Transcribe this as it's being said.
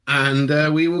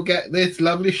and we will get this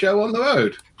lovely show on the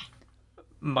road.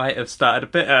 Might have started a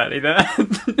bit early there.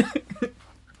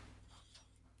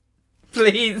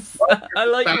 Please, I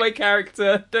like my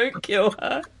character. Don't kill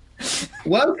her.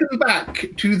 Welcome back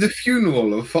to the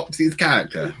funeral of Foxy's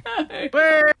character.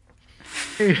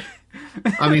 I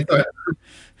mean, sorry.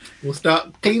 We'll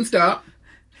start. Clean start.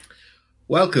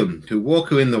 Welcome to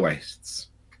Walker in the Wastes.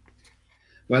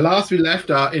 Where last we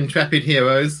left our intrepid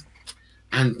heroes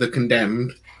and the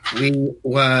condemned, we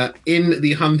were in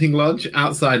the hunting lodge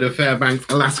outside of Fairbanks,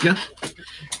 Alaska.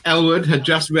 Elwood had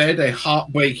just read a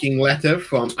heartbreaking letter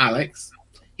from Alex.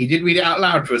 He did read it out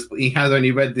loud for us, but he has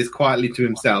only read this quietly to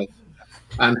himself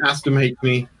and has to make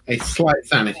me a slight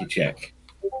sanity check.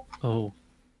 Oh.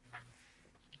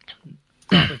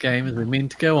 Not the game as we mean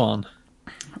to go on.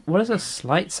 What is a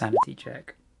slight sanity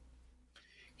check?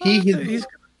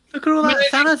 Look at all that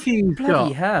sanity you've got.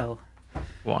 Bloody hell.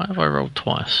 Why have I rolled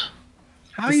twice?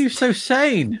 How are you so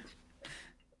sane?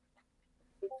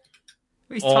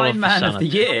 He's All Time of the Man of the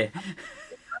sanity. Year.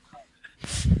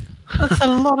 That's a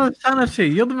lot of sanity.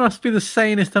 You must be the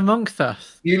sanest amongst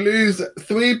us. You lose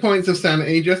 3 points of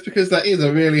sanity just because that is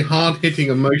a really hard-hitting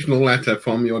emotional letter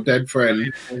from your dead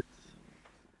friend.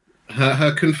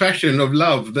 Her confession of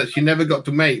love that she never got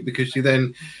to make because she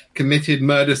then committed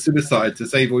murder-suicide to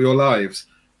save all your lives.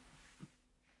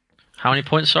 How many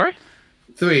points, sorry?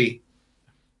 3.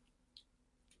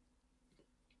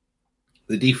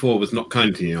 The D4 was not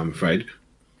kind to you, I'm afraid.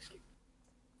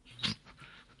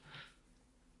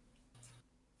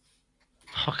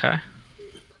 Okay.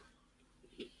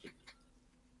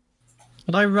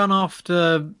 But I run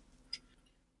after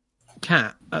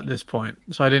Cat at this point,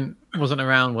 so I wasn't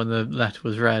around when the letter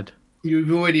was read.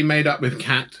 You've already made up with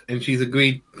Kat, and she's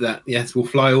agreed that yes, we'll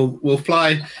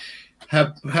fly.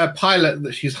 Her pilot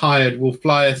that she's hired will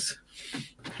fly us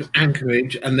to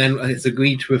Anchorage, and then it's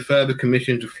agreed to a further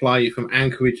commission to fly you from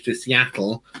Anchorage to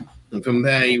Seattle, and from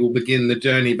there you will begin the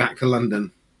journey back to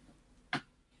London.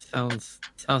 Sounds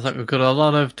like we've got a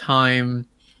lot of time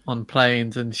on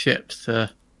planes and ships to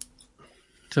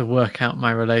work out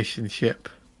my relationship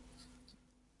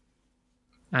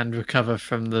and recover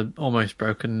from the almost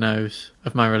broken nose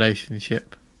of my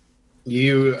relationship.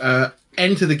 You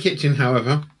enter the kitchen,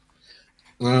 however,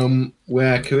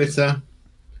 where Carissa...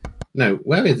 No,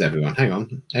 where is everyone? Hang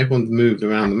on. Everyone's moved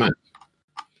around the map.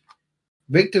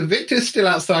 Victor's still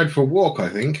outside for a walk, I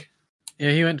think.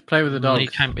 Yeah, he went to play with the dog. He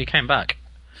came back.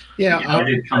 Yeah, I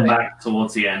did come back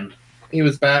towards the end. He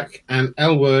was back, and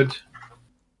Elwood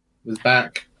was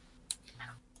back,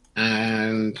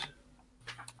 and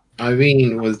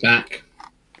Irene was back.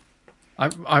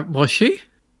 I was she?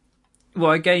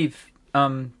 Well, I gave...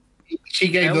 She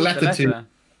gave the Elwood letter to...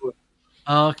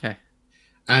 Oh, okay.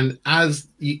 And as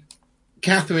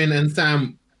Catherine and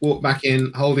Sam walked back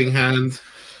in, holding hands,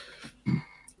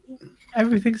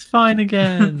 Everything's fine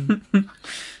again.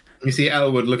 you see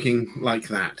Elwood looking like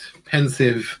that,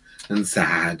 pensive and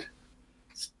sad,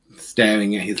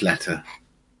 staring at his letter.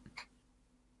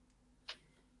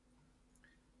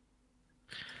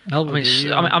 Elwood,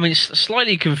 I mean,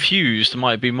 slightly confused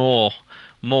might be more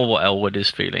what Elwood is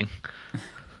feeling.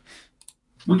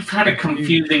 We've had a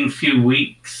confusing few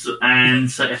weeks, and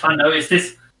so if I notice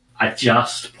this, I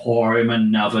just pour him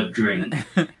another drink,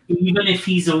 even if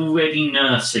he's already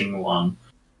nursing one.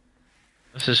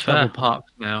 This is Double fair.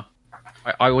 parked now.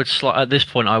 I would at this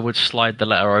point. I would slide the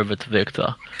letter over to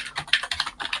Victor,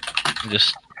 and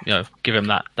just give him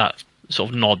that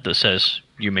sort of nod that says,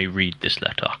 "You may read this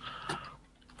letter."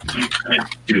 I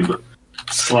do a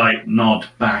slight nod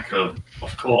back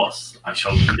of course, I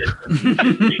shall read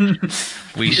it.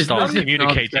 We start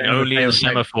communicating only in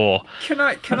semaphore. Can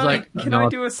I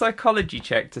do a psychology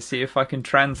check to see if I can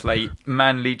translate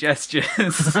manly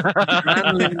gestures?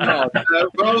 Manly nod.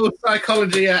 Roll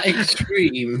psychology at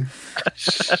extreme.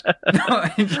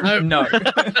 No.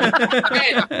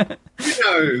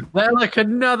 They're like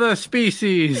another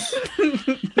species.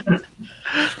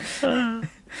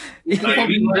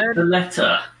 Maybe read the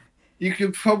letter. You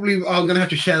could probably... I'm going to have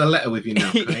to share the letter with you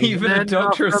now. Craig. Even a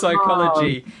doctor of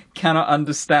psychology cannot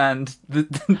understand the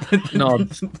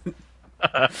Nods.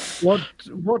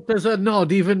 What does a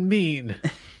nod even mean?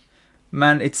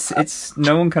 Man, it's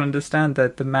no one can understand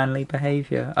the manly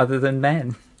behaviour other than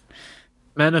men.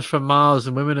 Men are from Mars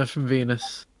and women are from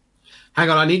Venus.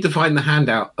 Hang on, I need to find the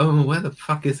handout. Oh, where the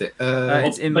fuck is it?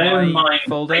 It's in Bear in my mind,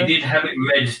 folder. I did have it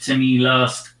read to me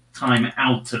last time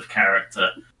out of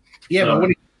character. Yeah, but I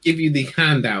wanted to give you the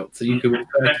handout so you can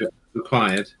refer to it if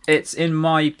required. It's in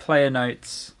my player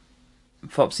notes.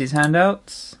 Fopsy's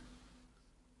handouts.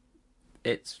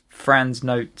 It's Fran's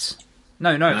notes.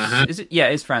 No, notes. Uh-huh. Is it? Yeah,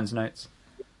 it's Fran's notes.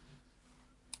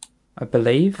 I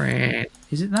believe. Fran.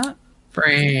 Is it that?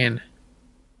 Fran.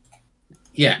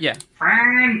 Yeah. Yeah.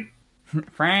 Fran.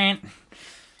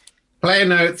 Player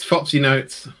notes, Foxy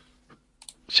notes.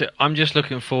 So I'm just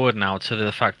looking forward now to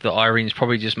the fact that Irene's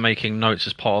probably just making notes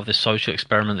as part of this social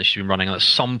experiment that she's been running. And at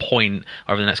some point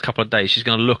over the next couple of days, she's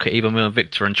going to look at either me or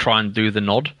Victor and try and do the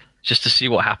nod just to see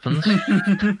what happens.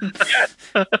 Yes.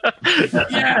 You're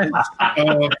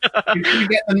going to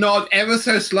get the nod ever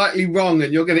so slightly wrong,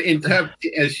 and you're going to interpret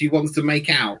it as she wants to make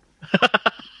out.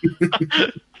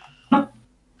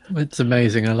 It's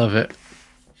amazing. I love it.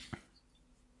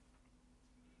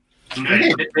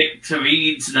 Victor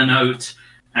reads the note,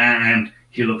 and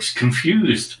he looks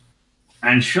confused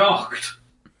and shocked,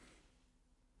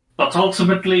 but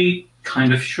ultimately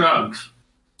kind of shrugs.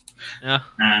 Yeah.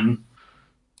 And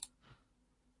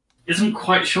isn't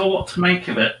quite sure what to make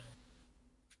of it.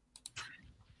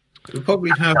 We'll probably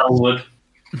have... Elwood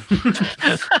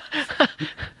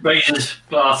raises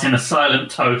glass in a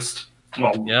silent toast.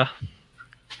 Well, Yeah.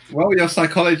 Well, your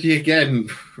psychology again,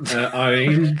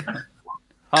 Irene.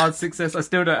 Hard success. I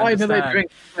still don't Why do understand. they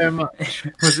drink so much?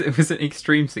 It was an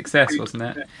extreme success,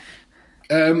 wasn't it?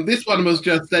 This one was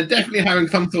just, they're definitely having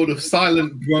some sort of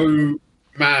silent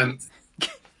bromance.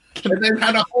 And they've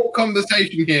had a whole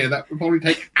conversation here that would probably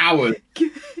take hours.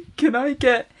 Can I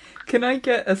get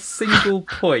a single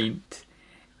point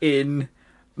in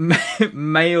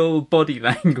male body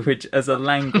language as a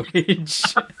language?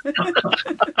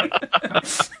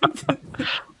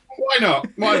 Why not?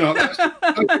 Why not?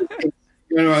 I'm going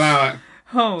to allow it.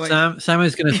 Oh, wait. Sam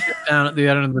is going to sit down at the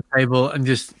other end of the table and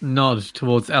just nod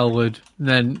towards Elwood, and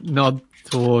then nod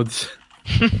towards...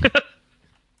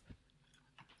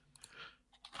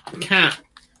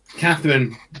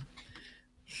 Catherine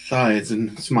sighs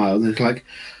and smiles. It's like,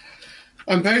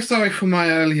 I'm very sorry for my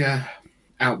earlier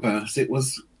outburst. It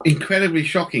was incredibly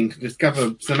shocking to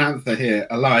discover Samantha here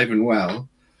alive and well.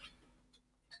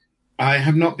 I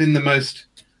have not been the most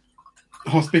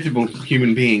hospitable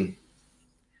human being,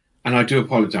 and I do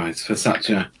apologize for such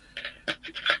a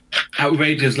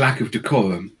outrageous lack of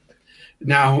decorum.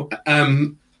 Now,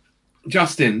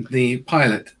 Justin, the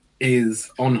pilot, is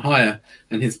on hire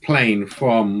in his plane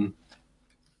from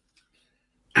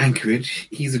Anchorage.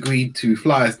 He's agreed to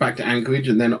fly us back to Anchorage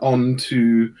and then on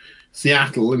to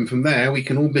Seattle, and from there we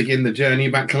can all begin the journey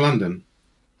back to London.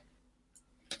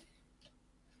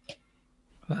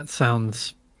 That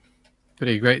sounds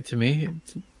pretty great to me.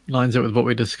 It lines up with what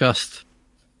we discussed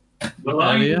will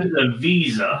I earlier. need a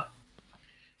visa?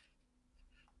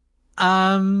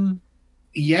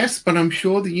 Yes, but I'm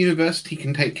sure the university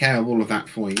can take care of all of that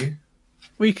for you.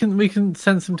 We can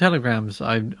send some telegrams,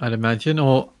 I'd imagine,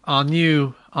 or our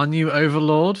new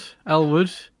overlord,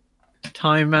 Elwood,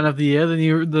 Time Man of the Year,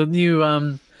 the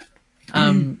new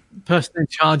person in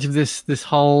charge of this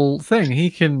whole thing. He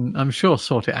can, I'm sure,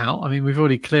 sort it out. I mean, we've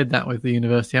already cleared that with the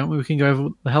university, haven't we? We can go over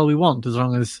what the hell we want as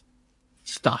long as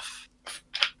stuff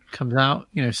comes out,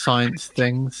 science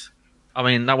things. I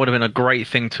mean, that would have been a great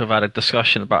thing to have had a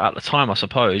discussion about at the time, I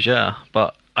suppose, yeah.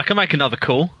 But I can make another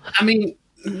call. I mean,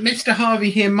 Mr. Harvey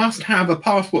here must have a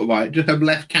passport right to have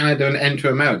left Canada and enter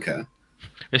America.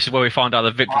 This is where we find out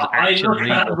that Victor's I actually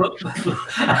look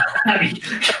at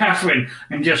Catherine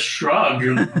and just shrug.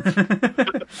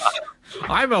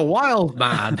 I'm a wild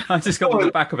man. I just got on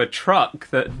the back of a truck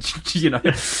that,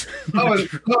 Oh, and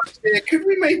last year, could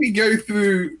we maybe go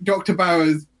through Dr.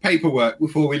 Barrow's paperwork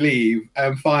before we leave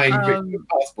and find Victor's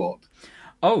passport?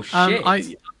 Oh,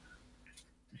 shit.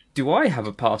 Do I have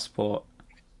a passport?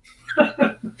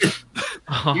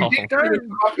 You did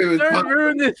Don't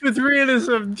ruin this with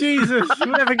realism. Jesus, we'll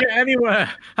never get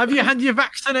anywhere. Have you had your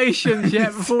vaccinations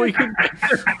yet before we can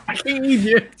fucking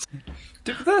Egypt?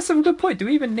 That's a good point. Do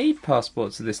we even need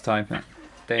passports at this time?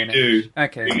 Day and do.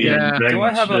 Okay. Yeah. Do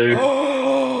I have a...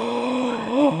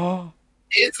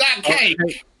 Is that cake?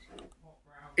 Okay.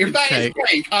 If that is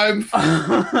cake, I'm...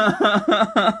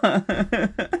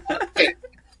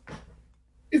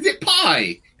 Is it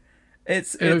pie?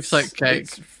 It looks like cake.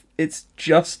 It's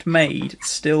just made,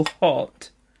 still hot.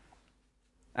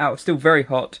 Ow, still very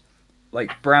hot.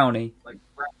 Like brownie.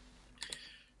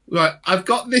 Right, I've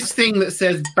got this thing that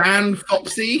says ban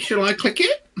Foxy. Shall I click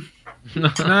it?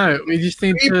 No, we just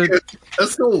need to...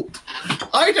 Assault.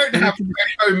 I don't have a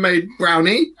homemade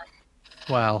brownie.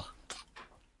 Well.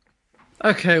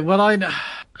 Okay, well, I know.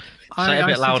 say it a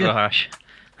bit louder, Hash.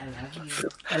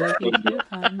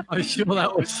 I'm sure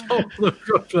that will solve the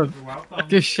problem.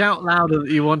 Just shout louder that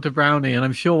you want a brownie, and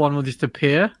I'm sure one will just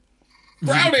appear.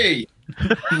 Brownie!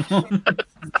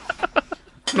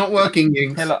 Not working,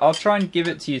 Yinks. Hey, look, I'll try and give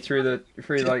it to you through the.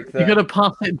 You got to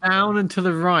pass it down and to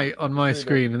the right on my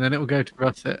screen, and then it will go to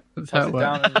Russet. That's how it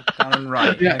works. Down and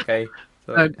right. Yeah. Okay.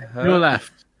 So, Your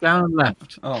left, down and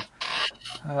left. Oh.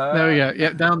 There we go.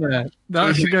 Yep, down there.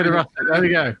 That should go to Russet. There we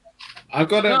go. I've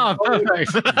got a. Oh,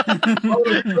 perfect.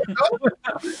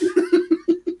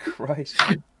 Christ.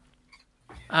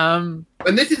 Um,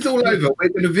 When this is all over, we're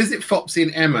going to visit Foxy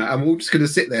and Emma, and we're just going to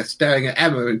sit there staring at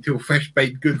Emma until fresh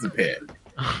baked goods appear.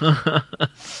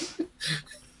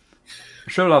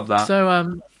 Sure love that.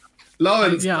 so,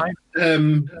 Lawrence, yeah,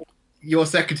 your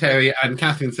secretary and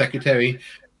Catherine's secretary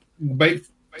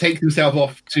takes himself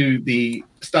off to the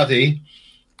study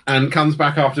and comes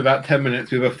back after about 10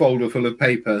 minutes with a folder full of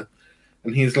paper.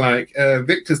 And he's like,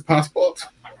 Victor's passport.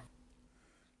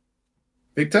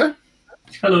 Victor?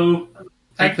 Hello.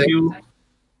 Thank Thank you.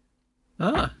 you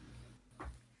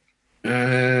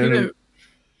know,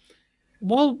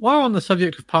 while on the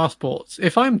subject of passports,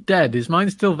 if I'm dead, is mine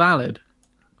still valid?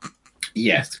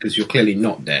 Yes, because you're clearly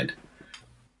not dead.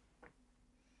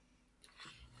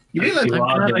 You realise You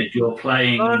are I'm dead. You're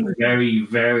playing very,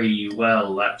 very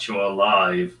well that you're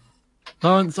alive.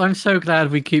 Lawrence, I'm so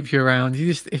glad we keep you around.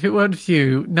 If it weren't for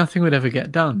you, nothing would ever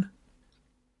get done.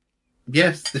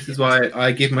 yes, this is why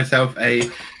I give myself a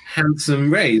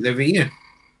handsome raise every year.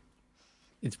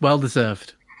 It's well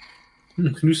deserved.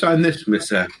 Can you sign this, Miss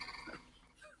Harrow?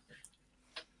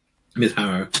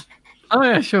 Oh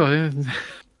yeah, sure.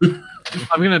 I'm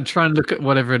going to try and look at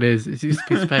whatever it is. It's just a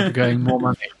piece of paper going more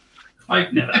money.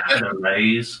 I've never had a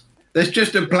raise. There's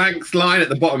just a blank line at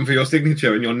the bottom for your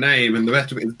signature and your name, and the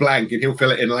rest of it is blank, and he'll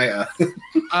fill it in later.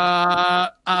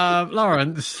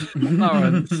 Lawrence,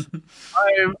 I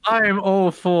am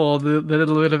all for the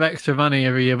little bit of extra money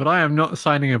every year, but I am not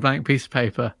signing a blank piece of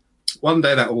paper. One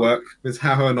day that'll work. Miss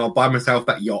Harrow, and I'll buy myself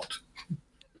that yacht.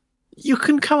 You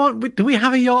can come on. Do we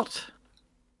have a yacht?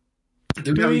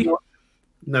 Do we have a yacht?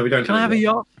 No, we don't. Can I have a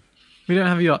yacht? We don't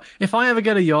have a yacht. If I ever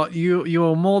get a yacht,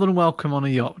 you're more than welcome on a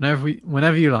yacht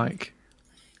whenever you like.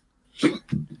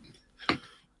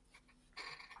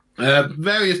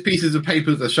 Various pieces of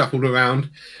papers are shuffled around.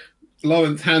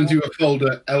 Lawrence hands you a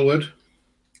folder, Elwood.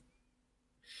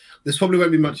 This probably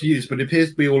won't be much use, but it appears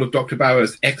to be all of Dr.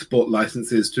 Barrow's export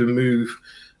licenses to move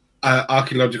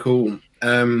archaeological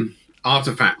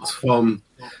artifacts from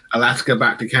Alaska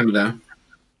back to Canada.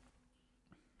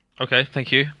 Okay,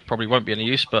 thank you. Probably won't be any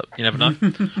use, but you never know.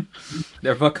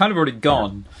 They're kind of already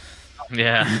gone.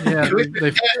 Yeah. Yeah,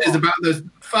 The is about those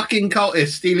fucking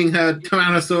cultists stealing her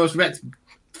Tyrannosaurus Rex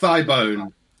thigh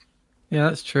bone. yeah,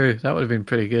 that's true. That would have been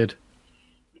pretty good.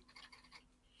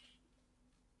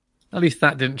 At least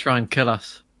that didn't try and kill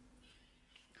us.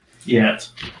 Yet.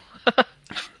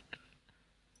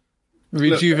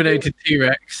 Rejuvenated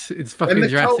T-Rex. It's When fucking the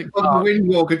cult Jurassic of the Park.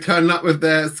 Windwalker turn up with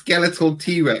their skeletal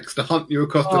T-Rex to hunt you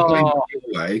across the plain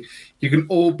hallway, you can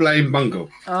all blame Bungle.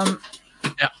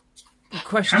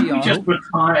 Question. Can we just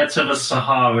retire to the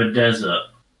Sahara Desert?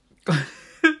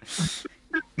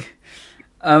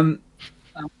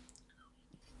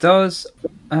 Does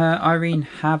Irene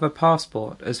have a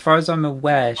passport? As far as I'm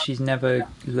aware, she's never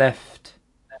left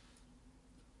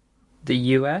the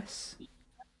US.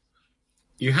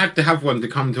 You had to have one to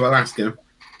come to Alaska.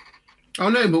 Oh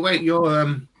no, but wait,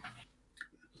 you're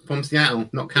from Seattle,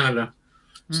 not Canada.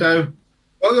 So,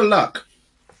 well, your luck.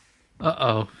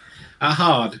 Uh-oh.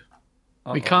 Hard.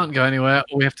 We can't go anywhere,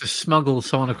 or we have to smuggle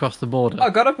someone across the border. I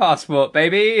got a passport,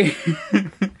 baby. You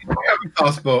have a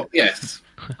passport, yes.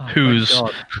 Whose?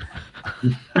 God.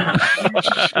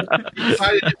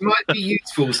 It might be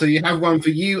useful, so you have one for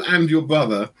you and your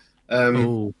brother.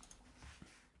 Ooh.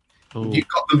 Ooh. You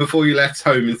got them before you left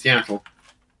home in Seattle.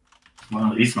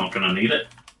 Well, he's not going to need it.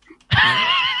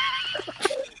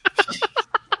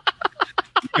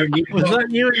 Was that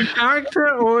you in character,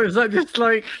 or is that just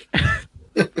like...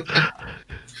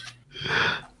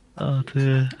 Oh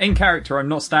dear. In character, I'm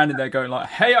not standing there going like,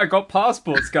 "Hey, I got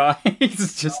passports, guys."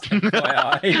 It's just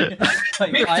FYI.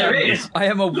 Like, I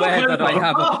am aware that I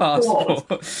have a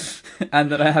passport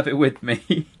and that I have it with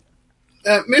me.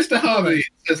 Mr. Harvey,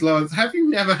 says Lawrence, have you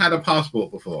never had a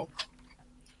passport before?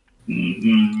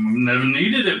 Never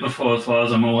needed it before, as far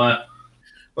as I'm aware.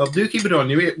 Well, do keep it on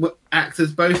you. It acts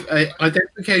as both an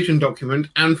identification document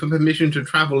and for permission to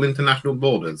travel international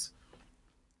borders.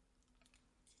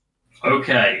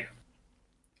 Okay.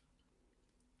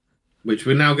 Which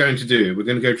we're now going to do. We're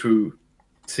going to go to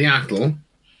Seattle, and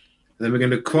then we're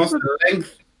going to cross the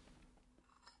length.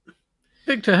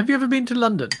 Victor, have you ever been to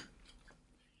London?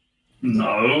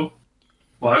 No.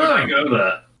 Why would I go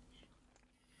there?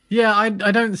 Yeah, I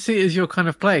don't see it as your kind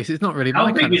of place. It's not really How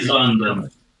my big kind of is place.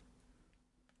 London?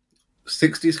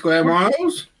 60 square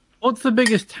miles. What's the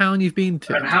biggest town you've been And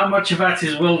to? how much of that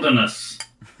is wilderness?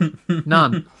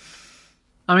 None.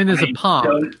 I mean, there's a I park.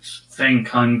 don't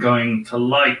think I'm going to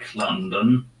like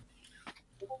London.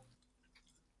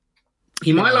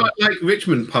 You might like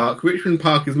Richmond Park. Richmond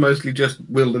Park is mostly just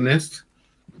wilderness.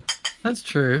 That's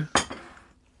true.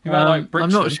 You might like I'm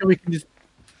not Brixton. sure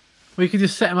we could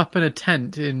just set him up in a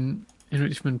tent in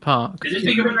Richmond Park. Is it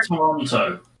bigger than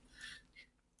Toronto?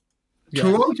 Yeah.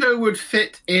 Toronto would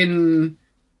fit in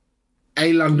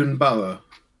a London borough.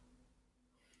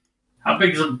 How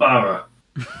big is a borough?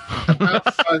 About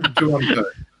the size of Toronto.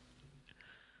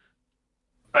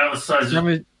 About the size of... How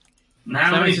many-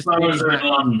 How many just boroughs are in thinking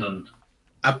London?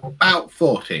 About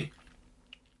 40.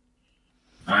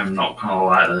 I'm not going to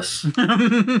like this. I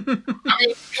mean,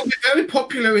 it'll be very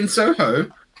popular in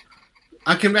Soho.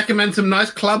 I can recommend some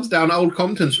nice clubs down Old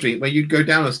Compton Street where you'd go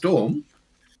down a storm.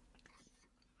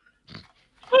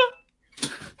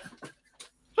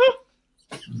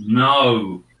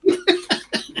 No.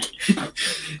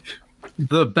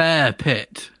 The Bear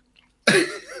Pit.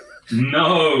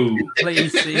 No.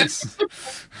 Please cease.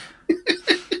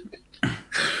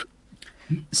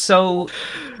 So,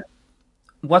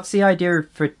 what's the idea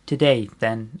for today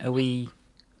then? Are we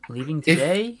leaving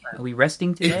today? Are we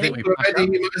resting If today? we're ready,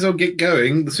 we might as well get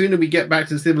going. The sooner we get back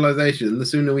to civilization, the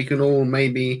sooner we can all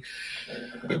maybe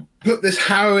put this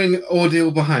harrowing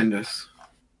ordeal behind us.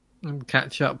 And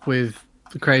catch up with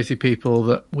the crazy people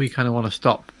that we kind of want to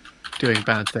stop doing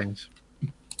bad things.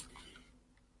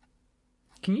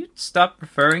 Can you stop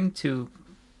referring to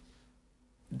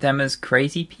them as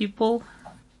crazy people?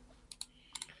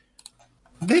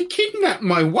 They kidnapped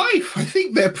my wife. I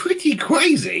think they're pretty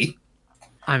crazy.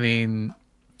 I mean,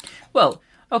 Well,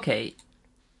 okay.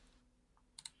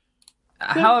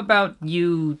 How about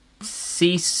you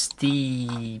cease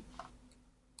the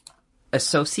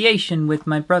association with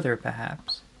my brother,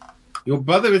 perhaps? Your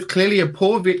brother is clearly a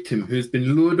poor victim who's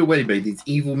been lured away by these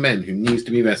evil men who needs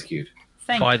to be rescued.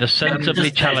 Thank By you. the sensibly Just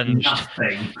says challenged.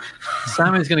 Nothing.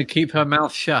 Sam is going to keep her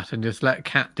mouth shut and just let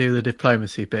Kat do the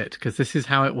diplomacy bit, because this is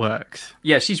how it works.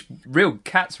 Yeah,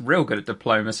 Cat's real good at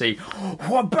diplomacy.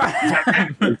 What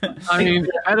bam? I mean,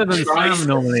 better than Tries Sam to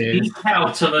normally is. sneak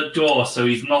out to the door so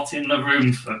he's not in the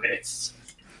room for this.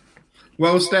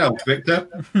 Well stealth, Victor.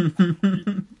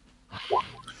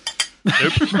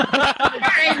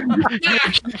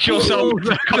 Yourself to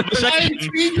the I'm conversation.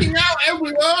 speaking out,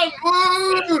 everyone!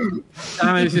 Woo!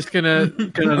 Sam is just gonna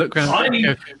look around and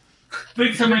go,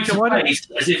 Victor makes a Why don't- face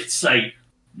as if to say,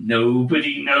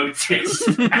 nobody noticed.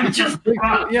 And just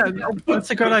yeah, that's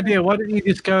a great idea. Why don't you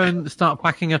just go and start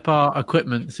packing up our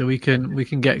equipment so we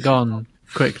can get gone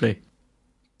quickly?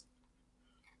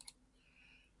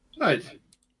 Right.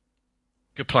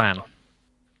 Good plan.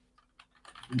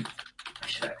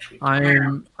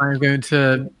 I'm going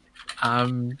to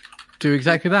do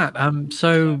exactly that.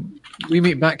 So we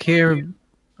meet back here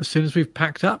as soon as we've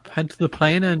packed up, head to the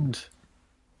plane and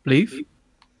leave.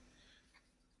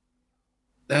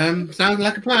 Sounds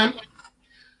like a plan.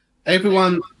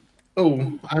 Everyone...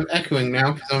 Oh, I'm echoing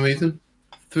now for some reason.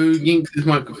 Through Yinks'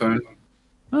 microphone.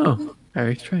 Oh,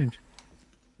 very strange.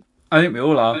 I think we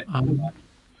all are.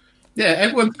 Yeah,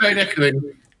 everyone's very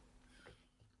echoing.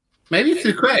 Maybe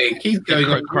through Craig. He's going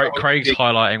on. Craig's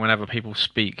highlighting whenever people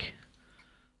speak.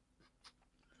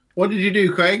 What did you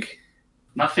do, Craig?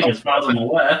 Nothing as far as I'm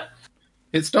aware.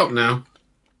 It stopped now.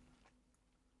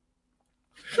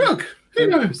 Shrug. Who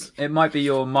knows? It might be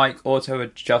your mic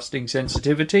auto-adjusting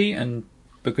sensitivity, and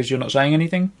because you're not saying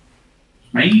anything.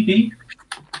 Maybe.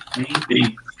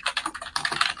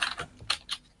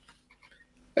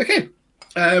 Okay.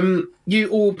 You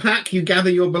all pack, you gather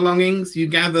your belongings, you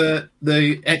gather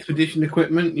the expedition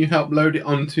equipment, you help load it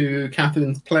onto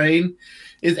Catherine's plane.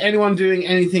 Is anyone doing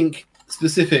anything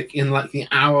specific in like the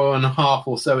hour and a half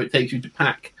or so it takes you to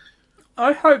pack?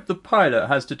 I hope the pilot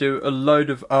has to do a load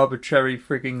of arbitrary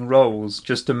frigging rolls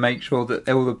just to make sure that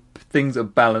all the things are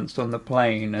balanced on the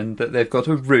plane and that they've got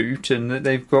a route and that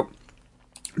they've got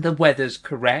the weather's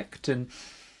correct. And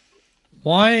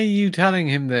Why are you telling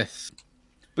him this?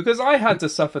 because I had to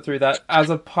suffer through that as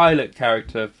a pilot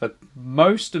character for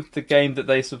most of the game that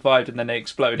they survived and then they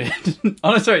exploded.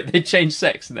 Oh, sorry, they changed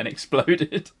sex and then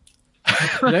exploded.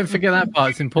 Don't forget that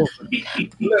part, it's important.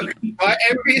 Look, my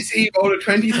NPC rolled a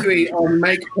 23 on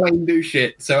make plane do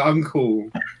shit, so I'm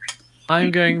cool.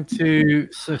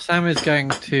 So Sam is going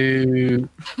to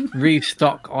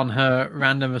restock on her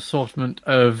random assortment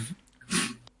of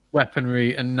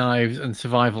weaponry and knives and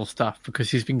survival stuff because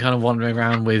she's been kind of wandering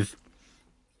around with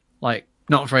like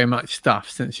not very much stuff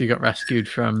since she got rescued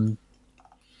from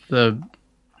the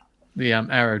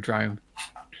aerodrome.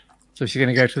 So she's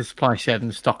going to go to the supply shed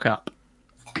and stock up.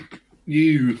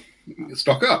 You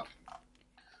stock up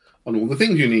on all the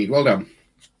things you need. Well done.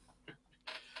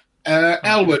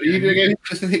 Elwood, are you doing anything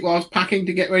specific whilst packing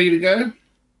to get ready to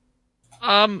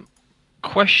go?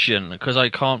 Question, because I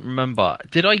can't remember.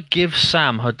 Did I give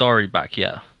Sam her diary back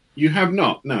yet? You have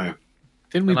not, no.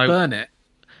 Didn't we burn it?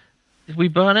 Did we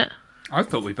burn it? I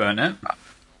thought we burned it.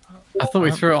 I thought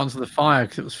we threw it onto the fire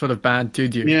because it was full of bad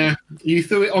juju. Yeah, you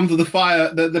threw it onto the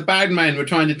fire. The bad men were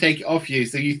trying to take it off you,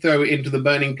 so you throw it into the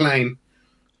burning plane.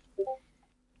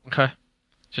 Okay.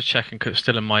 Just checking, because it's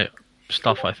still in my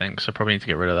stuff, I think, so probably need to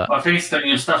get rid of that. I think it's still in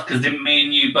your stuff, because didn't me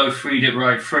and you both read it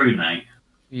right through, Nate?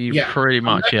 Pretty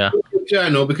much, yeah.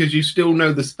 Journal, because you still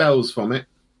know the spells from it.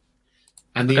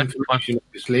 And the information,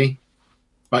 obviously.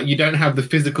 But you don't have the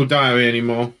physical diary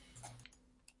anymore.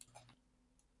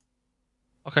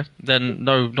 Okay, then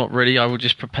no, not really. I will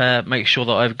just make sure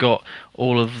that I've got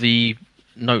all of the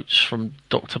notes from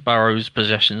Dr. Barrow's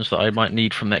possessions that I might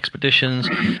need from the expeditions.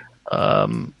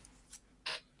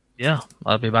 Yeah,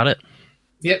 that'll be about it.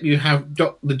 Yep, you have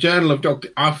the journal of Dr.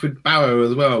 Alfred Barrow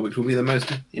as well, which will be the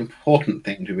most important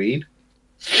thing to read.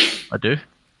 I do.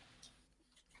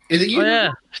 Is it you? Oh,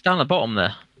 yeah, it's down the bottom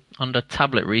there, under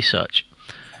tablet research.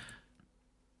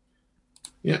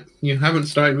 Yeah, you haven't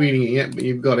started reading it yet, but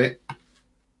you've got it.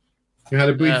 You had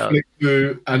a brief flick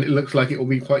through, and it looks like it will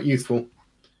be quite useful.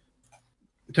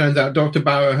 It turns out Dr.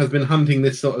 Barrow has been hunting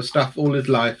this sort of stuff all his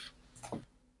life.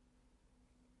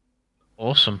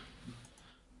 Awesome.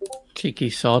 Cheeky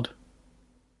sod.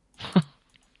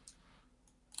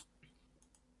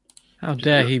 How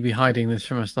dare he be hiding this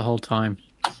from us the whole time?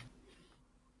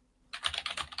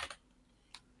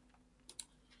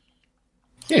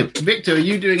 Yeah, Victor, are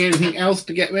you doing anything else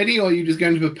to get ready, or are you just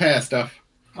going to prepare stuff?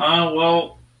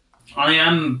 Well, I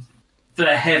am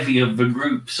the heavy of the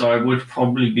group, so I would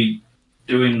probably be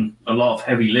doing a lot of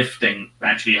heavy lifting,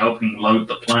 actually helping load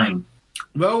the plane.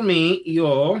 Roll me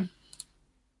your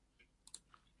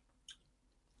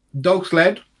dog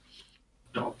sled,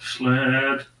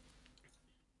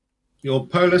 your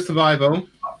polar survival.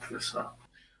 Up this up.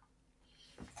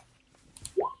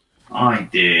 I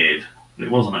did. It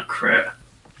wasn't a crit.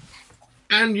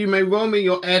 And you may roll me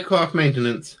your aircraft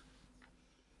maintenance.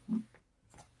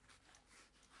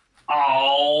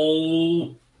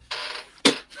 Oh,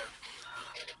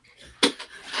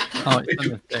 It's on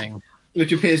the thing.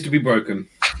 Which appears to be broken.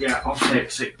 yeah, I'll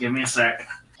fix it. Give me a sec.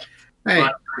 Hey,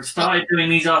 But I started doing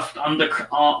these under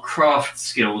art craft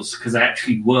skills because they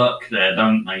actually work there,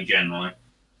 don't they, generally?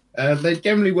 they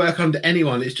generally work under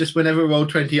anyone. It's just whenever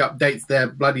Roll20 updates their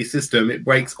bloody system, it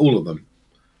breaks all of them.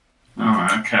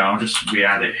 Alright, okay, I'll just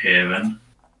re-add it here then.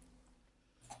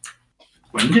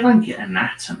 When did I get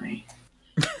anatomy?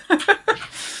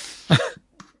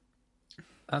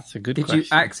 That's a good Did question. you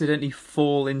accidentally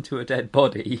fall into a dead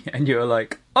body and you were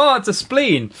like, oh, it's a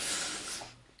spleen?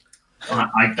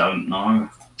 I don't know.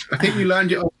 I think you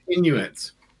learned it off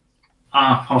Inuits.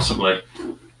 Possibly.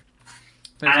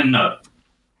 And no.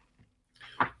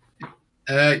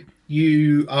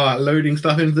 You are loading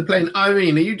stuff into the plane.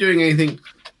 Irene, are you doing anything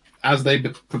as they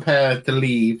prepare to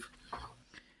leave?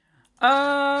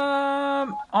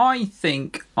 I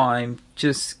think I'm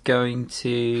just going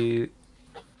to.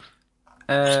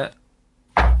 I'm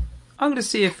going to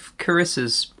see if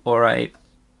Carissa's alright.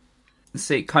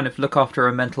 See, kind of look after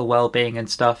her mental well-being and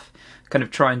stuff. Kind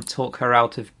of try and talk her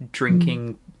out of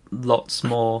drinking lots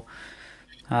more.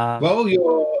 Roll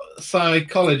your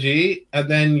psychology and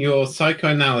then your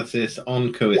psychoanalysis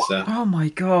on Carissa. Oh my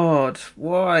god!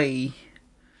 Why?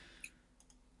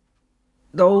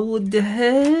 Oh,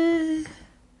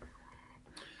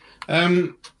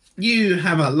 You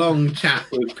have a long chat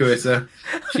with Carissa.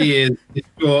 She is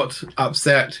distraught,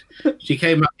 upset. She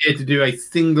came up here to do a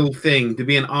single thing, to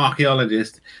be an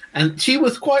archaeologist. And she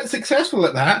was quite successful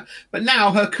at that. But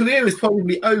now her career is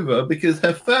probably over because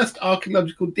her first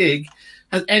archaeological dig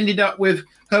has ended up with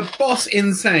her boss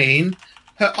insane,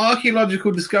 her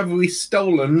archaeological discovery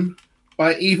stolen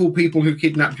by evil people who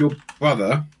kidnapped your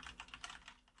brother.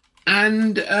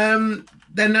 And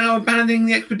they're now abandoning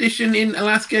the expedition in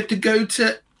Alaska to go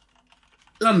to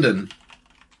London.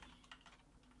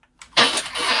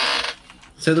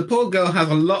 So the poor girl has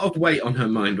a lot of weight on her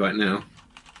mind right now.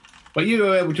 But you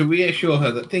were able to reassure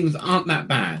her that things aren't that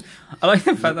bad. I like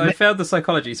the fact that I failed the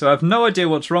psychology, so I have no idea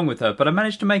what's wrong with her, but I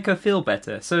managed to make her feel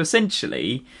better. So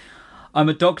essentially, I'm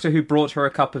a doctor who brought her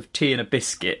a cup of tea and a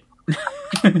biscuit.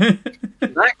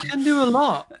 That can do a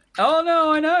lot. Oh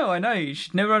no, I know. You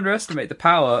should never underestimate the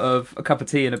power of a cup of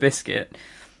tea and a biscuit.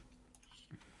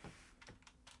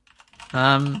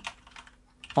 I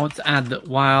want to add that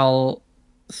while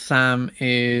Sam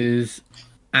is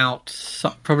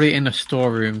probably in a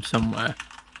storeroom somewhere.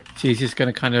 She's just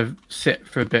going to kind of sit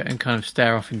for a bit and kind of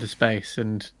stare off into space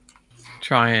and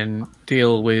try and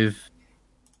deal with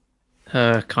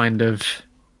her kind of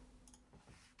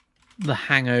the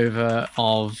hangover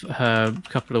of her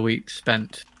couple of weeks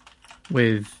spent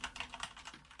with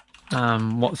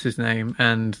what's his name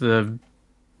and the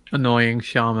annoying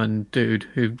shaman dude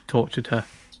who tortured her.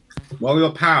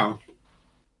 Warrior power.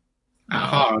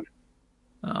 Hard.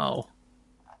 Oh.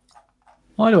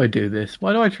 Why do I do this?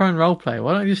 Why do I try and roleplay?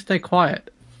 Why don't I just stay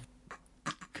quiet?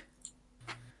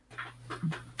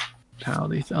 How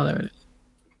these? Oh, there it is.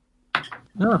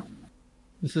 Oh,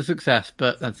 it's a success,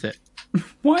 but that's it.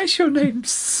 Why is your name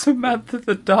Samantha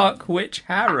the Dark Witch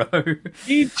Harrow?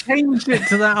 You changed it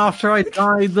to that after I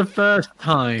died the first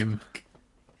time.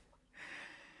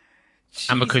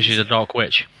 And because she's a dark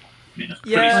witch. Yeah.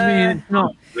 I mean, it's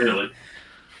not. Really?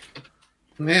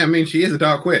 Yeah, I mean, she is a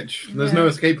dark witch. There's no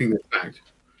escaping this fact.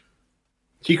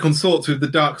 She consorts with the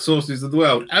dark sources of the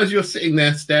world. As you're sitting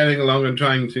there staring along and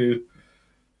trying to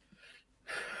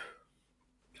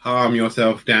calm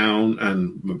yourself down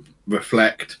and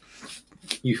reflect,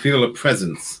 you feel a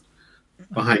presence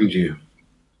behind you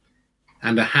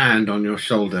and a hand on your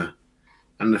shoulder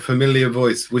and a familiar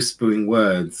voice whispering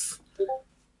words.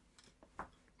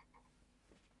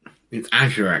 It's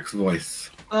Azurak's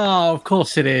voice. Oh, of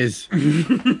course it is.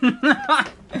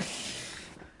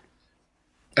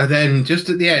 And then just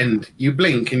at the end, you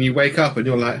blink and you wake up and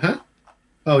you're like, huh?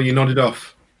 Oh, you nodded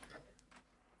off.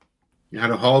 You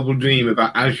had a horrible dream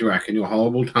about Azurak and your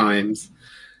horrible times,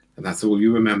 and that's all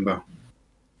you remember.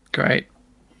 Great.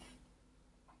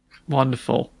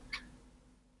 Wonderful.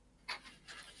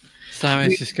 Sam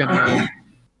is just going to...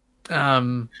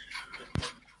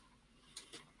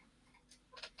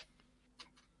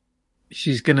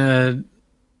 She's gonna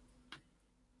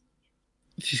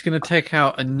take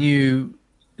out a new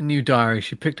diary.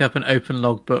 She picked up an open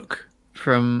logbook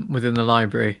from within the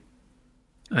library.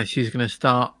 She's gonna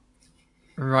start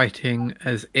writing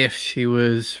as if she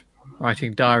was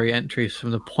writing diary entries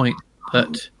from the point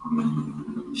that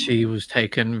she was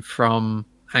taken from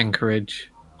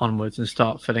Anchorage onwards, and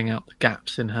start filling out the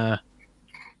gaps in her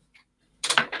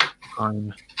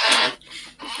time.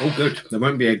 Oh, good. There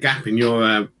won't be a gap in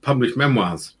your published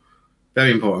memoirs.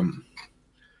 Very important.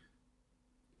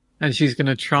 And she's going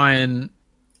to try and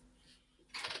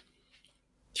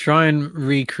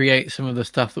recreate some of the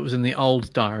stuff that was in the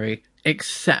old diary,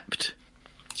 except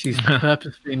she's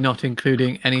purposely not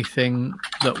including anything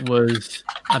that was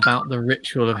about the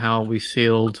ritual of how we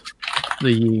sealed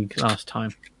the Yeeg last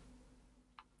time.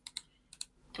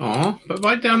 Oh, but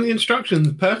write down the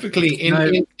instructions perfectly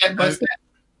in step by step.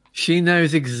 She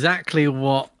knows exactly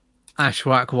what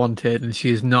Ashwak wanted, and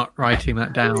she's not writing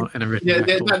that down in a written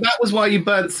record. That was why you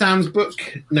burnt Sam's book,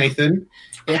 Nathan.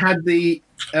 It had the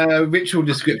ritual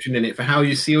description in it for how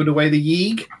you sealed away the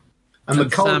Yeeg. And the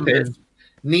cultists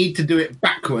need to do it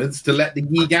backwards to let the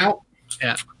Yeeg out.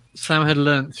 Yeah. Sam had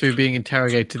learnt through being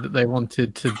interrogated that they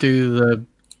wanted to do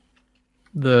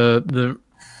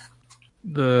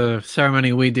the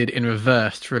ceremony we did in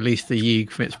reverse to release the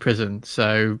Yeeg from its prison.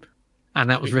 And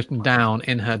that was written down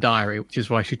in her diary, which is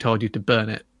why she told you to burn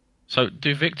it. So,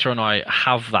 do Victor and I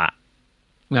have that?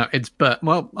 No, it's burnt.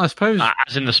 Well, I suppose...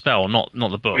 as in the spell, not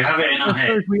the book. We have it in our I head.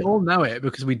 suppose we all know it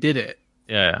because we did it.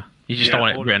 Yeah. You just don't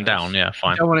want it written down. Yeah,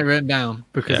 fine. I don't want it written down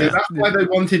because... Yeah, that's why they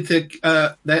wanted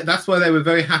to... that's why they were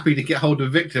very happy to get hold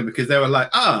of Victor, because they were like,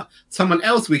 someone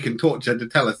else we can torture to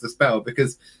tell us the spell,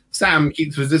 because Sam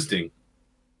keeps resisting.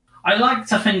 I like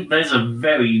to think there's a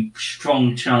very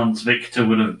strong chance Victor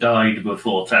would have died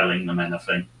before telling them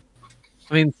anything.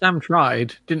 I mean, Sam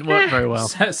tried. Didn't work very well.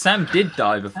 Sam did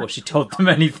die before she told them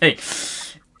anything.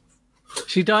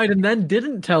 She died and then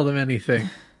didn't tell them anything.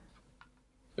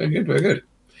 Very good, very good.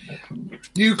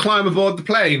 You climb aboard the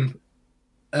plane.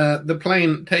 The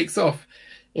plane takes off.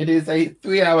 It is a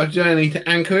 3-hour journey to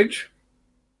Anchorage.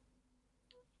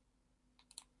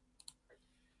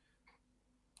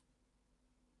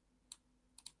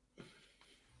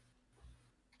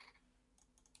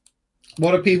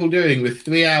 What are people doing with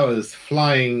 3 hours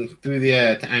flying through the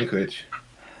air to Anchorage?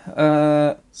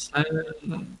 I'm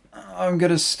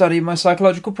going to study my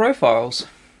psychological profiles.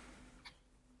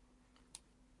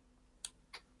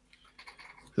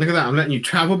 Look at that, I'm letting you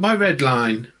travel by red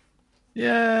line.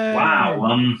 Yeah.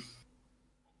 Wow.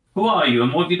 Who are you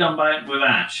and what have you done with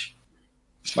Ash?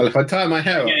 Well, if I tie my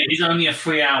hair up... Yeah, it's only a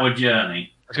 3-hour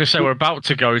journey. I was going to say, we're about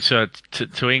to go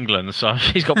to England, so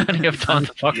he's got plenty of time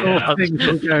to fuck Yeah. off. Things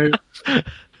will go.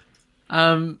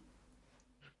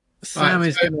 Sam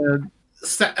is going to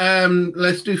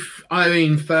Let's do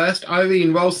Irene first.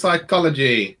 Irene, roll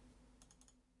psychology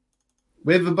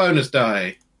with the bonus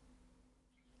die.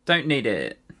 Don't need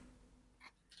it.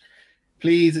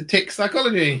 Please tick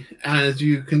psychology as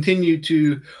you continue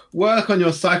to work on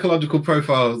your psychological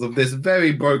profiles of this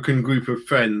very broken group of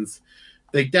friends.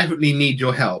 They definitely need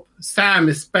your help. Sam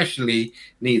especially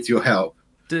needs your help.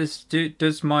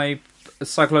 Does my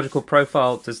psychological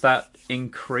profile, does that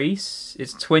increase?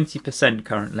 It's 20%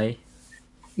 currently.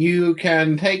 You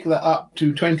can take that up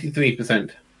to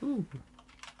 23%. Ooh.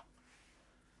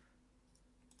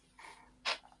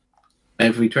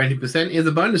 Every 20% is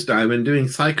a bonus die when doing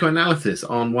psychoanalysis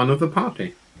on one of the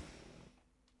party.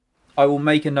 I will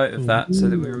make a note of that so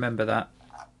that we remember that.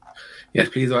 Yes,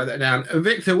 please write that down.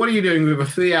 Victor, what are you doing with a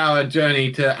 3-hour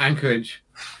journey to Anchorage?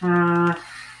 I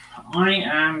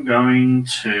am going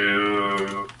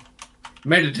to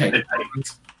Meditate.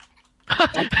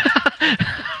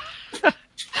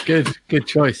 Good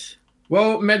choice.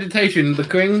 Well, meditation, the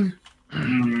king.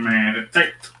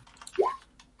 meditate.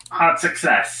 Hard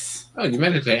success. Oh, you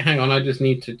meditate. Hang on, I just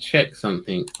need to check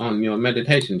something on your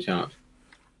meditation chart.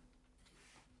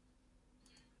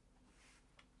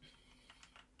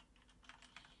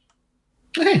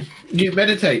 Okay, you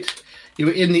meditate.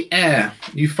 You're in the air.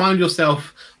 You find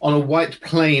yourself on a white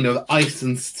plain of ice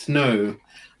and snow,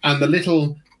 and the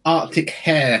little Arctic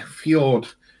hare fjord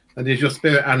that is your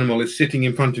spirit animal is sitting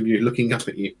in front of you, looking up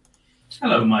at you.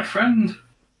 Hello, my friend.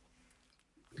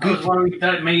 I was worried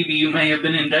that maybe you may have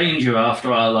been in danger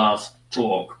after our last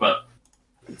talk, but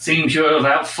it seems you have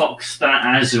outfoxed that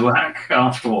Azuak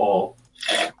after all.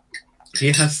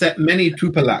 He has set many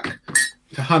Tupalak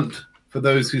to hunt for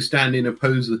those who stand in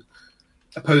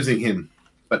opposing him,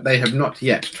 but they have not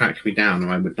yet tracked me down, or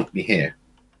I would not be here.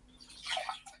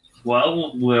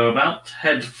 Well, we're about to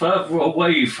head further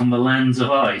away from the lands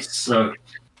of ice, so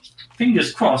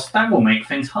fingers crossed that will make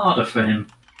things harder for him.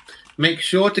 Make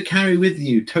sure to carry with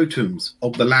you totems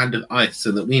of the land of ice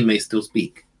so that we may still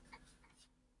speak.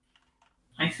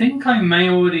 I think I may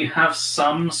already have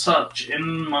some such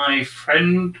in my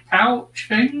friend pouch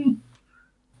thing,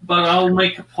 but I'll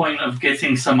make a point of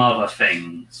getting some other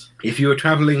things. If you are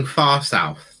travelling far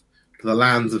south to the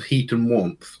lands of heat and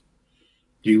warmth,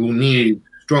 you will need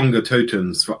stronger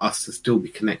totems for us to still be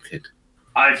connected.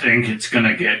 I think it's going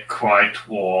to get quite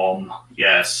warm,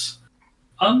 yes.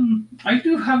 I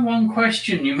do have one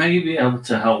question you may be able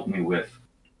to help me with.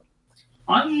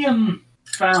 I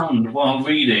found while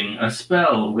reading a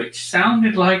spell which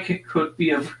sounded like it could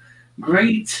be of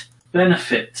great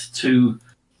benefit to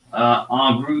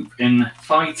our group in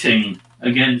fighting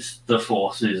against the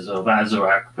forces of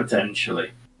Azurak,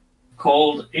 potentially,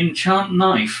 called Enchant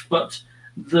Knife, but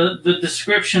the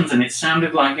descriptions in it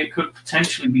sounded like it could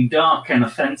potentially be dark and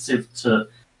offensive to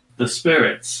the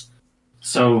spirits.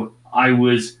 So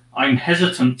I'm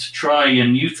hesitant to try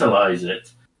and utilize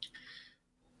it.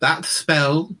 That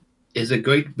spell is a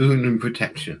great boon and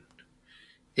protection.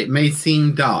 It may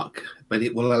seem dark, but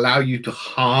it will allow you to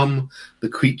harm the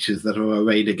creatures that are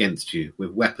arrayed against you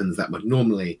with weapons that would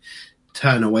normally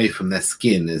turn away from their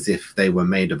skin as if they were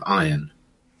made of iron.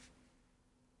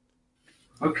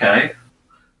 Okay.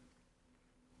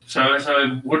 So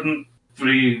it wouldn't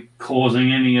be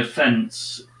causing any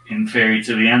offense, in theory,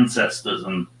 to the ancestors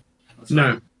and...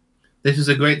 No. This is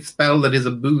a great spell that is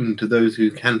a boon to those who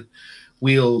can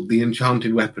wield the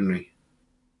enchanted weaponry.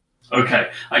 Okay,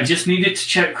 I just needed to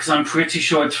check because I'm pretty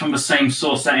sure it's from the same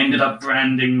source that ended up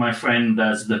branding my friend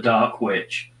as the Dark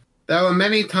Witch. There are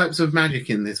many types of magic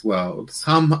in this world.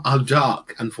 Some are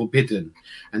dark and forbidden,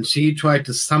 and she tried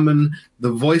to summon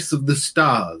the voice of the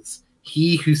stars,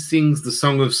 he who sings the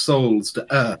song of souls to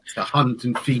earth to hunt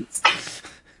and feast.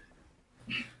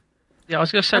 Yeah, I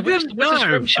was going to say, which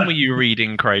description were you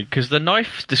reading, Craig? Because the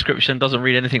knife description doesn't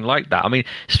read anything like that. I mean,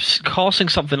 casting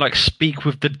something like "Speak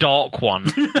with the Dark One,"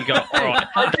 you go, all right,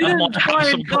 that might have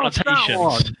some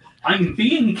connotations. I'm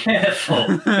being careful.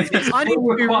 It I need to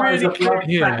be requires really a blood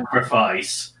clear here.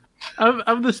 sacrifice.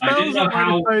 Of the I spells didn't know at my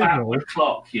how that disposal, would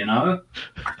clock, you know?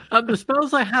 the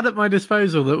spells I had at my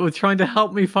disposal that were trying to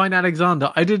help me find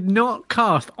Alexander, I did not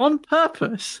cast on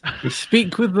purpose.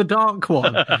 Speak with the Dark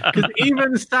One, because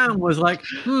even Sam was like,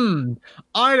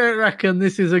 I don't reckon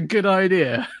this is a good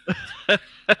idea.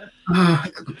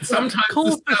 Sometimes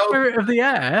Call the Spirit of the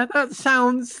Air. That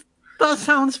sounds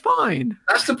fine.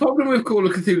 That's the problem with Call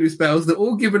of Cthulhu spells. They're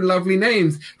all given lovely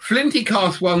names. Flinty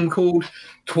cast one called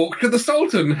Talk to the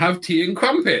Sultan, Have Tea and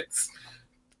Crumpets,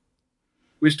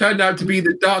 which turned out to be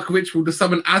the dark ritual to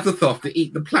summon Azathoth to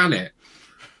eat the planet.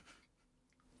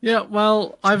 Yeah,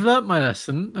 well, I've learnt my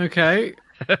lesson, okay?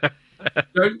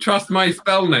 Don't trust my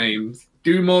spell names.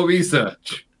 Do more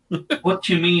research. What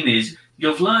you mean is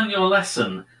you've learned your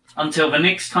lesson until the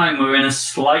next time we're in a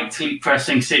slightly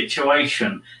pressing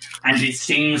situation and it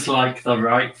seems like the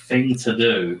right thing to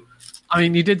do. I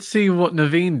mean, you did see what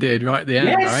Naveen did right at the end,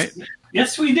 Yes, right?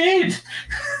 yes, we did.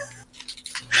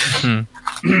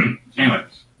 Anyway,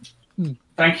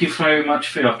 thank you very much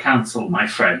for your counsel, my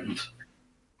friend.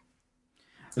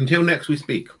 Until next we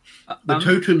speak. The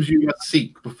totems you must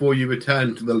seek before you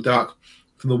return to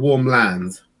the warm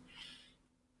lands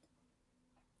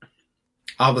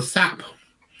are the sap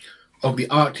of the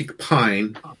Arctic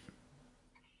pine,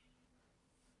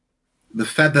 the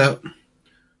feather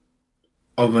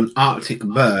of an Arctic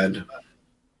bird,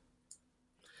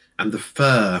 and the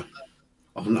fur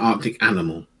of an Arctic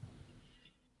animal,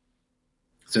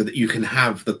 so that you can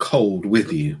have the cold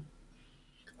with you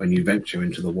when you venture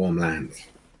into the warm lands.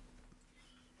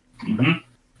 Mm-hmm.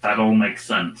 That all makes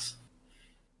sense.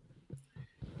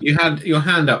 You had your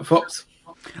hand up, Fox.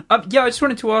 Yeah, I just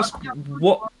wanted to ask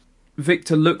what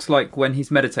Victor looks like when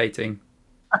he's meditating.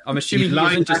 I'm assuming He's he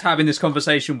lying isn't just having this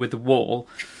conversation with the wall.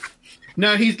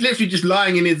 No, he's literally just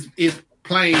lying in his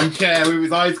plain chair with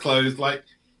his eyes closed, like.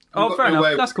 Oh, fair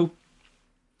enough. That's cool.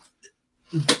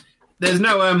 There's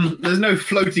no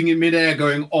floating in midair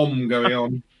going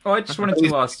on. Oh, I just wanted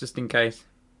to ask, just in case.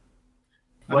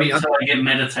 Wait until I get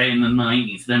meditating in the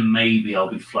 90s, then maybe I'll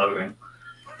be floating.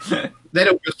 Then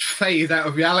it'll just phase out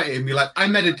of reality and be like, I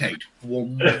meditate. I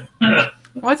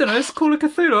don't know, it's Call of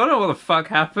Cthulhu. I don't know what the fuck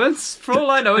happens. For all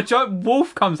I know, a giant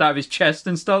wolf comes out of his chest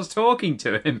and starts talking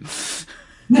to him.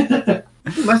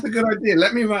 That's a good idea.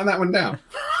 Let me write that one down.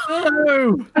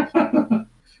 No!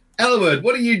 Elwood,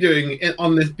 what are you doing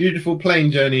on this beautiful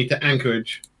plane journey to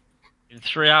Anchorage? In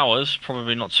 3 hours,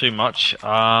 probably not too much.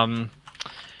 I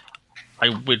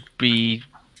would be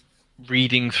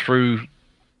reading through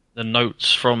the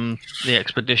notes from the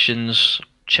expeditions,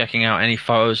 checking out any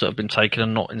photos that have been taken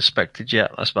and not inspected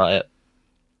yet. That's about it.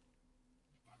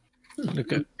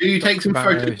 Look at Do you take some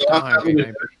photos?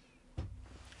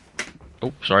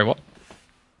 Oh, sorry, what?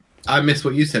 I missed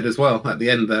what you said as well at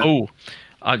the end there. Oh,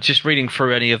 just reading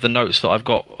through any of the notes that I've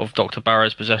got of Dr.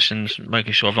 Barrow's possessions,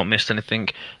 making sure I've not missed anything,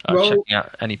 checking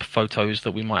out any photos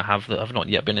that we might have that have not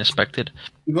yet been inspected.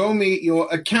 Roll me your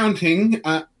accounting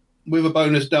with a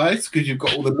bonus dice, because you've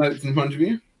got all the notes in front of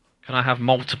you. Can I have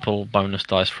multiple bonus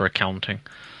dice for accounting?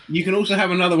 You can also have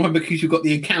another one because you've got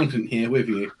the accountant here with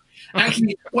you.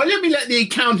 Actually, why don't we let the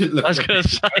accountant look? I was going to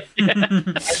say, yeah.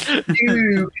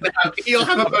 You'll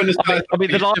have a bonus dice. I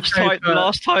mean, the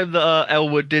last time that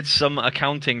Elwood did some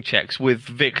accounting checks with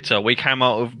Victor, we came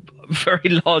out of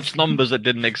very large numbers that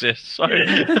didn't exist. So.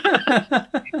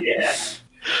 Yeah.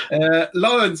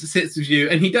 Lawrence sits with you,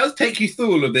 and he does take you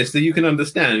through all of this so you can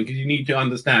understand, because you need to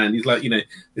understand. He's like,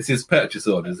 this is purchase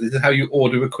orders. This is how you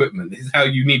order equipment. This is how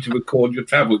you need to record your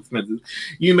travel expenses.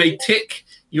 You may tick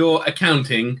your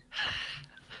accounting.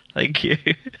 Thank you.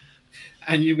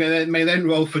 And you may then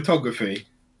roll photography.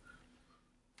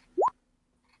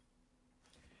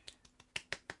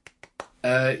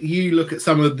 You look at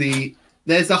some of the...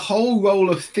 There's a whole roll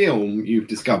of film you've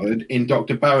discovered in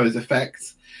Dr. Barrow's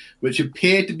effects, which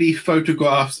appear to be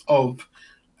photographs of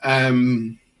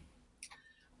all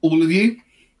of you.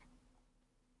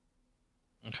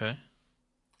 Okay.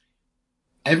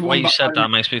 Everyone the way you said that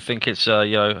makes me think it's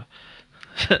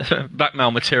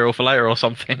blackmail material for later or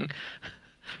something.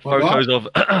 Photos of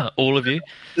all of you.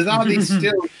 Are these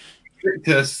still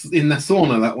in the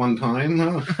sauna that one time?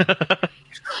 Huh?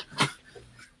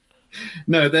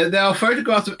 No, there are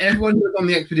photographs of everyone who was on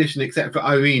the expedition except for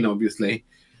Irene, obviously.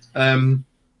 And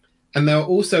there are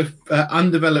also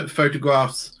undeveloped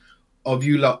photographs of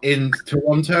you lot in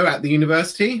Toronto at the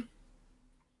university.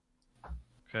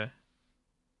 Okay.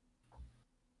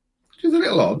 Which is a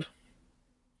little odd.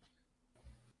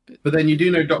 But then you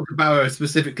do know Dr. Barrow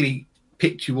specifically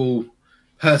picked you all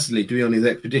personally to be on his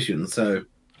expedition, so...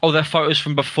 Oh, they're photos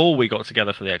from before we got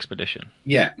together for the expedition?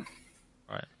 Yeah.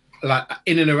 Right. Like,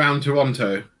 in and around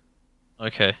Toronto.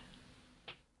 Okay.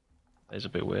 That is a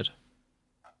bit weird.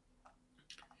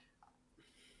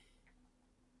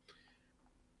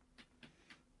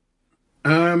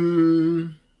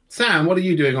 Sam, what are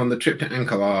you doing on the trip to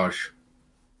Anchorage?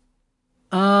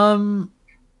 I'm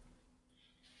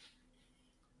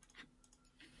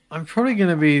probably going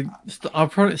to be...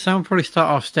 Sam will probably start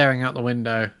off staring out the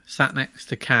window, sat next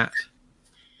to Kat.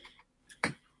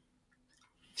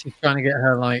 She's trying to get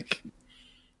her,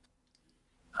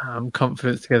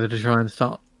 confidence together to try and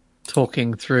start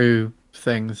talking through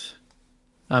things.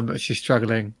 But she's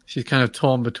struggling. She's kind of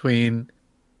torn between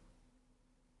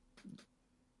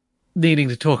needing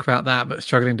to talk about that, but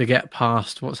struggling to get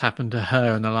past what's happened to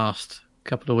her in the last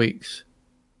couple of weeks.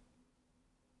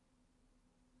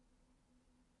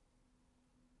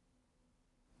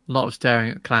 A lot of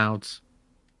staring at clouds.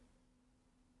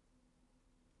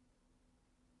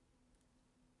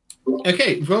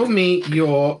 Okay, roll me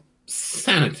your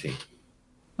sanity.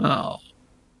 Oh.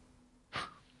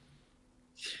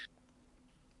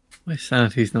 My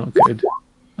sanity's not good.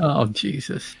 Oh,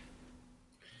 Jesus.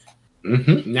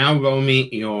 Now roll me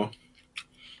your...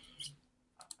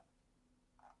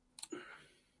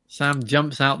 Sam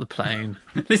jumps out the plane.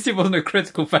 At least it wasn't a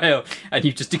critical fail and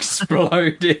you just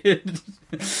exploded.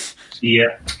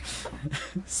 Yeah.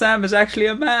 Sam is actually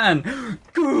a man.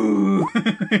 Boo!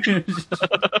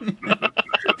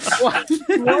 Why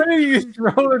do you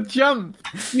roll a jump?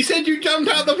 You said you jumped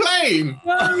out the plane!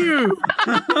 No! You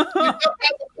jumped out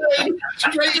the plane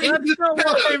straight into That's not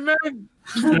what I meant!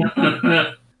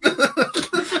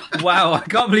 Wow, I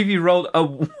can't believe you rolled a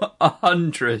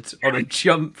 100 on a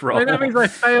jump roll. I mean, that means I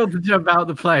failed to jump out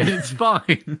the plane. It's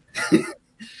fine.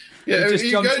 Yeah, You just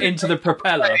jumped into the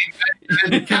propeller.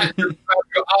 And you catch your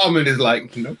arm and is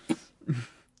like, nope.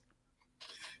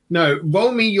 No,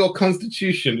 roll me your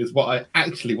constitution is what I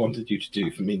actually wanted you to do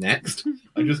for me next.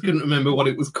 I just couldn't remember what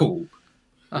it was called.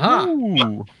 Aha!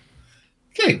 Ooh.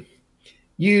 Okay.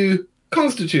 You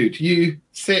constitute, you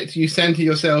sit, you center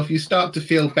yourself, you start to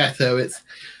feel better.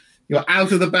 You're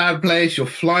out of the bad place, you're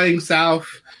flying south,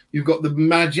 you've got the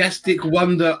majestic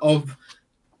wonder of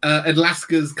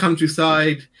Alaska's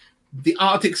countryside. The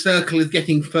Arctic Circle is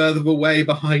getting further away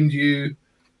behind you.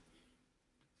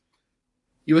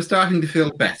 You are starting to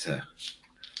feel better.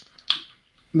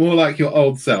 More like your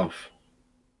old self.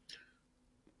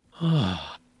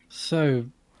 So,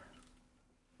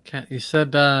 Kat, you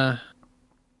said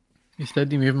you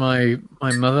moved my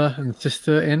mother and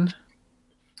sister in?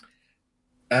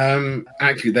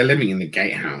 Actually, they're living in the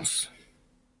gatehouse.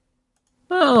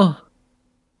 Well,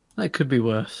 that could be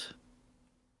worse.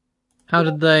 How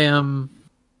did they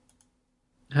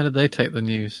take the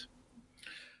news?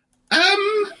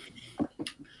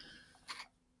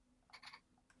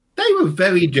 They were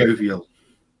very jovial.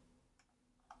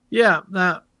 Yeah,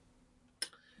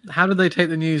 how did they take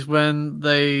the news when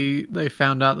they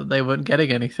found out that they weren't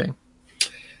getting anything?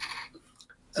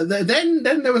 Then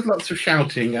there was lots of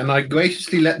shouting, and I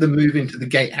graciously let them move into the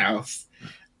gatehouse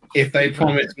if they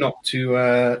promised not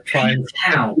to try and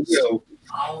House.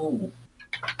 Oh.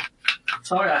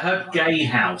 Sorry, I heard gay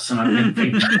house and I've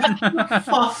been thinking,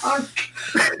 fuck.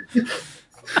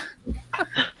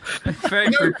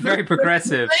 Very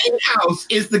progressive. The gay house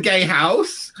is the gay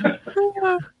house.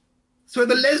 So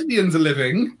the lesbians are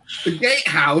living. The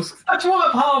gatehouse. That's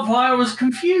what part of why I was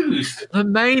confused. The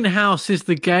main house is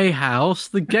the gay house.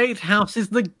 The gatehouse is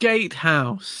the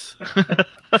gatehouse.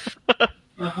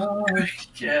 Oh,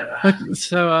 yeah.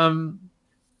 So,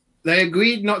 They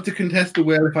agreed not to contest the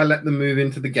will if I let them move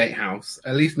into the gatehouse.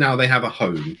 At least now they have a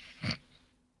home.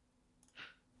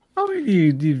 I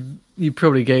mean, you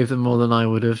probably gave them more than I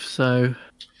would have. So,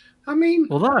 I mean,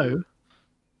 although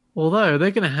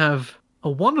they're going to have a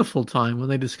wonderful time when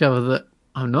they discover that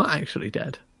I'm not actually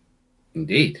dead.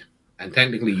 indeed. And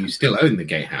technically you still own the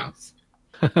gatehouse.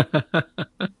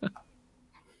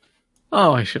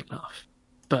 Oh, I should laugh.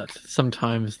 But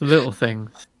sometimes the little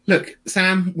things. Look,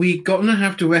 Sam, we're gonna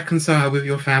have to reconcile with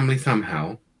your family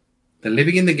somehow. They're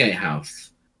living in the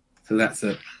gatehouse. So that's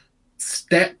a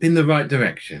step in the right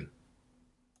direction.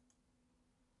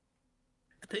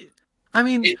 I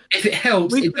mean, If it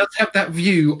helps, it does have that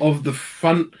view of the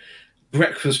front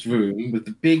breakfast room with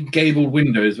the big gabled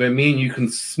windows where me and you can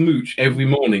smooch every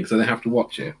morning so they have to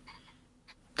watch it.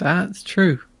 that's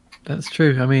true. That's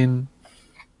true. I mean,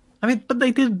 but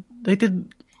they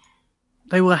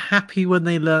were happy when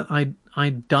they learned I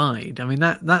died. I mean,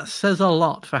 that says a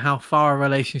lot for how far a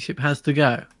relationship has to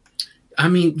go. I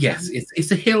mean, yes,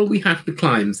 it's a hill we have to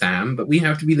climb, Sam, but we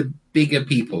have to be the bigger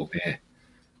people here.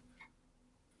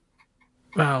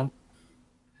 Well,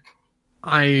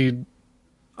 I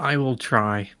will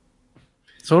try.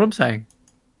 That's all I'm saying.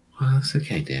 Well, that's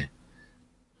okay, dear.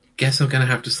 Guess I'm going to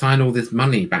have to sign all this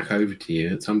money back over to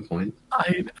you at some point.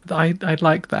 I'd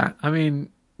like that. I mean,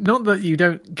 not that you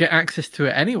don't get access to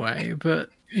it anyway, but,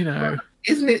 you know. Well,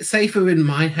 isn't it safer in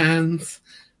my hands?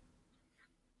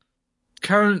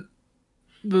 The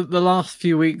last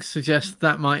few weeks suggest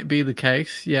that might be the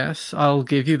case. Yes, I'll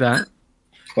give you that.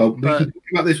 Well, we can talk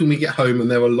about this when we get home and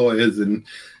there are lawyers and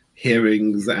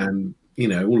hearings and,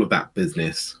 all of that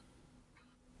business.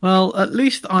 Well, at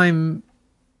least I'm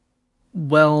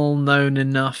well known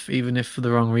enough, even if for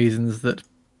the wrong reasons, that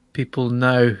people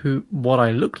know what I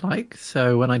look like.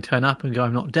 So when I turn up and go,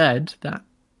 I'm not dead, that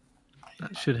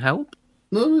should help.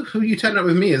 Well, you turn up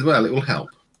with me as well. It will help.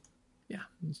 Yeah,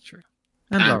 that's true.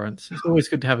 And Lawrence. It's always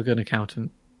good to have a good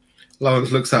accountant.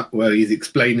 Lawrence looks up where he's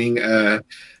explaining a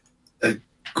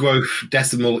growth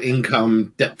decimal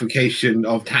income deprecation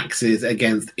of taxes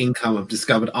against income of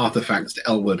discovered artifacts to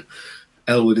Elwood.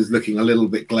 Elwood is looking a little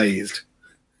bit glazed.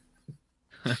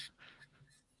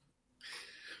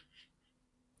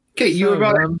 Okay, you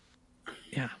arrive.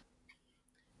 Yeah.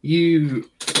 You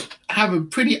have a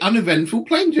pretty uneventful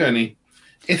plane journey.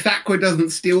 If Aqua doesn't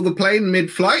steal the plane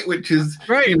mid-flight, which is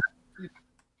Great.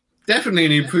 Definitely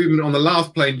an improvement on the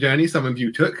last plane journey some of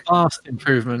you took. Vast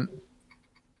improvement.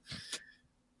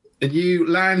 And you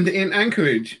land in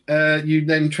Anchorage. You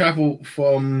then travel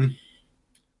from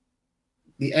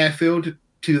the airfield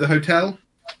to the hotel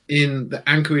in the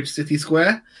Anchorage City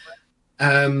Square.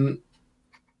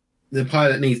 The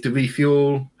pilot needs to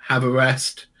refuel, have a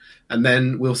rest, and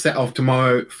then we'll set off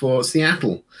tomorrow for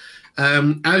Seattle.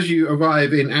 As you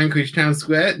arrive in Anchorage Town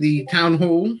Square, the town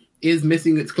hall is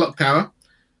missing its clock tower.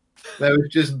 There was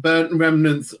just burnt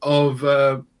remnants of,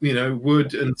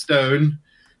 wood and stone,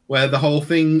 where the whole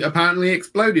thing apparently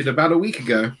exploded about a week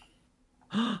ago.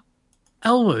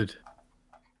 Elwood.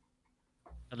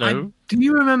 Hello? Do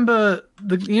you remember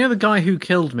the guy who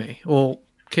killed me, or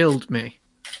killed me?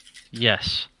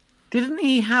 Yes. Didn't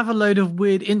he have a load of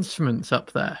weird instruments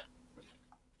up there?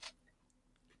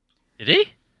 Did he?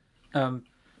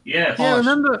 Yes. Yeah,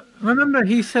 remember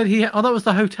he said that was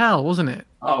the hotel, wasn't it?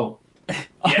 Oh.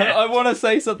 Yeah. I want to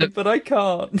say something, but I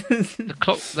can't.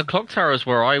 The clock tower is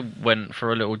where I went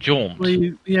for a little jaunt.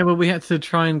 Well, we had to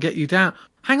try and get you down.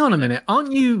 Hang on a minute,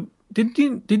 aren't you? Did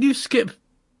you skip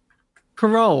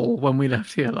parole when we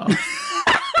left here last?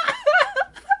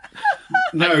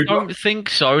 No, I don't think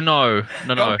so. No.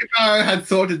 Dr. Barrow had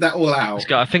sorted that all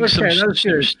out. I think that's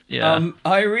good. Yeah.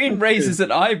 Irene raises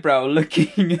an eyebrow,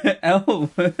 looking at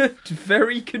Elwood,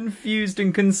 very confused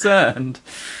and concerned.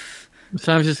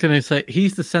 So I was just going to say,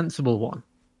 he's the sensible one.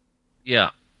 Yeah.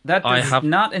 That does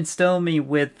not instill me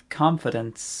with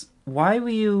confidence. Why were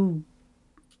you...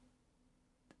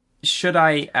 Should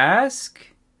I ask?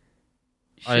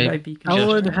 Should I be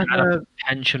Elwood had a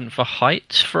penchant for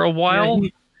heights for a while.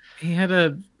 Yeah, he had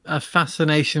a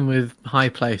fascination with high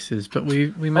places, but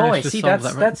we managed to solve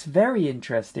that. That's very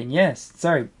interesting. Yes.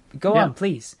 Sorry. Go on,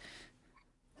 please.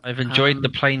 I've enjoyed the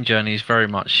plane journeys very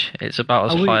much. It's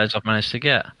about as high as I've managed to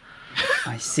get.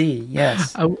 I see.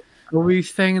 Yes. Are we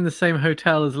staying in the same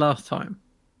hotel as last time?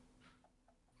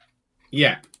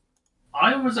 Yeah.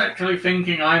 I was actually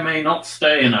thinking I may not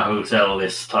stay in a hotel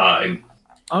this time.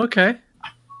 Okay.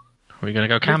 Are we going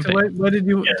to go camping? So where did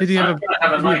you? Yes, did you I'm going to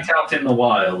have a night out in the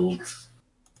wild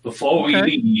before we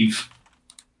leave.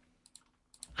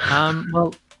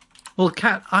 Well,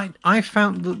 Kat, I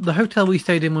found the hotel we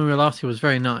stayed in when we were last here was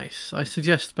very nice. I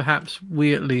suggest perhaps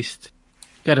we at least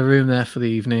get a room there for the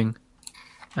evening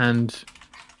and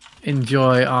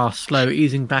enjoy our slow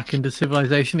easing back into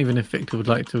civilization, even if Victor would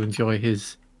like to enjoy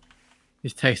his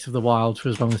taste of the wild for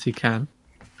as long as he can.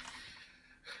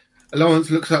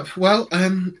 Lawrence looks up. Well,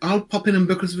 I'll pop in and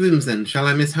book us rooms then. Shall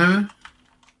I, Miss Harrow?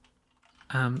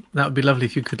 That would be lovely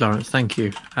if you could, Lawrence. Thank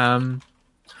you.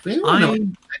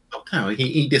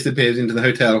 He disappears into the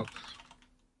hotel.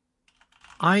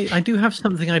 I do have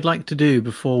something I'd like to do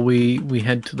before we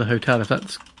head to the hotel, if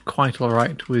that's quite all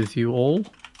right with you all.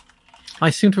 I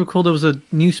seem to recall there was a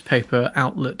newspaper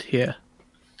outlet here.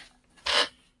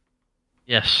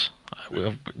 Yes.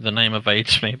 The name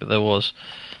evades me, but there was.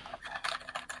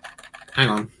 Hang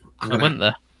on. I went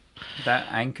there. That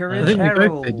Anchorage I think we both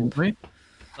Herald. did, didn't we?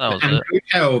 That was it. Anchorage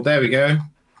Herald, there we go.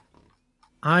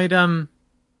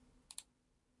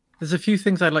 There's a few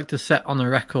things I'd like to set on the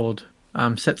record,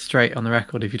 set straight on the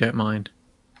record, if you don't mind.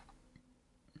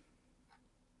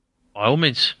 By all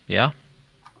means, yeah.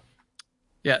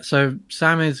 Yeah, so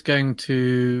Sam is going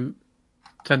to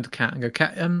turn to Kat and go,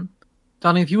 Kat,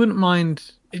 darling, if you wouldn't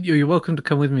mind, you're welcome to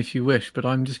come with me if you wish, but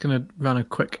I'm just going to run a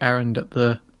quick errand at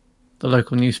the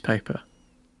local newspaper.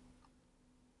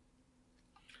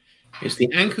 It's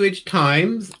the Anchorage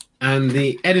Times, and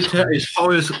the editor is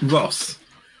Horace Ross.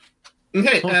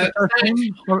 Okay, What was the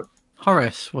name?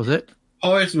 Horace, was it?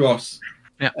 Horace Ross.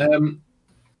 Yeah.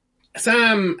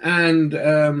 Sam and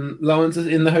Lawrence is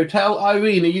in the hotel.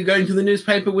 Irene, are you going to the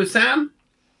newspaper with Sam?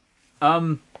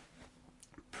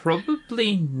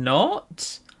 Probably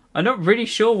not. I'm not really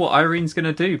sure what Irene's going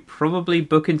to do. Probably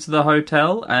book into the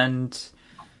hotel and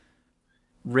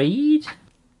read?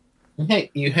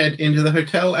 Okay, you head into the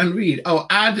hotel and read. Oh,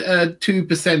 add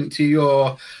 2% to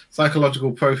your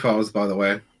psychological profiles, by the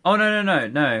way. Oh,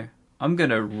 no. I'm going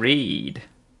to read.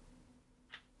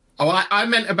 Oh, I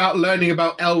meant about learning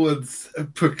about Elwood's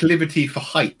proclivity for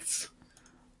heights.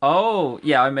 Oh,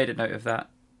 yeah, I made a note of that.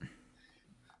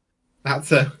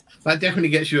 That definitely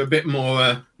gets you a bit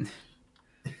more.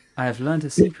 I have learned a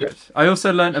secret. I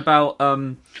also learned about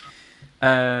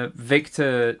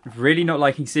Victor really not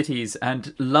liking cities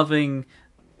and loving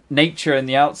nature and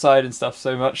the outside and stuff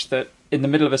so much that in the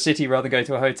middle of a city, rather than go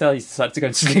to a hotel, he's decided to go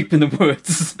and sleep in the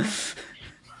woods.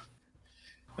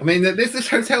 I mean, this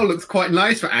hotel looks quite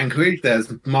nice for Anchorage.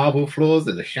 There's marble floors,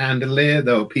 there's a chandelier,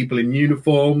 there are people in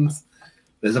uniforms,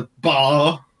 there's a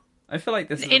bar. I feel like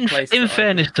this is a place in that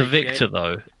fairness to Victor,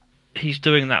 though, he's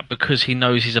doing that because he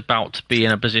knows he's about to be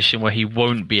in a position where he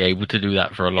won't be able to do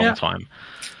that for a long time.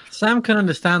 Sam can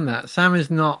understand that. Sam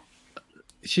is not...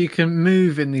 She can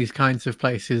move in these kinds of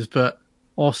places, but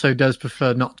also does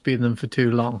prefer not to be in them for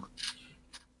too long.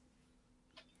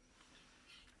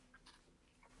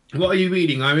 What are you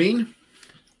reading, Irene?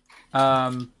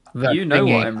 You know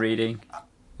what I'm reading.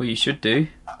 Well, you should do.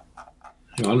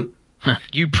 Hang on.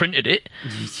 You printed it.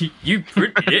 You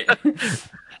printed it.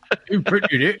 You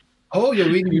printed it. Oh, you're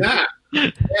reading that?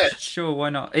 Yes. Sure, why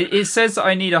not? It says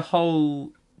I need a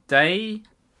whole day.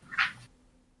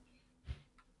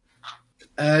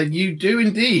 You do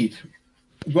indeed.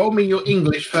 Roll me your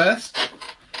English first.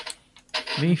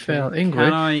 Me fail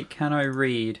English. Can I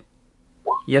read?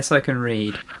 Yes, I can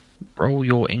read. Roll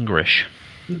your English.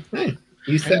 Okay.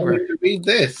 You said I to read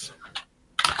this.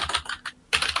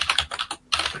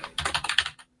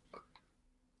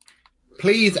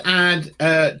 Please add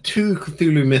 2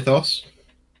 Cthulhu Mythos.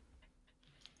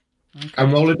 Okay.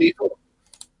 And roll a d4.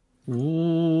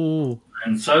 Ooh.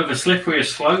 And so the slippery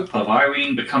slope of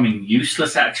Irene becoming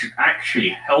useless at actually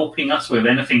helping us with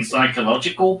anything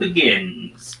psychological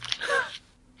begins.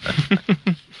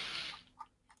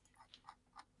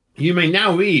 You may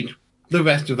now read the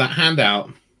rest of that handout.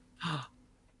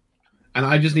 And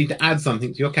I just need to add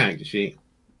something to your character sheet.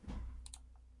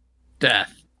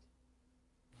 Death.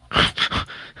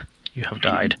 You have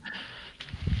died.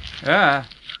 Ah.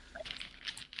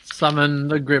 Summon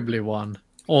the Gribbly one.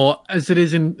 Or, as it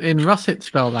is in Russet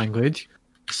spell language,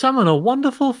 summon a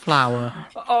wonderful flower.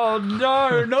 Oh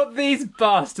no, not these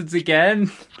bastards again.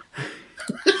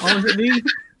 Oh, is it these?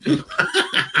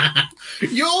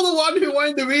 You're the one who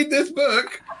wanted to read this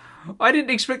book. I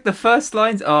didn't expect the first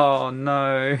lines. Oh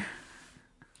no.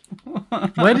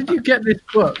 Where did you get this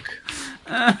book?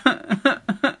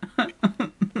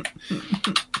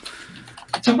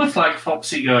 It's almost like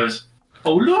Foxy goes,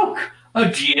 "Oh look, a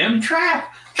GM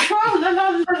trap!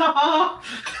 Tra-la-la-la-la."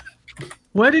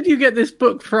 Where did you get this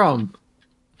book from?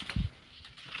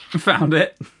 Found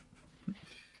it.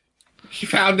 She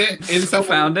found it in some.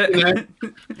 Found it.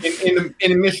 You know,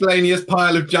 in a miscellaneous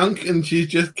pile of junk, and she's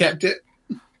just kept it.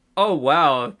 Oh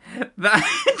wow, that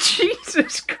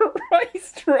Jesus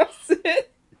Christ,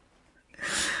 Russet.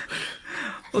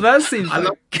 Well, that seems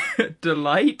like a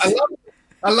delight.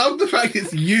 I love the fact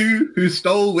it's you who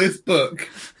stole this book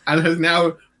and has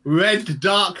now read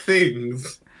dark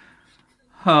things.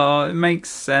 Oh, it makes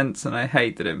sense, and I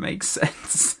hate that it makes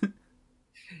sense.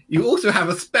 You also have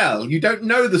a spell. You don't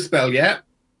know the spell yet.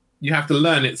 You have to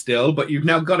learn it still, but you've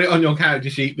now got it on your character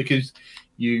sheet because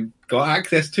you got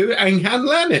access to it and can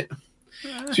learn it.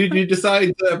 Should you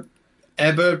decide to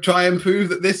ever try and prove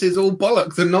that this is all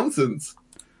bollocks and nonsense?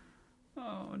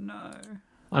 Oh no.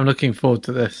 I'm looking forward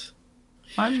to this.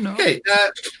 I'm not. Okay,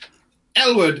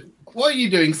 Elwood, what are you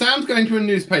doing? Sam's going to a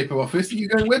newspaper office. Are you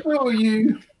going with her, or are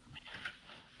you...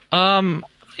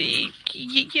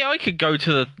 Yeah, I could go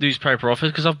to the newspaper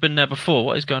office because I've been there before.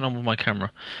 What is going on with my camera?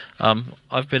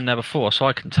 I've been there before, so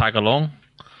I can tag along.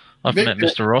 I've met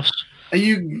Mr. Ross. Are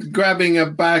you grabbing a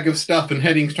bag of stuff and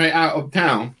heading straight out of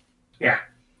town? Yeah.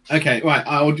 Okay, right.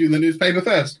 I will do the newspaper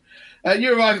first.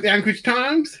 You arrive at the Anchorage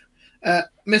Times.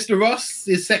 Mr. Ross,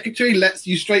 his secretary, lets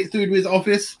you straight through to his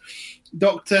office.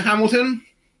 Dr. Hamilton.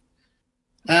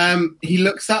 He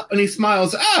looks up and he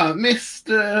smiles. Ah,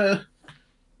 Mr.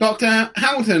 Dr.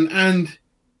 Hamilton. And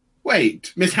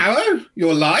wait, Miss Harrow,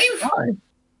 you're live? Hi.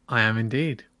 I am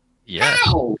indeed. Yeah.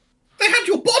 How? They had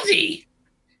your body.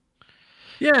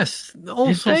 Yes,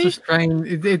 all sorts of strange.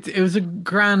 It was a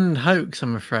grand hoax,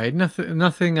 I'm afraid.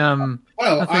 Nothing.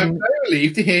 Well, I'm very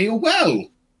relieved to hear you're well.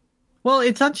 Well,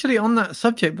 it's actually on that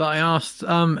subject that I asked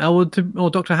Elwood or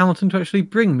Dr. Hamilton to actually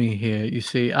bring me here. You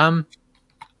see,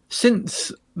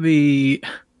 since the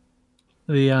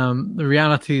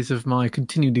realities of my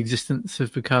continued existence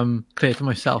have become clear to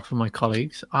myself and my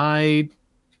colleagues, I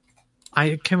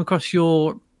came across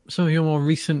some of your more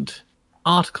recent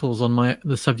articles on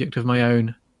the subject of my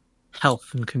own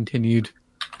health and continued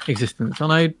existence,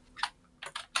 and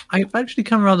I've actually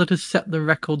come rather to set the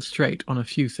record straight on a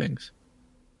few things.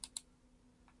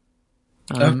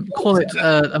 Call it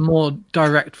a more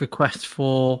direct request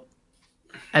for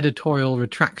editorial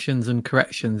retractions and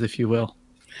corrections, if you will.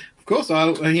 Of course,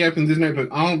 he opens his notebook.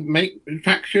 I'll make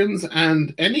retractions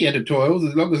and any editorials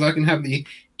as long as I can have the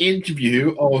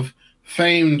interview of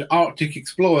famed Arctic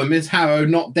explorer Miss Harrow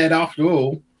not dead after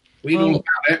all. Read all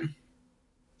about it.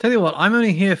 Tell you what, I'm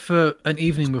only here for an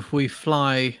evening before we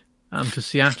fly to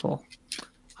Seattle.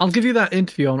 I'll give you that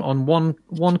interview on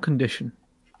one condition.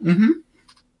 Mm-hmm.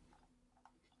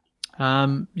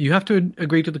 You have to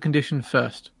agree to the condition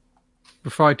first,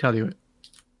 before I tell you it.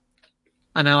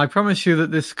 And now I promise you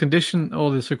that this condition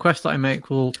or this request that I make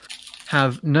will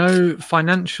have no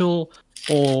financial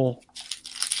and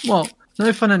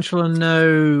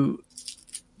no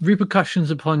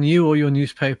repercussions upon you or your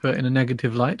newspaper in a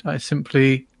negative light. I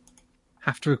simply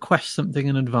have to request something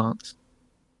in advance.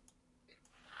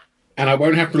 And I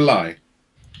won't have to lie.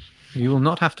 You will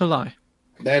not have to lie.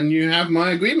 Then you have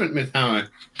my agreement, Miss Harrow.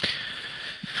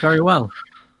 Very well.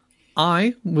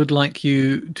 I would like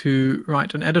you to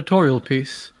write an editorial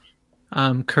piece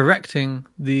correcting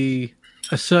the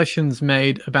assertions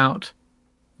made about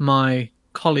my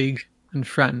colleague and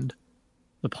friend,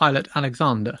 the pilot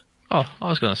Alexander. Oh, I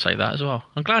was going to say that as well.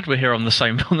 I'm glad we're here on the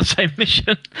same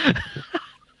mission.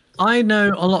 I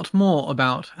know a lot more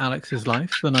about Alex's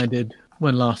life than I did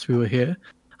when last we were here,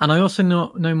 and I also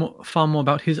know far more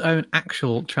about his own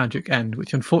actual tragic end,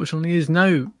 which unfortunately is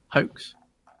no hoax.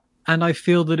 And I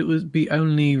feel that it would be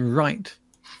only right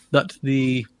that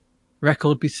the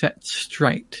record be set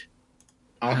straight.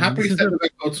 I'll happily set the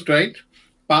record straight,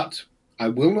 but I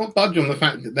will not budge on the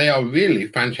fact that they are really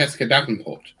Francesca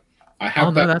Davenport. I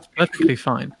have that's perfectly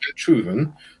fine.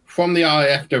 Proven from the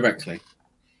RAF directly.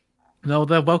 No,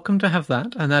 they're welcome to have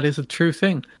that, and that is a true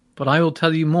thing. But I will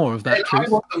tell you more of that And truth.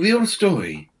 I want the real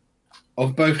story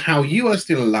of both how you are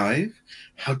still alive,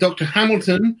 how Dr.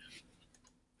 Hamilton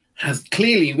has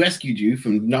clearly rescued you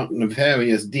from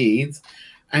nefarious deeds,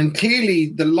 and clearly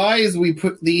the lies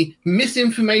the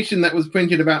misinformation that was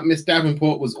printed about Miss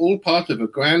Davenport was all part of a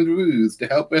grand ruse to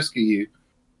help rescue you.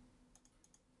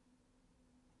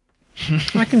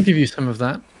 I can give you some of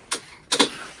that.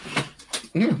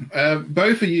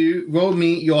 Both of you, roll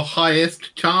me your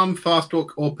highest charm, fast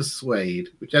talk, or persuade,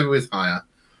 whichever is higher.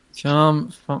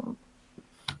 Charm.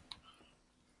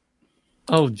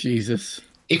 Oh, Jesus.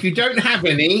 If you don't have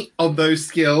any of those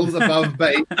skills above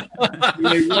base,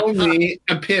 you roll me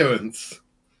appearance.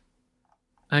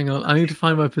 Hang on, I need to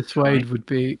find where persuade would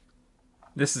be.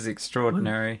 This is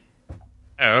extraordinary.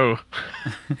 Oh.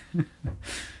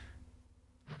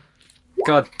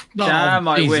 God damn,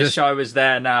 I Jesus. wish I was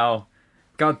there now.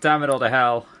 God damn it all to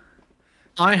hell.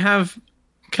 I have...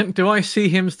 do I see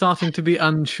him starting to be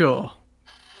unsure?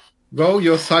 Roll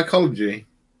your psychology.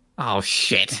 Oh,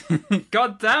 shit.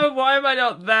 God damn it, why am I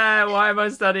not there? Why am I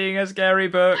studying a scary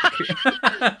book?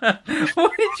 Why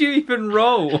did you even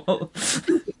roll?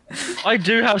 I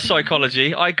do have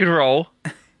psychology. I could roll.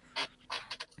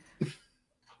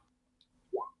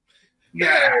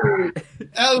 Yeah.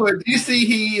 Elwood, you see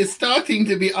he is starting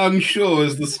to be unsure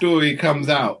as the story comes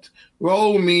out.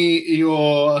 Roll me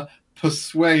your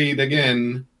persuade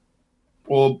again.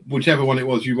 Or whichever one it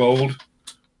was you rolled.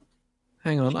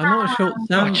 Hang on, I'm not sure.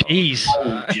 Sam, Oh, jeez.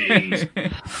 Oh,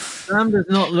 jeez. Sam does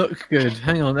not look good.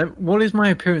 Hang on, what is my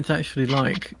appearance actually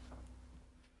like?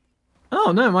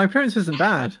 Oh, no, my appearance isn't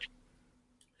bad.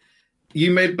 You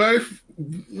made both...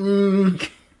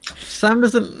 Sam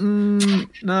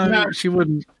doesn't... no, she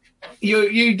wouldn't.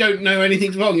 You don't know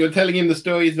anything's wrong. You're telling him the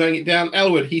story, he's throwing it down.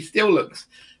 Elwood, he still looks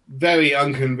very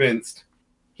unconvinced.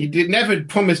 He never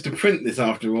promised to print this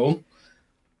after all.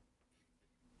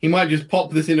 He might just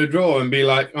pop this in a drawer and be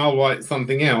like, I'll write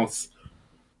something else.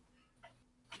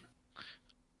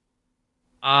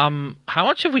 How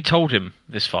much have we told him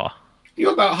this far?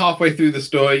 You're about halfway through the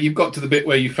story. You've got to the bit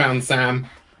where you found Sam.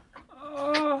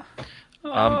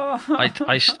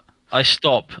 I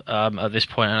stop at this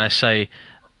point and I say,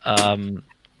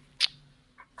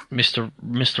 Mr.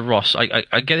 Ross, I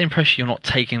get the impression you're not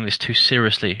taking this too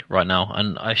seriously right now,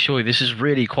 and I assure you this is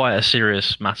really quite a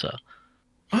serious matter.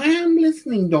 I am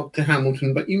listening, Dr.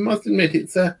 Hamilton, but you must admit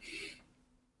it's a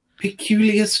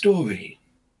peculiar story.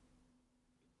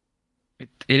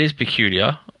 It is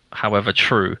peculiar, however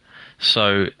true.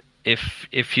 So if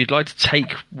you'd like to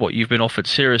take what you've been offered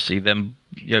seriously, then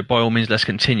by all means let's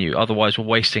continue. Otherwise we're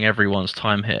wasting everyone's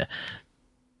time here.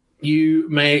 You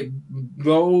may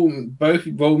roll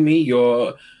me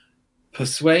your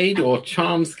persuade or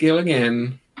charm skill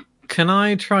again. Can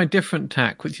I try different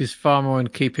tack, which is far more in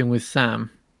keeping with Sam?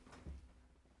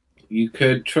 You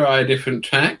could try a different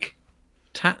tack.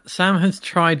 Sam has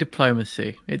tried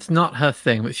diplomacy. It's not her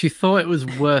thing, but she thought it was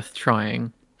worth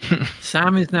trying.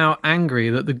 Sam is now angry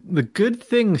that the good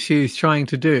thing she's trying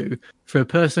to do for a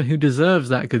person who deserves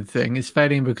that good thing is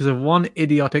failing because of one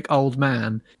idiotic old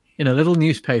man in a little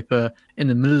newspaper in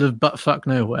the middle of buttfuck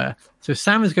nowhere. So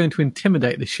Sam is going to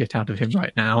intimidate the shit out of him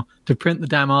right now to print the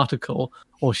damn article,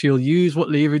 or she'll use what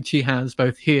leverage she has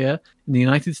both here in the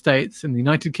United States, in the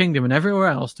United Kingdom, and everywhere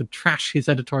else to trash his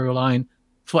editorial line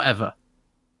forever.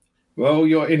 Well,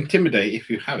 you'll intimidate if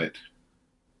you have it.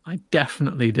 I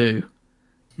definitely do.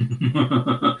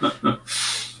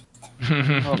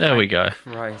 There we go.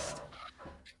 Christ.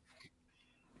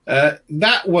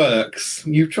 That works.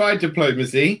 You've tried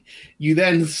diplomacy. You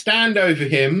then stand over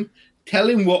him, tell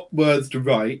him what words to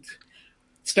write,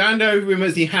 stand over him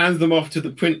as he hands them off to the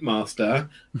print master,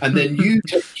 and then you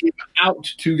take him out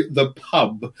to the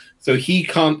pub so he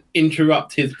can't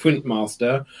interrupt his print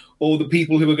master or the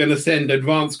people who are going to send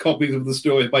advanced copies of the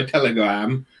story by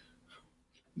telegram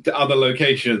to other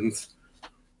locations.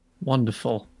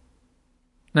 Wonderful.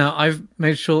 Now, I've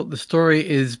made sure that the story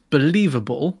is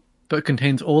believable, but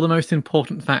contains all the most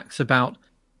important facts about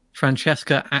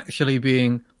Francesca actually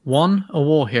being, 1, a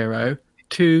war hero,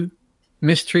 2,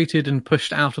 mistreated and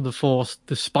pushed out of the force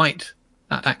despite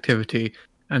that activity,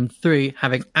 and 3,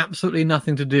 having absolutely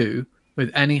nothing to do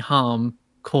with any harm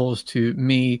caused to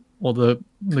me or the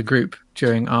group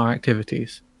during our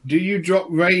activities. Do you drop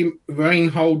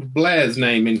Reinhold Blair's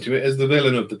name into it as the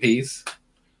villain of the piece?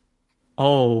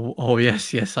 Oh,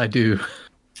 yes, I do.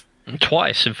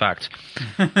 Twice, in fact.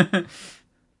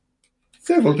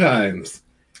 Several times.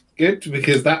 Good,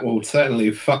 because that will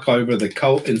certainly fuck over the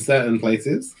cult in certain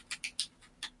places.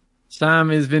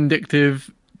 Sam is vindictive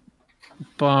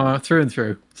through and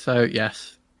through, so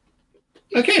yes.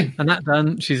 Okay. And that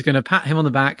done, she's going to pat him on the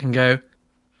back and go,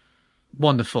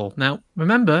 wonderful. Now,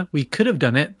 remember, we could have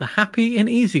done it the happy and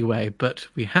easy way, but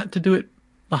we had to do it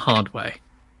the hard way.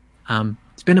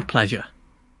 It's been a pleasure.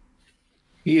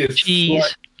 He is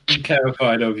slightly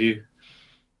terrified of you.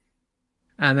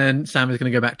 And then Sam is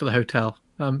going to go back to the hotel.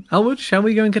 Elwood, shall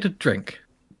we go and get a drink?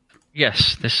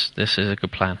 Yes, this is a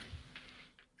good plan.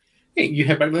 Hey, you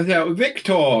head back to the hotel.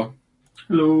 Victor!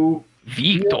 Hello.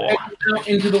 Victor! You're out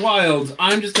into the wilds.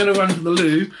 I'm just going to run to the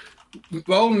loo.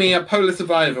 Roll me a polar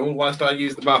survival whilst I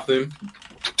use the bathroom.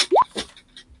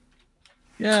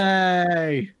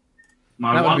 Yay!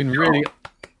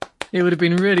 It would have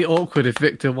been really awkward if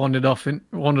Victor wandered off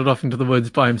into the woods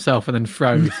by himself and then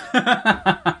froze.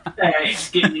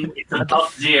 It's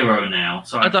above 0 now,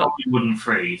 so I probably wouldn't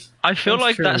freeze. I feel That's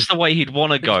like true. that's the way he'd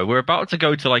want to go. We're about to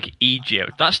go to, like,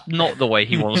 Egypt. That's not the way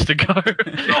he wants to go.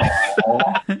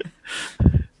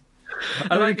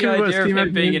 I like the idea of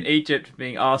him being in Egypt,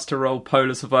 being asked to roll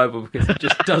polar survival because he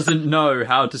just doesn't know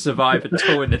how to survive at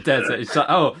all in the desert. It's like,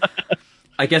 oh,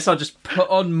 I guess I'll just put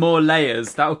on more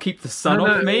layers. That'll keep the sun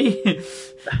off me.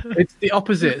 It's the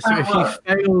opposite. So if he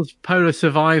fails polar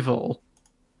survival,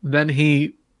 then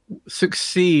he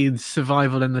succeeds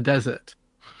survival in the desert.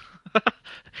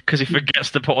 Because he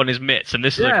forgets to put on his mitts, and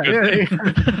this is a good thing.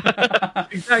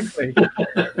 Exactly.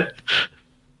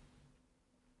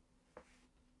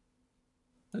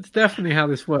 That's definitely how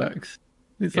this works.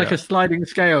 It's like a sliding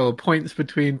scale, points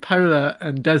between polar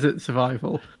and desert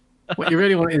survival. What you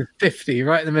really want is 50,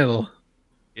 right in the middle.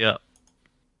 Yeah.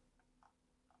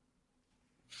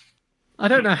 I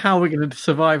don't know how we're going to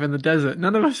survive in the desert.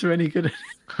 None of us are any good at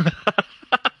it.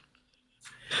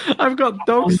 I've got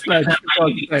dog sleds, for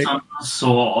God's sake. Some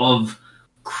sort of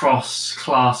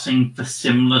cross-classing for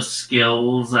similar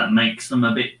skills that makes them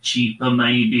a bit cheaper,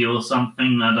 maybe, or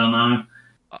something. I don't know.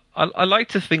 I like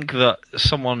to think that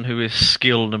someone who is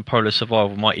skilled in polar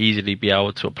survival might easily be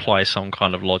able to apply some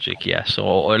kind of logic, yes,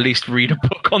 or at least read a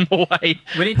book on the way.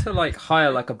 We need to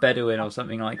hire a Bedouin or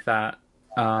something like that.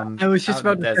 I was just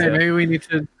about to say, maybe we need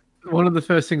to. One of the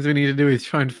first things we need to do is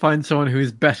try and find someone who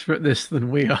is better at this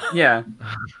than we are. Yeah.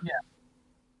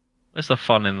 Where's the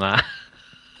fun in that?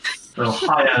 We'll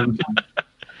hire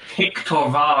Hector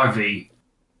Varvey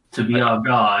to be our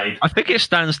guide. I think it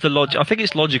stands to logic. I think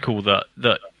it's logical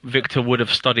that Victor would have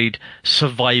studied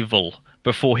survival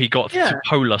before he got to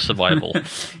polar survival.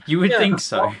 You would think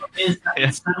so. In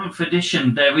 7th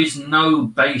edition, there is no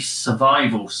base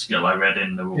survival skill, I read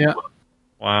in the rule. Yeah.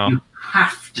 Wow. You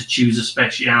have to choose a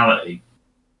speciality.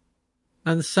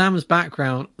 And Sam's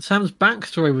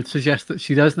backstory would suggest that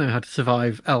she does know how to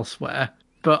survive elsewhere,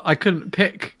 but I couldn't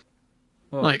pick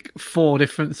 4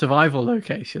 different survival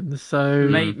locations. So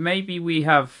maybe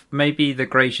the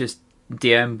gracious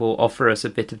DM will offer us a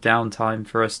bit of downtime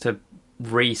for us to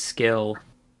reskill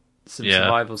some Yeah.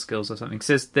 survival skills or something.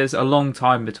 'Cause there's a long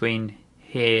time between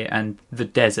here and the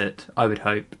desert, I would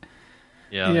hope.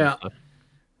 Yeah.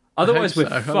 Otherwise, hope we're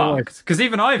so. Otherwise- fucked. Because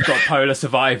even I've got polar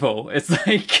survival. It's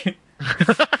like...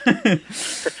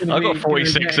 I got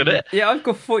 46 in it. Yeah, I've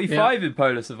got 45 in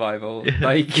polar survival. Yeah.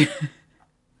 Like...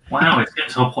 Wow, it's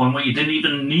getting to a point where you didn't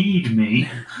even need me.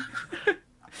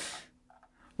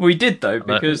 We did though,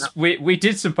 because we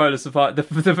did some polar survival.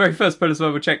 The very first polar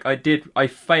survival check I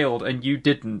failed and you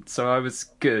didn't, so I was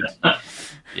good.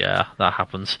 Yeah, that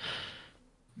happens.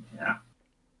 Yeah.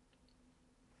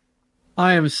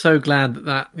 I am so glad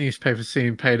that newspaper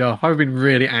scene paid off. I would have been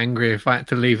really angry if I had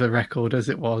to leave the record as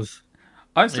it was.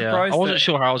 I'm Yeah, surprised. I wasn't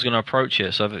sure how I was going to approach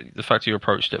it, so the fact you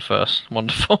approached it first,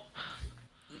 wonderful.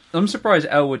 I'm surprised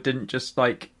Elwood didn't just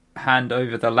like hand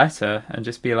over the letter and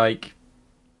just be like,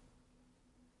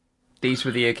 "These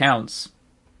were the accounts."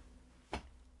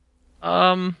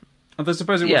 Although I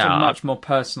suppose it was a much more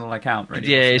personal account, really.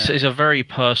 Yeah, wasn't it's a very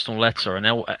personal letter, and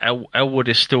Elwood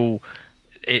is still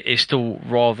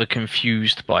rather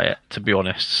confused by it, to be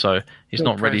honest. So he's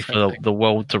Still not ready for processing. the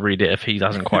world to read it if he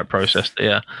hasn't quite processed it.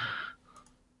 Yeah,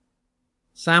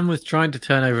 Sam was trying to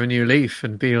turn over a new leaf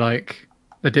and be like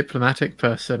the diplomatic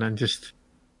person and just,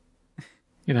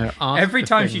 ask Every for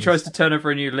time she things. tries to turn over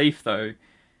a new leaf, though,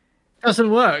 Doesn't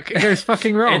work. It goes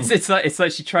fucking wrong. it's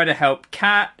like she tried to help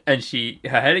Kat and her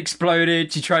head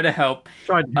exploded. She tried to help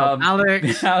Tried to help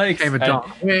Alex. Alex Became a and-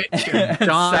 dark witch. And and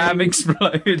died. Sam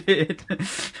exploded.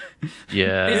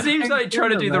 yeah. It seems like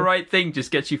trying to do the right thing just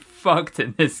gets you fucked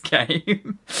in this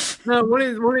game. No, what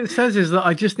it says is that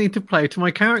I just need to play to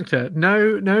my character.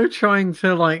 No trying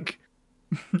to like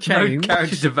No change.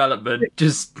 character development.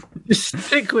 Just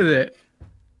Stick with it.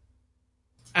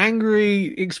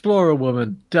 Angry explorer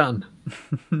woman. Done.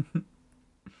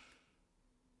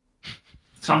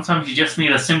 Sometimes you just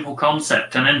need a simple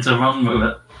concept and then to run with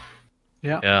it.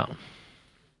 Yeah.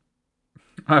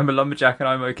 I'm a lumberjack and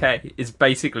I'm okay. It's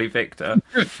basically Victor.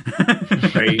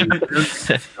 Okay.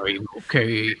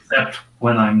 Except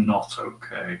when I'm not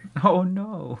okay. Oh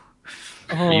no.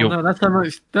 Oh You're- no,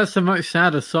 that's a much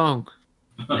sadder song.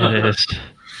 It is.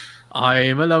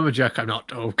 I'm a lumberjack. I'm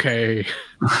not okay.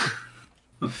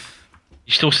 You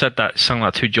still sung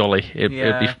that too jolly. It'd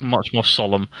be much more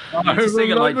solemn. You need to sing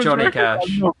it like Johnny Cash.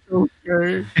 I'm not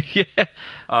okay. Yeah,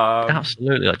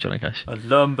 absolutely like Johnny Cash. A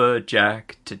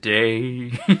lumberjack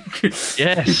today.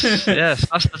 Yes,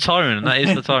 that's the tone. That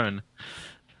is the tone.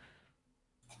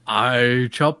 I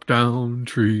chop down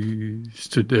trees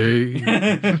today.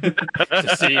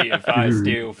 To see if I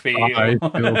still feel. I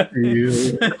still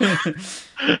feel.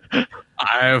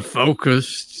 I have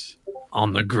focused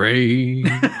on the grain.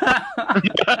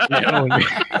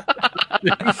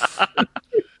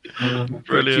 But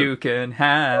Brilliant. you can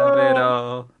have it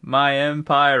all. My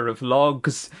empire of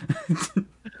logs.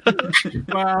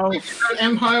 Wow.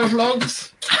 Empire of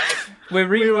Logs. We're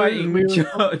rewriting we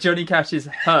were- Johnny Cash's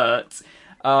Hurt,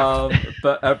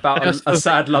 but about a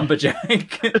sad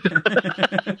lumberjack.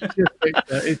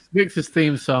 It's Victor's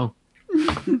theme song.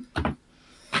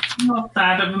 Not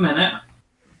bad at the minute.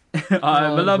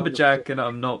 I'm a lumberjack and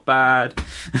I'm not bad.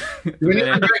 Do we need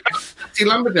to see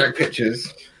lumberjack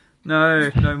pictures? No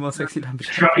more sexy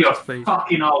lumberjack. Shut your pictures, please.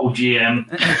 fucking old GM.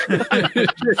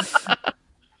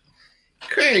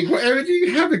 Craig, whatever do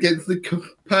you have against the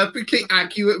perfectly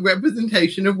accurate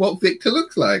representation of what Victor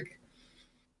looks like?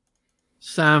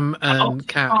 Sam and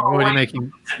Kat are already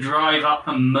making. To drive up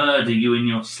and murder you in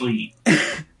your sleep.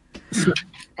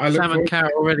 Sam and Kat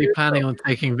are already planning on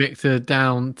taking Victor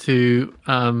down to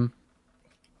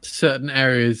certain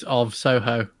areas of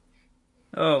Soho.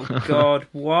 Oh God,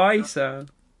 why, sir?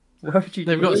 Why would you?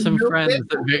 They've do got that? some friends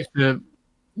that Victor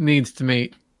needs to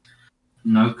meet.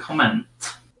 No comment.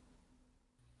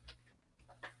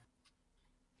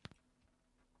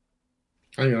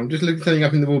 Hang on, I'm just looking something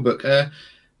up in the rule book.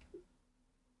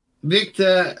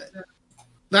 Victor,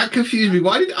 that confused me.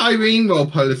 Why did Irene roll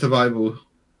polar survival?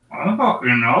 I don't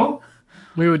fucking know.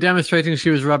 We were demonstrating she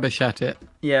was rubbish at it.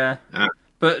 Yeah. Ah.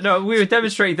 But no, we were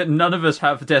demonstrating that none of us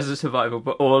have desert survival,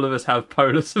 but all of us have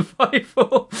polar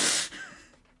survival.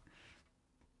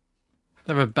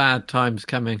 There are bad times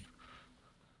coming.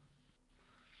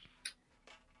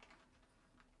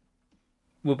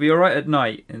 We'll be alright at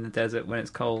night in the desert when it's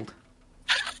cold.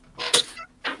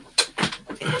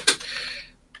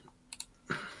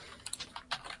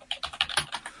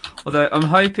 Although I'm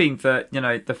hoping that,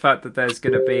 the fact that there's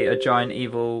going to be a giant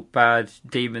evil bad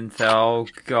demon thing. Oh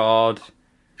God.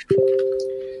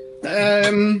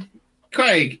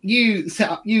 Craig,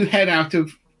 you head out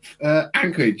of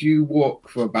Anchorage. You walk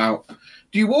for about.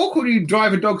 Do you walk or do you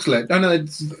drive a dog sled? Oh no,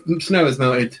 snow has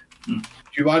melted.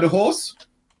 you ride a horse?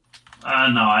 No,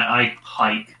 I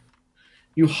hike.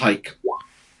 You hike.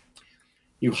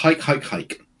 You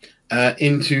hike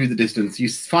into the distance. You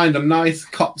find a nice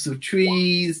copse of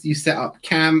trees. You set up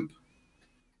camp.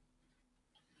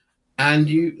 And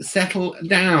you settle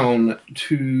down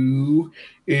to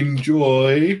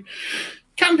enjoy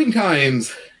camping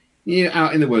times. You're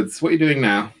out in the woods. What are you doing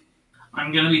now?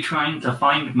 I'm going to be trying to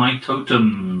find my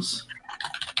totems.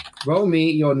 Roll me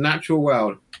your natural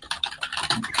world.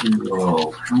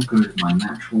 Whoa, how good is my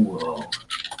natural world?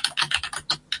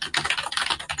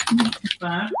 Not too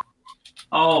bad.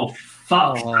 Oh,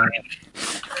 fuck.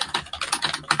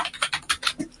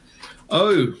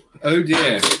 Oh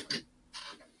dear.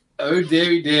 Oh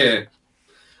dear.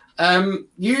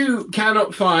 You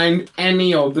cannot find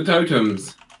any of the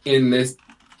totems in this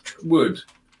wood.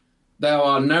 There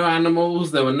are no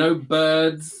animals. There are no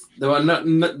birds. There are no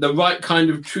the right kind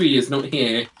of tree is not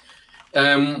here.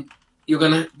 You're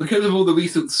gonna, because of all the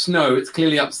recent snow, it's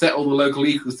clearly upset all the local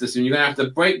ecosystem. You're gonna have to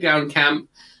break down camp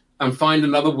and find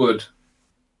another wood.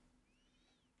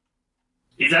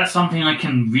 Is that something I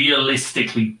can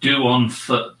realistically do on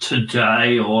foot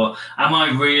today, or am I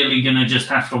really going to just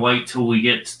have to wait till we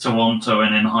get to Toronto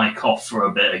and then hike off for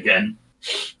a bit again?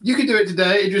 You could do it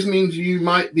today. It just means you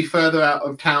might be further out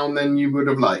of town than you would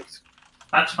have liked.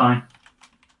 That's fine.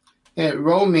 Yeah,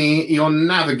 roll me your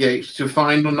navigate to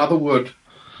find another wood.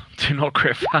 Do not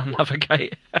crit foul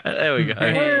navigate. There we go.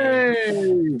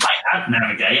 Hey! I have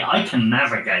navigate. I can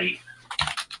navigate.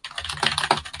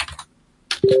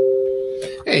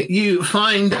 Hey, you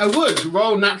find a wood.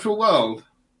 Roll natural world.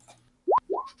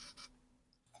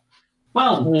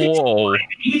 Well, Whoa.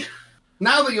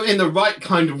 Now that you're in the right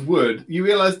kind of wood, you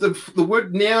realise the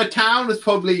wood near a town has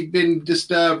probably been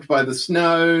disturbed by the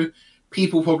snow.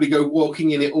 People probably go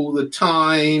walking in it all the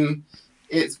time.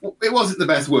 It wasn't the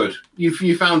best wood.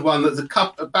 You found one that's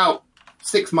about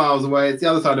 6 miles away. It's the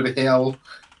other side of a hill.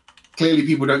 Clearly,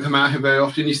 people don't come out here very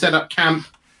often. You set up camp.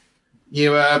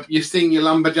 You sing your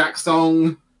lumberjack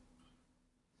song.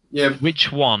 Yeah. Which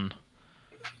one?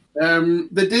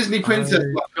 The Disney princess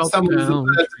summons the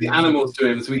birds and the animals to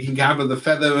him, so he can gather the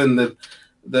feather and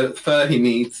the fur he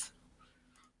needs.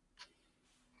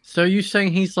 So you're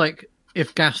saying he's like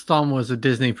if Gaston was a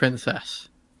Disney princess?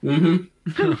 Mm-hmm.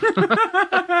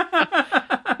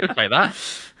 You'll take that.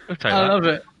 I love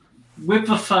it. with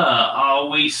the fur, are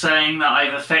we saying that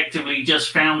I've effectively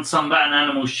just found some at an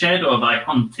animal shed, or have I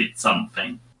hunted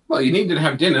something? Well, you needed to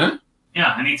have dinner. Yeah,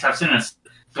 I need to have dinner.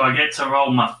 Do I get to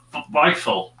roll my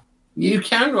rifle? You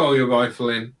can roll your rifle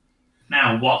in.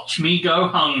 Now watch me go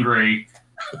hungry.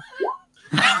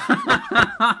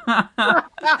 I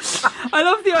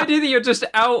love the idea that you're just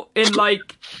out in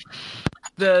like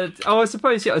the. Oh, I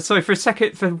suppose. Yeah. So for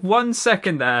 1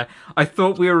 second there, I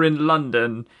thought we were in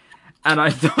London, and I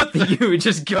thought that you were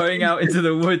just going out into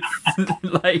the woods.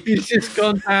 Like he's just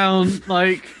gone down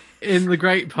like in the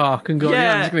Great Park and gone.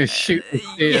 Yeah, I'm just going to shoot the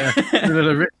deer.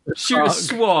 Shoot a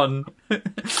swan.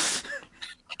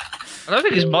 I don't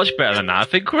think it's much better than that. I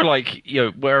think we're like,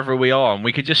 wherever we are, and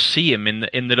we could just see him in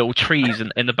the little trees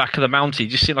and in the back of the mountain.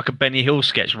 You just see like a Benny Hill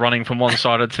sketch running from one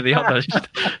side to the other.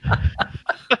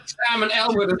 Sam and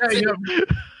Elwood are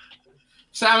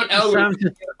Sam and Elwood are at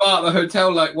the bar at the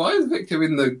hotel. Like, why is Victor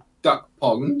in the duck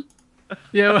pond?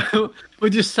 Yeah, well, we're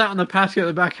just sat on the patio at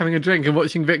the back having a drink and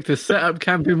watching Victor set up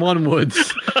camp in one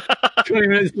woods. 20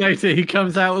 minutes later, he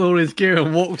comes out with all his gear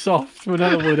and walks off to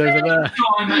another wood over there.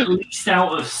 I'm at least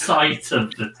out of sight of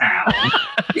the town.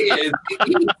 He is.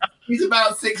 He's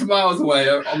about 6 miles away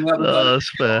on the other side.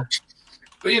 That's fair.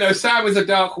 But, Sam is a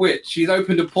dark witch. She's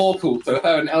opened a portal so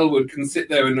her and Elwood can sit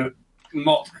there and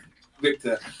mock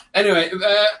Victor. Anyway,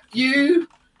 you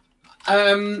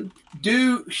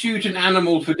do shoot an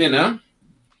animal for dinner,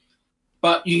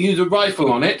 but you use a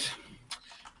rifle on it,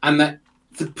 and that's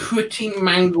a pretty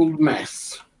mangled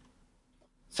mess.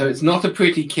 So it's not a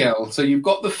pretty kill. So you've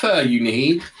got the fur you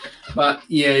need, but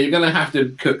yeah, you're going to have to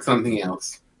cook something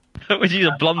else. Would you use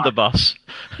a blunderbuss?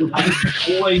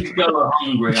 I always go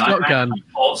hungry. Shotgun. I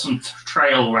bought some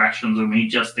trail rations with me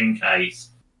just in case.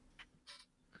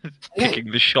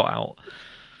 Picking the shot out.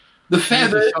 The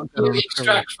feather you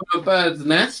extract from a bird's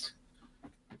nest.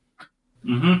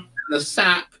 Mm-hmm. The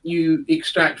sap you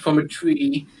extract from a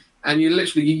tree, and you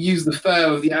use the fur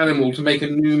of the animal to make a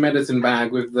new medicine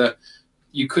bag with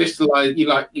you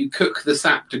cook the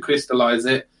sap to crystallize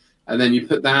it, and then you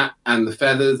put that and the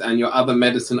feathers and your other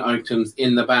medicine items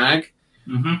in the bag,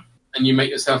 mm-hmm. and you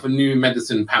make yourself a new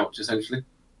medicine pouch, essentially.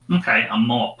 Okay, a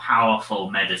more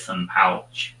powerful medicine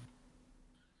pouch.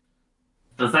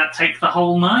 Does that take the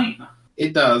whole night?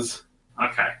 It does.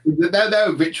 Okay. There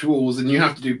are rituals, and you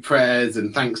have to do prayers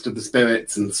and thanks to the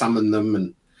spirits and summon them,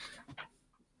 and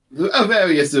there are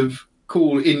various of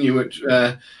cool Inuit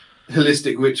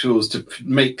holistic rituals to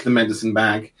make the medicine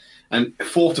bag and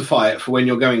fortify it for when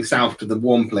you're going south to the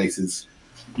warm places.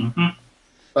 Mm-hmm.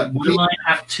 But will I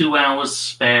have 2 hours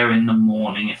spare in the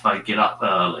morning if I get up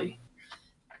early?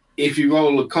 If you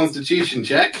roll a Constitution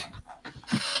check,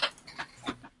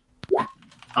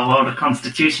 I rolled a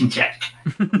Constitution check.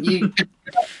 you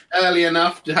early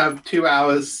enough to have 2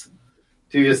 hours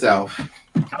to yourself.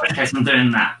 Okay, so I'm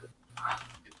doing that.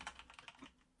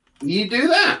 You do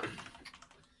that.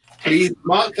 Please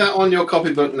mark that on your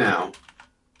copybook now.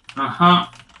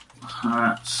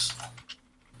 That's...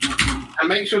 And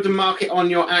make sure to mark it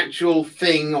on your actual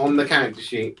thing on the character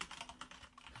sheet.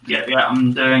 Yeah,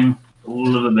 I'm doing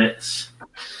all of the bits.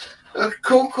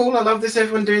 Cool. I love this.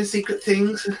 Everyone doing secret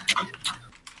things.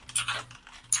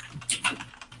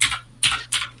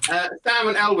 Sam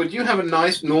and Elwood, you have a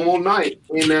nice normal night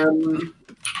in the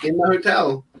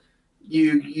hotel.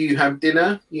 You have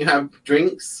dinner, you have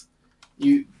drinks,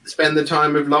 you spend the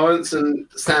time with Lawrence and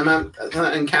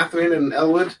Samantha and Catherine and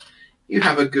Elwood. You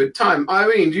have a good time.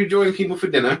 Irene, do you join people for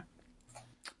dinner?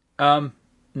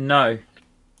 No.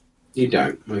 You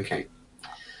don't. Okay.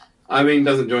 Irene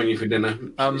doesn't join you for dinner.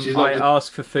 I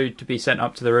ask for food to be sent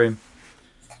up to the room.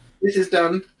 This is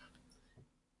done.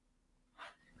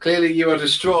 Clearly you are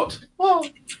distraught. Oh.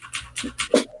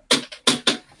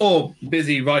 Or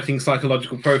busy writing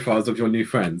psychological profiles of your new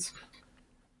friends.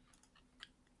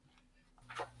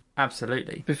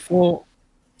 Absolutely. Before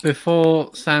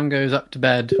Sam goes up to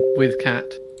bed with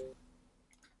Kat,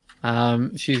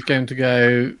 she's going to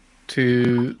go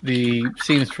to the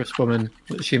seamstress woman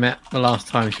that she met the last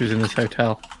time she was in this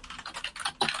hotel.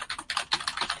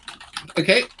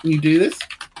 Okay, you do this.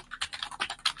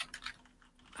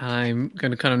 I'm going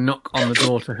to kind of knock on the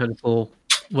door to her little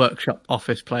workshop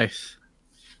office place.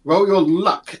 Roll your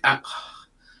luck at...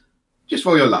 Just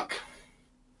roll your luck.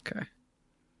 Okay.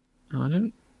 No, I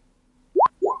don't.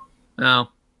 No.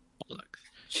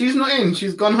 She's not in.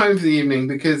 She's gone home for the evening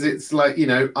because it's like,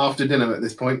 after dinner at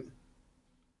this point.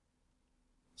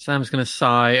 Sam's going to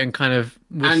sigh and kind of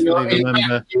And you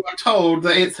remember. are told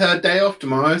that it's her day off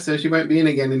tomorrow, so she won't be in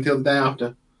again until the day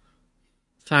after.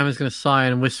 Sam is going to sigh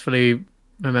and wistfully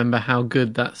remember how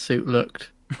good that suit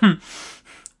looked.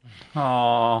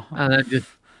 Aww. And then just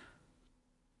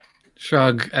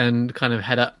shrug and kind of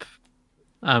head up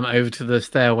over to the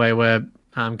stairway where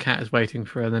Kat is waiting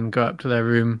for her, and then go up to their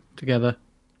room together.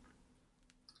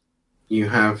 You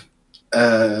have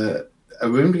a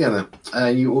room together.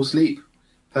 You all sleep.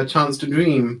 A chance to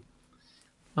dream.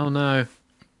 Oh no.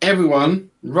 Everyone,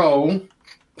 roll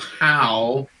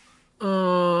how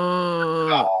Oh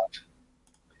hard.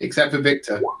 Except for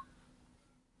Victor.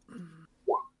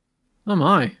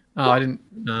 my. Oh, I didn't.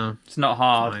 No. It's not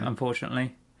hard, Fine.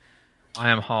 Unfortunately. I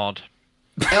am hard.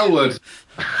 Elwood.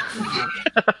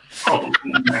 Oh,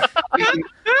 no.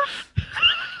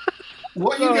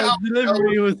 What you get Oh, up the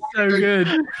delivery was so good.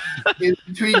 is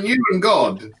between you and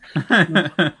God.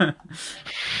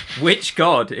 Which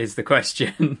god is the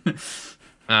question?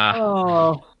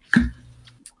 Oh.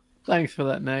 Thanks for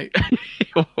that, Nate.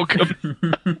 You're welcome.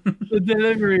 The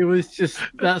delivery was just,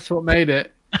 that's what made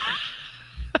it.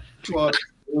 What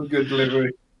a good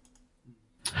delivery.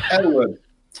 Elwood,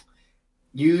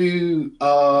 you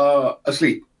are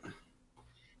asleep.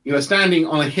 You are standing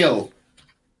on a hill,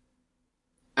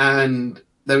 and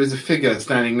there is a figure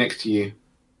standing next to you.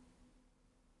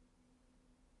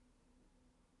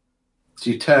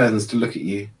 She turns to look at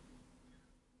you.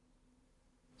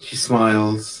 She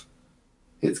smiles.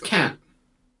 It's Kat.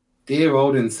 Dear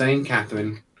old insane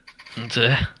Catherine. And,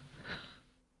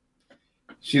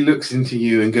 She looks into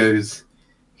you and goes,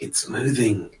 "It's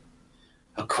moving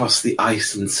across the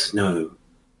ice and snow.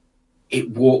 It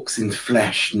walks in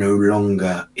flesh no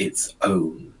longer its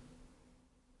own."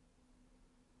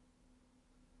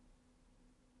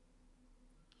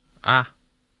 Huh?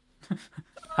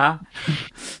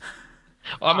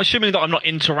 I'm assuming that I'm not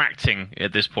interacting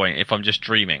at this point if I'm just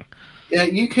dreaming. Yeah,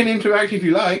 you can interact if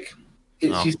you like.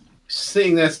 She's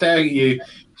sitting there staring at you.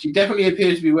 She definitely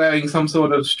appears to be wearing some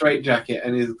sort of straitjacket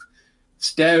and is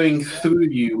staring through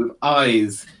you with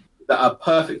eyes that are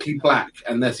perfectly black,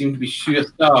 and there seem to be sheer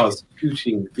stars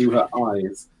shooting through her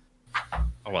eyes.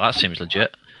 Oh, well, that seems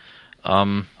legit.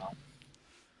 I'm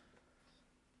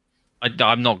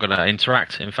not going to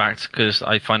interact, in fact, because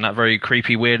I find that very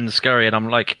creepy, weird, and scary, and I'm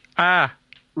like,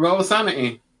 Roll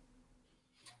sanity.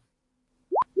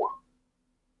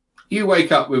 You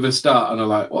wake up with a start and are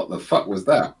like, what the fuck was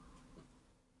that?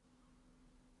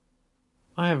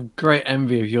 I have great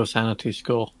envy of your sanity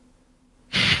score.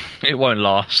 It won't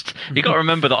last. You got to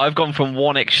remember that I've gone from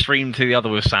one extreme to the other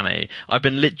with sanity. I've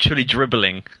been literally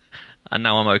dribbling, and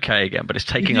now I'm okay again. But it's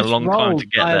taking a long time to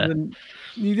get there.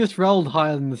 You just rolled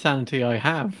higher than the sanity I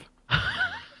have.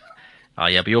 Oh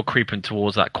yeah, but you're creeping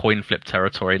towards that coin flip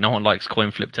territory. No one likes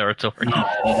coin flip territory.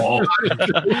 Oh,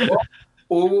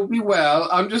 All will be well.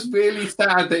 I'm just really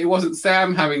sad that it wasn't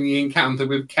Sam having the encounter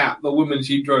with Kat, the woman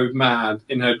she drove mad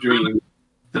in her dream.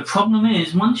 the problem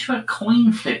is, once you're at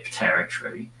coin flip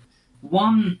territory,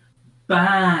 one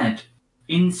bad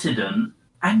incident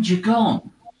and you're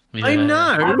gone. Yeah. I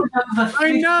know.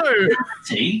 I know.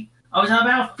 Sanity. I was at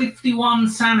about 51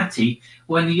 sanity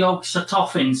when the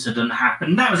Yogg-Sothoth incident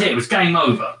happened. That was it. It was game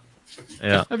over.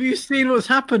 Yeah. Have you seen what's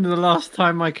happened the last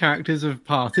time my characters have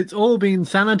passed? It's all been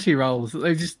sanity rolls that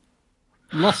they've just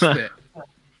lost it.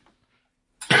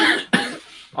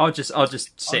 I'll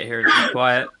just sit here and be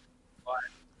quiet.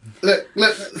 Look,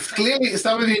 clearly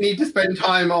some of you need to spend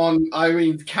time on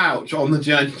Irene's couch on the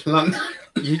journey to London.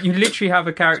 You literally have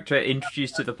a character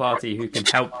introduced to the party who can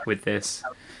help with this.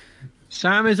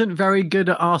 Sam isn't very good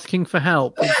at asking for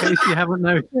help, in case you haven't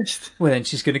noticed. Well, then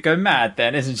she's going to go mad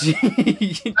then, isn't she?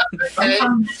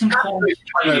 Sometimes it's important to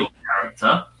play your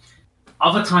character.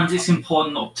 Other times it's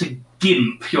important not to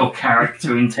gimp your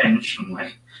character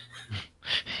intentionally.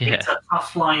 Yeah. It's a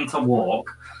tough line to walk.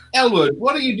 Elwood,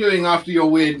 what are you doing after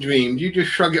your weird dream? Do you just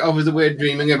shrug it off as a weird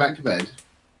dream and go back to bed?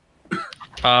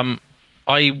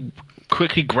 I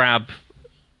quickly grab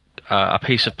a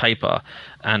piece of paper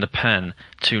and a pen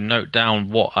to note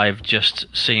down what I've just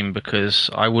seen, because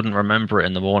I wouldn't remember it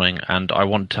in the morning, and I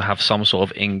want to have some sort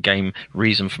of in-game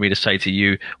reason for me to say to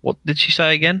you. What did she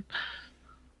say again?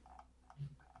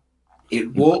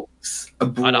 It walks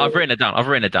abroad. I've written it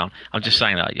down. I'm just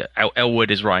saying that. Yeah, Elwood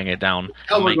is writing it down.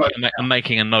 I'm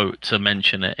making a note to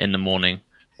mention it in the morning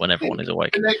when everyone is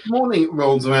awake. The next morning it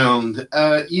rolls around.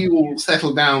 You will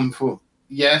settle down for...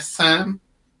 Yes, Sam?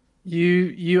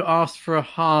 You asked for a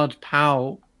hard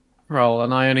POW roll,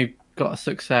 and I only got a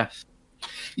success.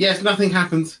 Yes, nothing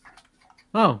happens.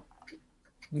 Oh,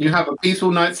 You have a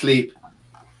peaceful night's sleep.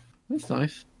 that's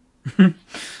nice.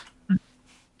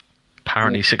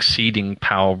 Apparently, succeeding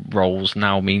power rolls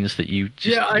now means that you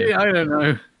just... Yeah, I don't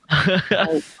know.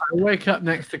 I wake up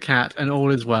next to Kat, and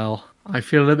all is well. I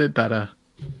feel a little bit better.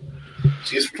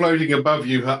 She's floating above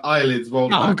you, her eyelids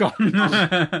rolled Oh, back.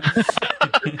 God.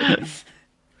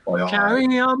 Carry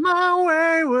me on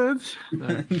my wayward.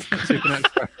 No,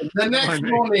 supernatural. The next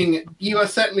morning, you are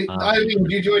settling... Irene,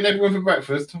 do you join everyone for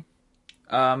breakfast?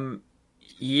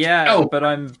 Yeah, Oh. but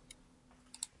I'm...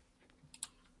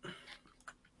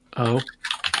 Oh.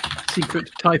 Secret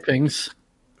typings.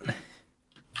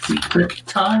 Secret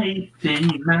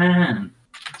typing man.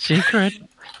 Secret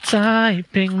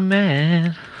typing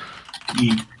man.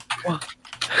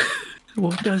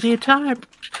 What does he type?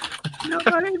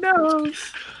 Nobody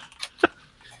knows.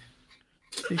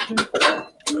 Secret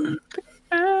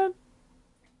man. I'm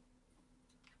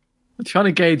trying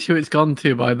to gauge who it's gone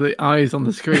to by the eyes on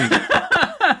the screen.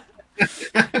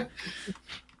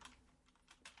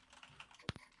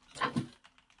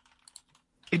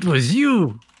 It was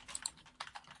you.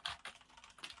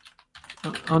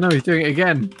 Oh no, he's doing it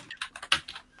again.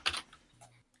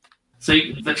 So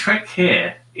the trick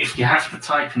here, if you have to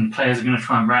type and players are going to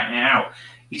try and rat it out,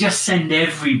 you just send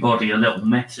everybody a little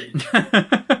message.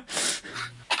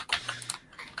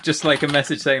 Just like a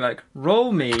message saying, like,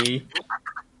 roll me,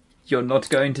 you're not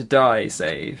going to die,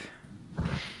 save.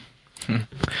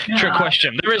 Trick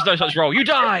question. There is no such roll. You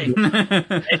die!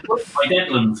 It was my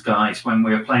Deadlands guys when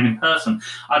we were playing in person.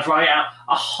 I'd write out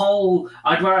a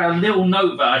little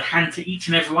note that I'd hand to each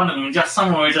and every one of them, and just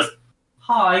someone would just,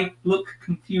 hi, look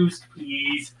confused,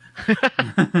 please.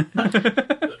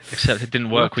 Except it didn't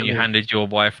work when you handed your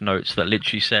wife notes that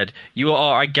literally said, you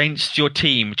are against your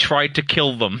team, try to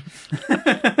kill them.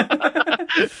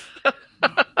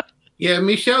 Yeah,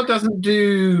 Michelle doesn't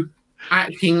do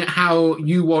acting how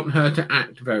you want her to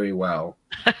act very well.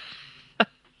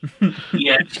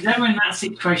 Yeah, if she's ever in that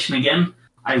situation again,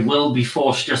 I will be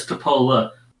forced just to pull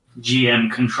the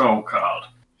GM control card.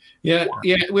 Yeah.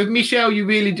 With Michelle, you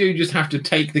really do just have to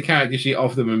take the character sheet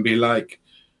off them and be like,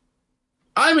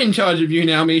 I'm in charge of you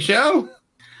now, Michelle.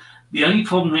 The only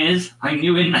problem is, I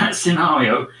knew in that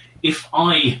scenario, if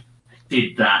I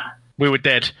did that, We were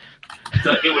dead.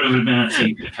 that it would have been a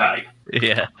TPK.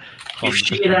 Yeah. If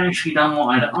she had actually done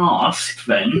what I'd asked,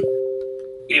 then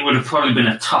it would have probably been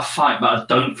a tough fight, but I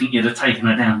don't think you'd have taken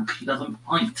her down. She doesn't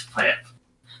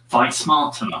fight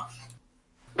smart enough.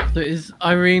 So is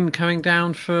Irene coming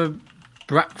down for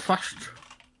breakfast?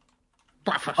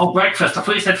 Breakfast. Oh, breakfast. I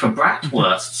thought you said for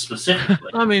bratwurst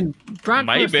specifically. I mean,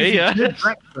 breakfast. Maybe, is a yeah. good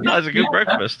breakfast. No, it's a good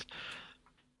breakfast.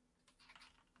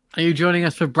 Are you joining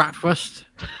us for breakfast?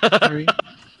 Harry?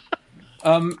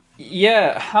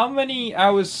 Yeah. How many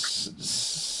hours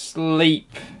sleep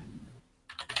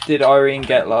did Irene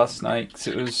get last night? 'Cause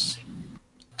it was.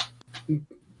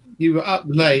 You were up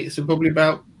late, so probably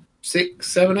about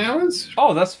 6-7 hours.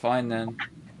 Oh, that's fine then.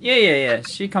 Yeah.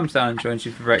 She comes down and joins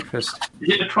you for breakfast.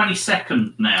 Is it the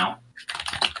 22nd now?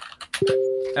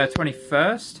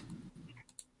 21st.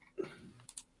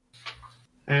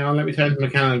 Hang on, let me turn to my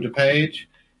calendar page.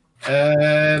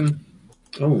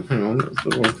 Oh, hang on, that's the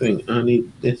wrong thing. I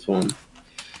need this one.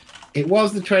 It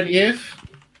was the 20th.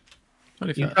 You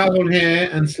 21st. travelled here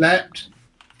and slept.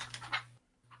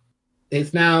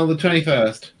 It's now the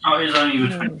 21st. Oh, it is only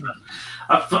the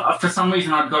 21st. For some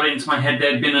reason, I'd got into my head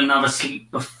there'd been another sleep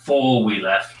before we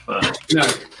left. But No.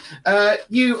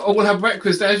 You all have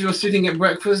breakfast. As you're sitting at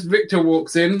breakfast, Victor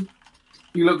walks in.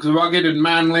 He looks rugged and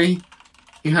manly.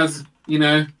 He has,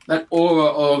 that aura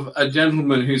of a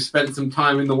gentleman who's spent some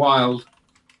time in the wild.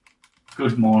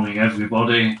 good morning,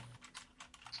 everybody.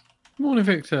 Morning,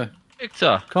 Victor.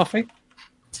 Victor. Coffee?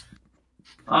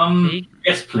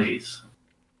 Yes, please.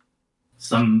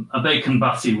 A bacon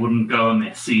butty wouldn't go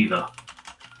amiss either.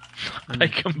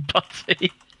 Bacon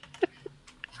butty.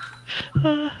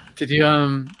 Did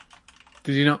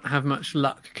you not have much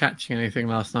luck catching anything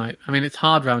last night? I mean, it's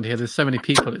hard round here. There's so many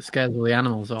people, it scares all the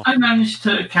animals off. I managed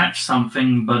to catch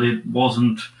something, but it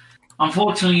wasn't.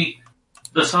 Unfortunately,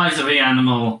 the size of the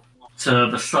animal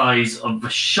to the size of the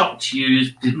shot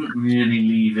used didn't really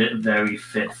leave it very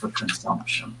fit for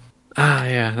consumption. Ah,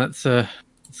 yeah, it's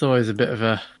always a bit of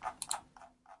a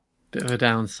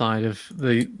downside of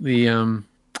the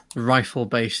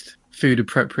rifle-based food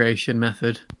appropriation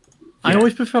method. I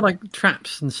always prefer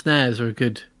traps and snares are a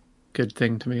good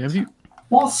thing to me. Have you?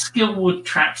 What skill would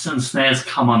traps and snares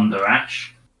come under,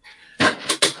 Ash?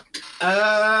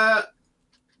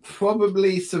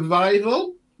 Probably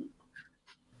survival.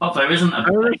 Oh, there isn't a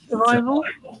Polar basic survival?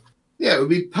 Yeah, it would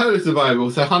be polar survival,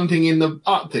 so hunting in the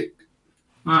Arctic.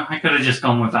 I could have just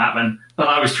gone with that then, but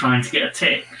I was trying to get a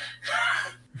tick.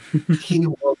 He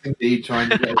was indeed trying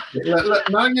to get a tick. Look,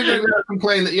 now you're going to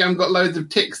complain that you haven't got loads of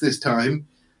ticks this time.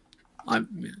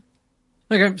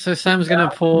 Okay, so Sam's going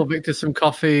to pour Victor some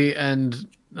coffee and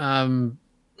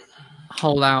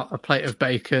hold out a plate of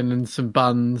bacon and some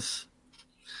buns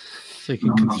so he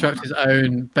can construct his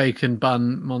own bacon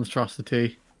bun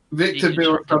monstrosity. Victor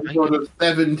built some sort of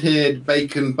 7-tiered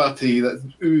bacon butty that's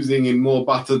oozing in more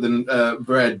butter than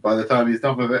bread by the time he's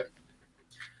top of it.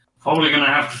 Probably going to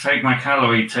have to take my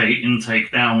calorie intake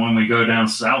down when we go down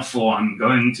south, or I'm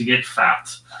going to get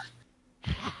fat.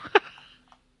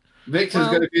 Victor's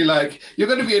going to be like, you're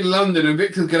going to be in London and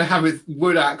Victor's going to have his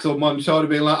wood axe on one shoulder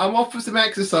being like, I'm off for some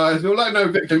exercise. And we're like, no,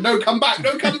 Victor, no, come back.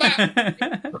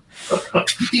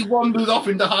 He wanders off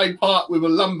into Hyde Park with a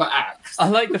lumber axe. I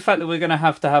like the fact that we're going to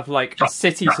have a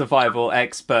city survival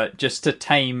expert just to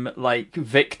tame,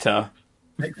 Victor.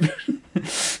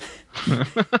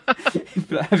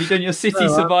 Have you done your city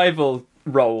survival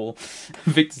role?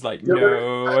 Victor's like,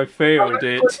 no, I failed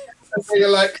it. So you're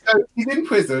like, so he's in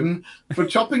prison for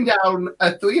chopping down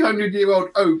a 300-year-old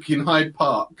oak in Hyde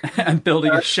Park. And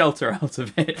building a shelter out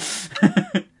of it.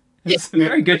 It's a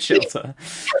very good shelter.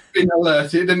 Been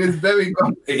alerted and is very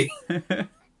grumpy.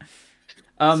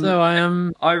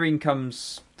 Irene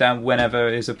comes down whenever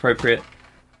is appropriate.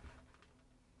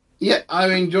 Yeah,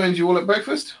 Irene joins you all at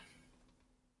breakfast.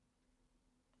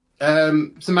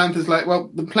 Samantha's like, well,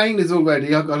 the plane is all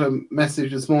ready. I got a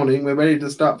message this morning. We're ready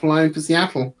to start flying for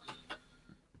Seattle.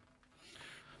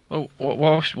 Well,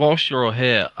 whilst you're all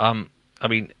here, I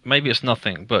mean, maybe it's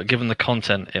nothing, but given the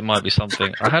content, it might be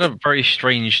something. I had a very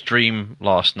strange dream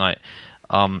last night.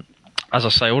 As I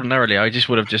say, ordinarily, I just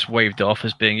would have just waved it off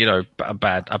as being, a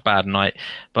bad night.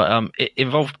 But it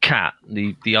involved Cat,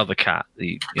 the other cat,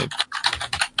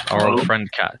 our old friend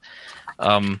Cat.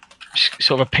 She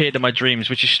sort of appeared in my dreams,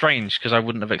 which is strange because I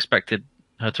wouldn't have expected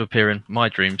her to appear in my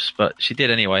dreams, but she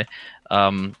did anyway.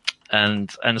 And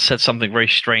said something very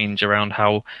strange around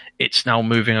how it's now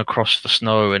moving across the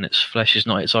snow and its flesh is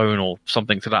not its own, or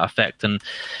something to that effect. And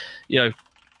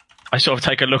I sort of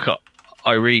take a look at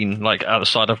Irene, like out the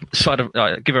side of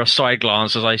give her a side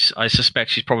glance, as I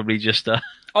suspect she's probably just.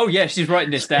 Oh yeah, she's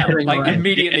writing this down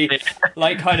immediately,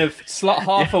 kind of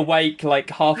half awake,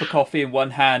 half a coffee in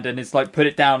one hand, and it's put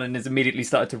it down and has immediately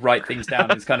started to write things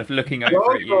down and is kind of looking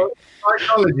over at you.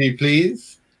 Psychology,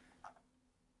 please.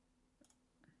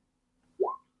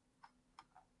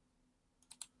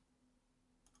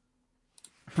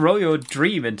 Roll your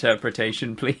dream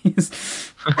interpretation,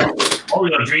 please. Oh,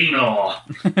 your dream law.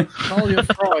 All your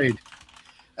Freud.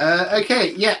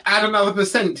 Okay, yeah, add another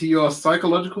 % to your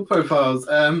psychological profiles.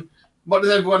 What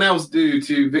does everyone else do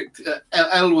to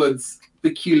Elwood's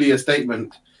peculiar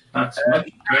statement? That's much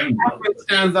strange. Alfred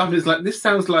stands up and is like, this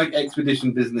sounds like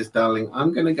expedition business, darling.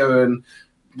 I'm going to go and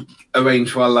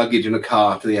arrange for our luggage in a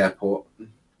car to the airport.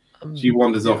 She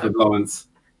wanders off with Lawrence.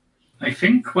 I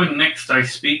think when next I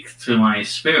speak to my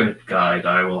spirit guide,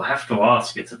 I will have to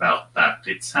ask it about that.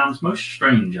 It sounds most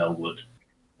strange, Elwood.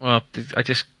 Well,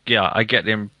 I get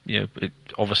them.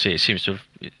 Obviously, it seems to have,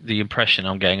 the impression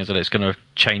I'm getting is that it's going to have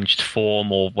changed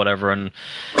form or whatever, and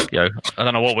I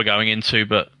don't know what we're going into,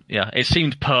 but yeah, it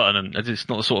seemed pertinent. It's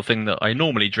not the sort of thing that I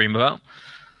normally dream about.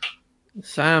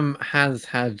 Sam has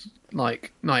had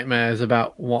nightmares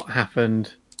about what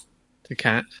happened to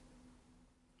Kat.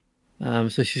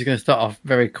 So she's going to start off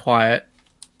very quiet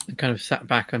and kind of sat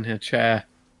back on her chair,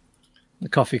 the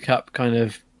coffee cup kind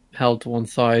of held to one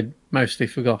side, mostly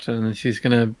forgotten, and she's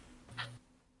going to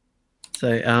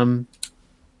say,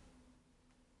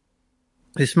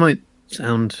 this might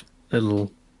sound a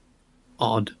little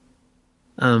odd.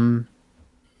 Can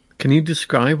you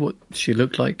describe what she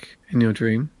looked like in your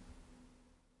dream?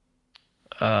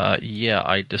 Yeah,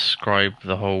 I described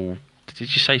the whole... Did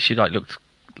you say she looked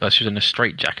like she was in a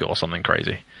straitjacket or something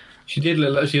crazy? She did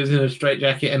look like she was in a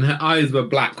straitjacket and her eyes were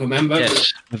black, remember?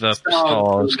 Yes, with the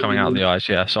stars coming out of the eyes,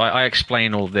 yeah. So I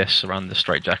explain all this around the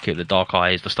straitjacket, the dark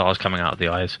eyes, the stars coming out of the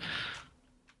eyes.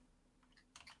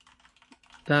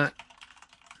 Ash,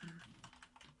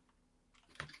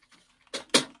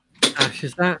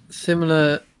 is that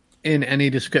similar in any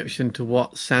description to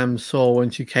what Sam saw when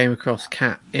she came across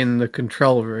Kat in the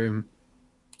control room?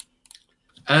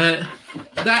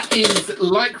 That is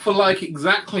like for like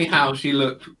exactly how she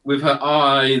looked, with her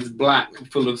eyes black,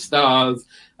 full of stars,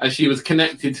 as she was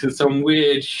connected to some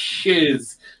weird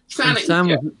shiz. Sam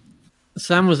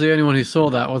was the only one who saw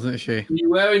that, wasn't she? You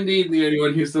were indeed the only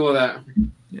one who saw that.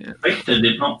 Yeah. Victor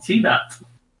did not see that.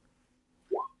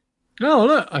 Oh,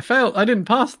 look, I failed. I didn't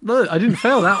pass. Look, I didn't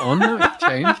fail that one. That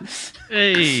changed.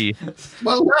 Hey!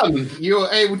 Well done. You were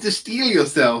able to steel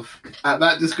yourself at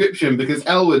that description, because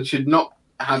Elwood should not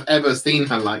have ever seen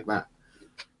her like that.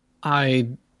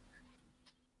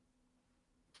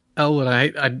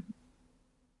 Elwood,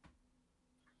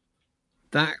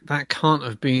 that can't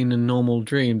have been a normal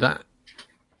dream.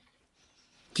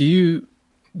 Do you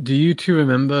two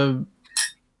remember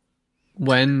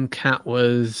when Kat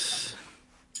was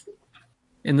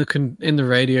in the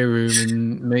radio room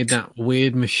and made that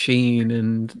weird machine,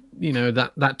 and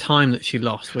that time that she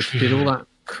lost, where she did all that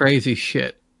crazy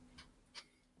shit?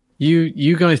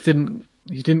 You guys didn't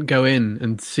go in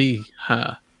and see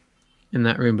her in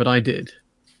that room, but I did.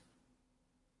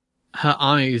 Her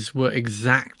eyes were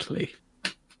exactly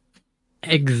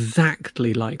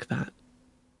like that.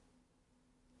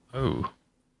 Oh.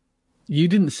 You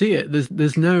didn't see it.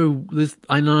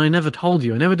 I never told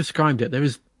you. I never described it.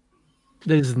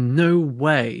 There's no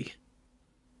way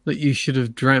that you should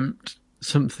have dreamt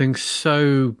something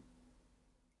so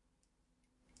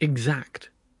exact.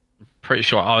 Pretty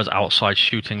sure I was outside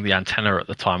shooting the antenna at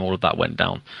the time all of that went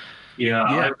down. Yeah.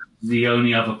 I was the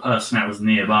only other person that was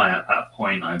nearby at that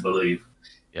point, I believe.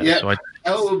 Yeah, So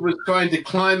Elwood was trying to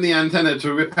climb the antenna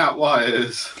to rip out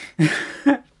wires.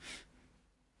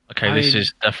 Okay, this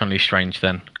is definitely strange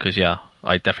then, because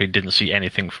I definitely didn't see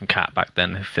anything from Kat back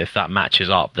then. If that matches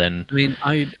up, then I mean,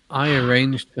 I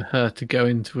arranged for her to go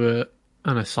into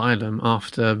an asylum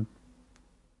after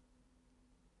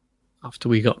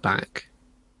we got back.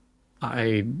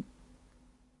 I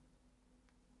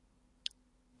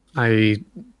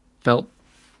felt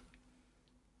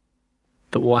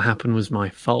that what happened was my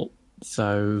fault,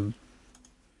 so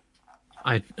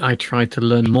I tried to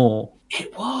learn more.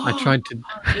 It was. I tried to.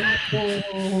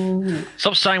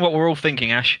 Stop saying what we're all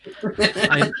thinking, Ash.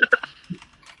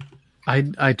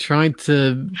 I tried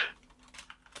to.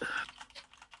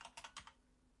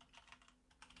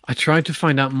 I tried to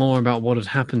find out more about what had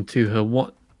happened to her,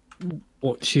 what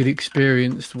she'd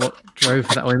experienced, what drove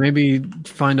her that way. Maybe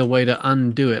find a way to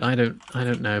undo it. I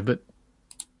don't know, but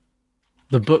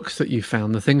the books that you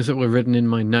found, the things that were written in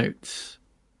my notes,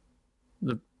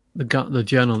 the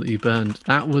journal that you burned,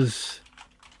 that was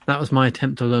my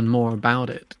attempt to learn more about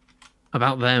it,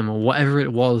 about them, or whatever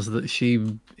it was that she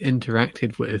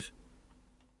interacted with.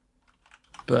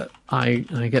 But I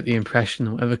get the impression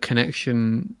that whatever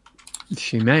connection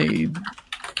she made,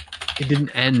 it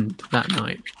didn't end that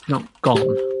night. It's not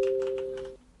gone.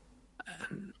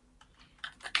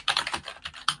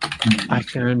 I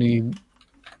can only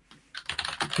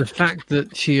the fact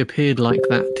that she appeared like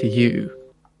that to you,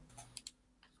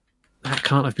 that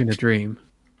can't have been a dream.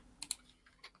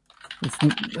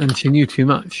 And she knew too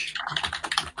much.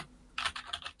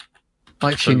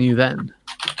 Like she knew then.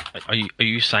 Are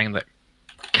you saying that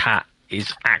Kat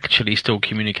is actually still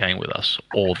communicating with us,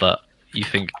 or that you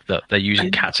think that they're using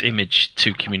Kat's image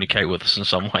to communicate with us in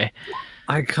some way?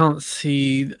 I can't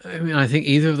see. I mean, I think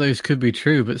either of those could be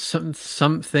true, but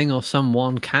something or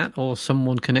someone, Kat or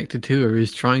someone connected to her,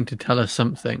 is trying to tell us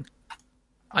something.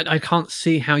 I can't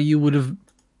see how you would have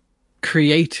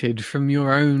created from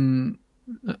your own.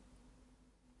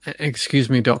 Excuse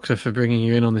me, Doctor, for bringing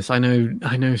you in on this. I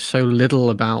know so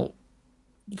little about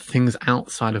things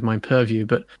outside of my purview,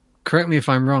 but correct me if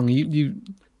I'm wrong.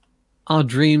 Our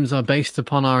dreams are based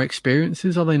upon our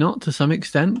experiences, are they not, to some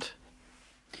extent?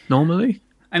 Normally?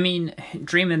 I mean,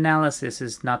 dream analysis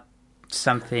is not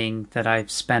something that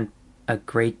I've spent a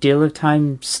great deal of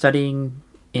time studying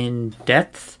in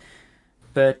depth,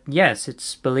 but yes,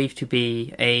 it's believed to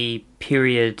be a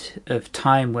period of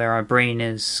time where our brain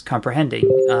is comprehending.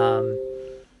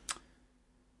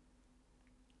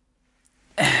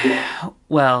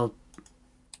 Well...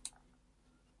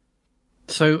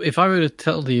 So if I were to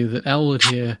tell you that Elwood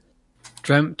here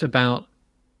dreamt about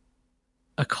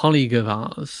a colleague of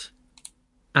ours,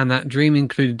 and that dream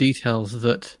included details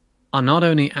that are not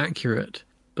only accurate,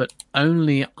 but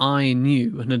only I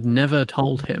knew and had never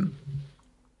told him,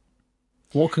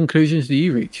 what conclusions do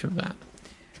you reach from that?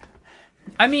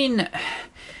 I mean,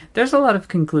 there's a lot of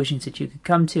conclusions that you could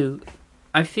come to.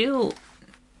 I feel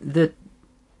that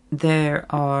there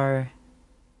are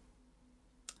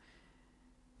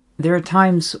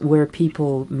times where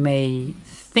people may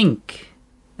think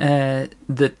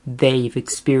that they've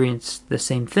experienced the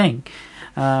same thing.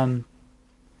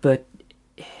 But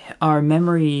our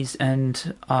memories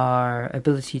and our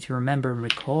ability to remember and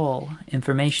recall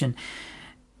information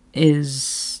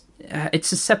it's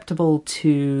susceptible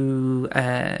to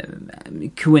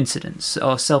coincidence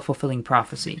or self-fulfilling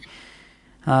prophecy.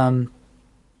 I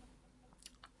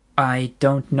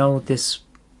don't know this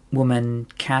woman,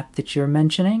 Kat, that you're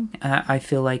mentioning. I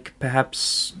feel like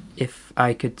perhaps if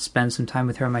I could spend some time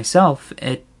with her myself,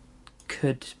 it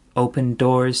could open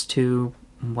doors to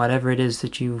whatever it is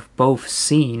that you've both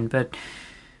seen, but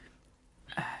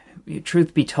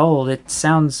truth be told, it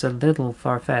sounds a little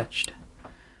far-fetched.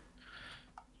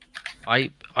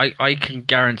 I can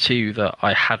guarantee you that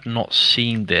I had not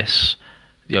seen this,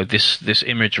 this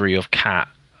imagery of Kat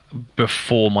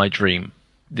before my dream.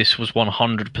 This was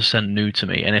 100% new to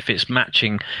me, and if it's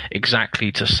matching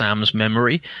exactly to Sam's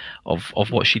memory of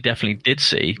what she definitely did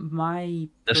see, my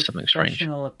there's something strange.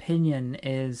 Professional opinion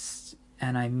is,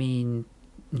 and I mean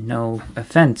no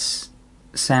offense,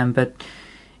 Sam, but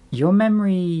your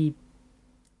memory,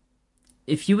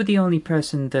 if you were the only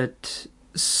person that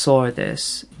saw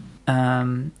this,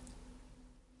 I'm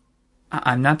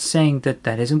not saying that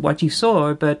isn't what you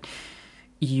saw, but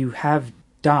you have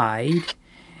died.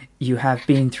 You have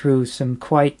been through some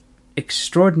quite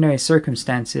extraordinary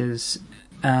circumstances.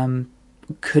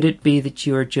 Could it be that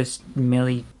you're just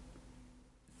merely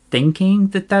thinking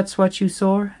that that's what you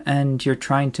saw, and you're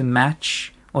trying to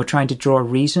match or trying to draw a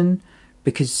reason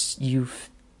because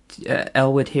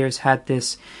Elwood here's had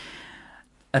this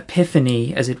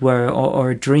epiphany, as it were, or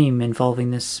a dream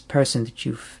involving this person that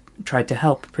you've tried to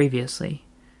help previously?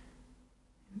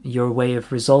 Your way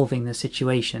of resolving the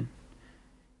situation.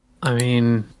 I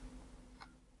mean,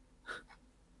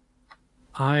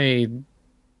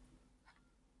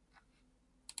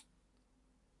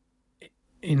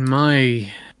 in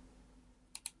my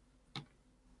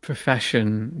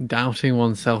profession, doubting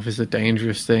oneself is a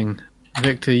dangerous thing.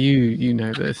 Victor, you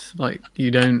know this. Like,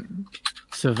 you don't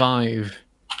survive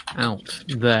out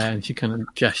there, and she kind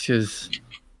of gestures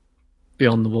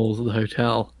beyond the walls of the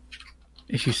hotel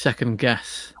if you second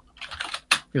guess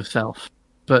yourself.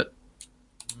 But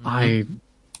I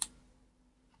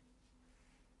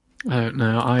don't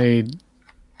know.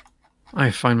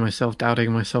 I find myself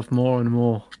doubting myself more and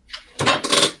more.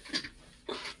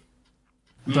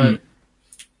 But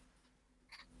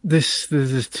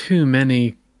there's too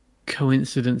many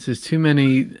coincidences, too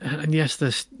many, and yes,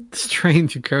 there's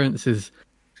strange occurrences.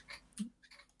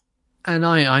 And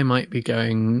I might be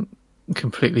going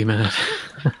completely mad.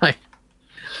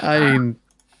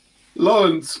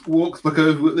 Lawrence walks back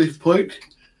over at this point.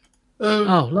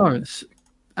 Lawrence.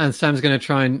 And Sam's going to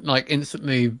try and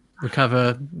instantly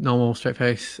recover normal straight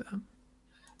face.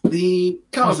 The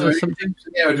car's ready to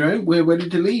the aerodrome. We're ready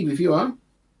to leave if you are.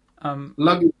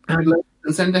 Luggage and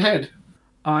send ahead.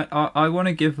 I want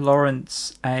to give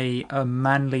Lawrence a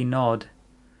manly nod.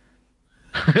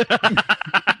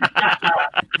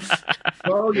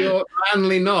 Oh, your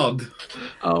manly nod.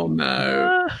 Oh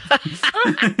no!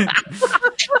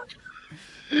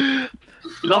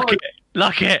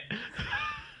 Lock it.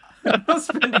 I'm not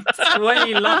spending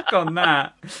 20 luck on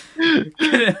that.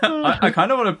 I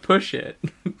kind of want to push it.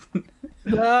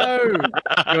 No!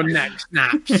 Your neck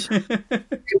snaps.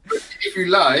 If you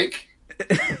like.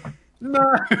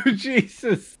 No,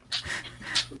 Jesus.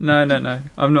 No.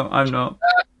 I'm not.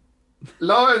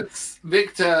 Lawrence,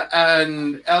 Victor,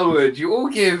 and Elwood, you all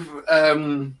give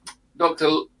Dr.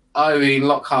 Irene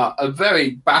Lockhart a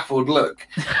very baffled look.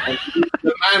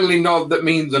 The manly nod that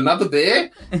means another beer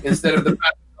instead of the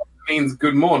manly nod that means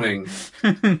good morning.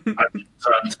 I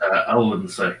turn to Elwood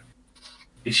and say,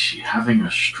 "Is she having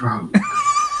a stroke?"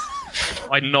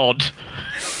 I nod.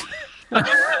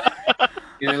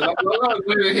 Lawrence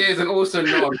over here and also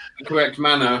nod in the correct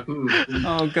manner.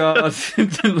 Oh god!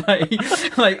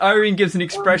 like Irene gives an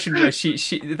expression where she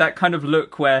that kind of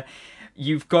look where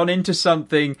you've gone into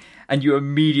something and you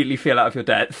immediately feel out of your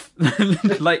depth,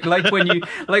 like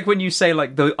when you say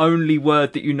like the only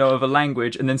word that you know of a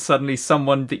language, and then suddenly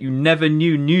someone that you never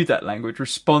knew that language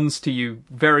responds to you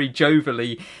very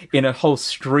jovially in a whole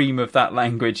stream of that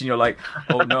language, and you're like,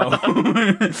 oh no,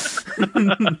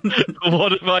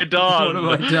 What have I done? what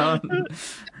have I done?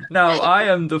 Now I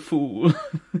am the fool.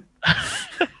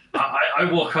 I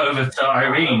walk over to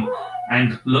Irene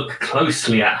and look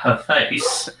closely at her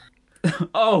face.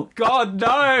 Oh God,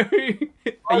 no!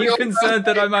 Are you concerned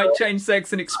that I might change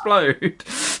sex and explode?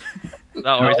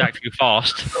 That or he's acting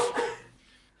fast.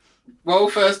 Roll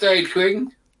first aid,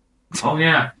 Queen. Oh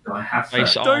yeah, do I have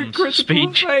Face that? Don't arms, critical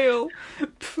speech. fail,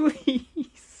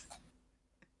 please.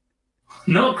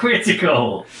 Not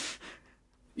critical.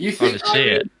 You Trying think to see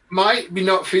Irene it. might be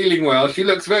not feeling well. She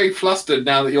looks very flustered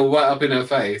now that you're right up in her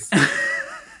face.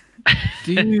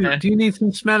 Do you need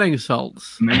some smelling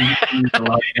salts? Maybe you need to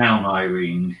lie down,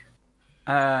 Irene.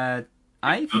 I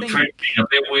You're think. drinking a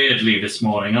bit weirdly this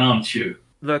morning, aren't you?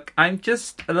 Look, I'm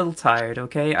just a little tired.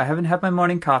 Okay, I haven't had my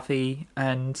morning coffee,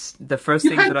 and the first You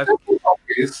thing had that double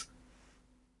coffees.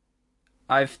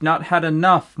 I've not had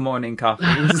enough morning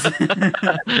coffees.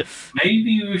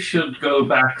 Maybe you should go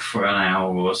back for an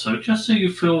hour or so, just so you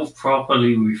feel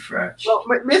properly refreshed. Well,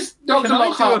 Miss Dr. Can I do a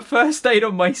Lockhart, first aid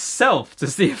on myself to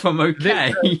see if I'm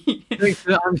okay?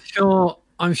 Victor,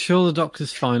 I'm sure the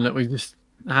doctor's fine. Look, we just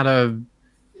had a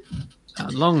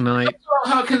long night.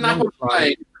 how can that No,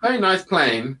 plane? Very nice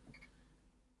plane.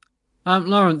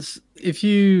 Lawrence, if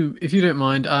you don't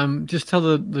mind, just tell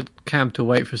the cab to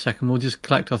wait for a second. We'll just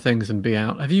collect our things and be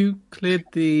out. Have you cleared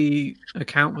the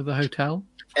account with the hotel?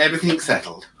 Everything's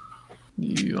settled.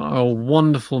 You are a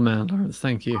wonderful man, Lawrence.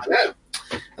 Thank you. I know.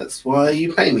 That's why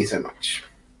you pay me so much.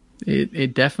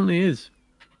 It definitely is.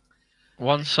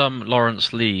 Once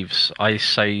Lawrence leaves, I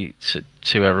say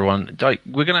to everyone,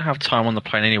 we're going to have time on the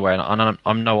plane anyway, and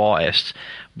I'm no artist,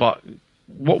 but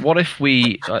what if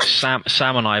we, Sam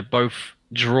and I, both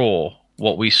draw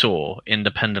what we saw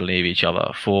independently of each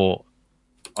other for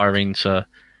Irene to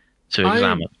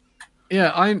examine?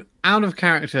 I'm out of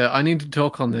character. I need to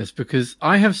talk on this because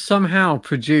I have somehow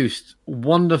produced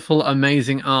wonderful,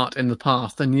 amazing art in the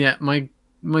past, and yet my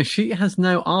sheet has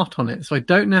no art on it, so I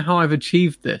don't know how I've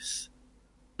achieved this.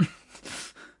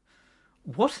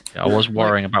 What? Yeah, I was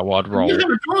worrying about what I'd roll. You have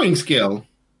a drawing skill.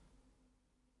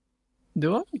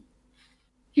 Do I?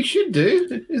 You should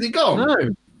do. Is it gone? No.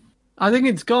 I think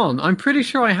it's gone. I'm pretty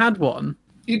sure I had one,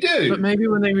 You do? but maybe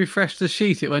when they refreshed the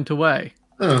sheet, it went away.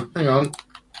 Oh, hang on.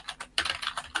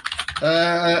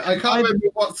 I can't remember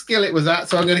what skill it was at,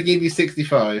 so I'm going to give you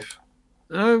 65.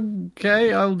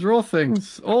 Okay, I'll draw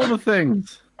things. All the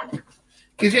things.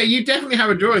 Because, yeah, you definitely have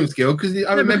a drawing skill, because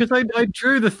I remember... Because I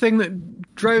drew the thing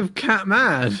that drove Cat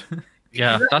mad.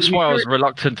 Yeah, that's why I was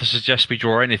reluctant to suggest we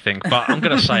draw anything, but I'm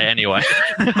going to say it anyway.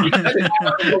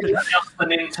 Just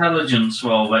an intelligence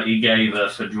roll that you gave her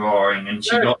for drawing, and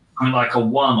she got something like a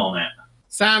 1 on it.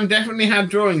 Sam definitely had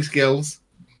drawing skills.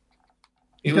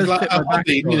 It was like a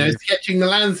hobby, sketching the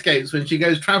landscapes when she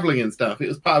goes travelling and stuff. It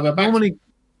was part of her backstory. Normally,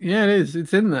 yeah, it is.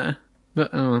 It's in there, but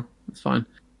it's fine.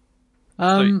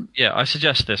 So, yeah, I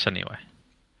suggest this anyway.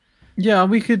 Yeah,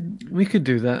 we could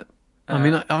do that. I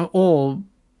mean,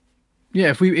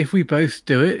 if we both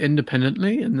do it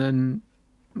independently and then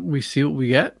we see what we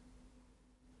get.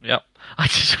 Yep. I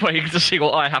just waiting to see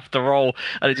what I have to roll,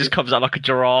 and it just comes out like a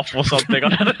giraffe or something.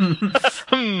 It's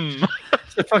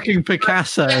a fucking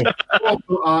Picasso.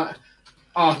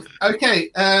 Okay.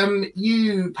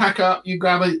 You pack up. You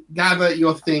gather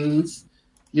your things.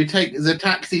 You take the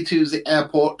taxi to the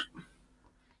airport.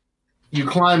 You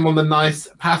climb on the nice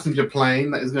passenger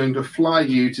plane that is going to fly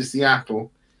you to Seattle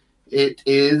It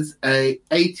is a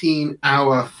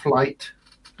 18-hour flight.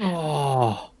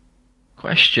 Oh,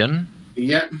 Question: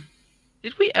 Yep.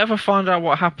 did we ever find out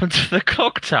what happened to the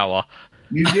clock tower?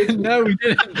 You did. no, we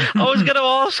didn't. I was going to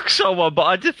ask someone, but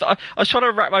I was trying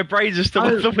to rack my brains as to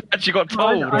whether we actually got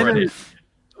told already.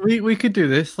 We could do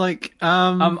this. Like,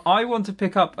 I want to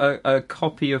pick up a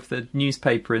copy of the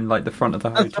newspaper in like the front of the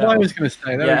hotel. that's what I was going to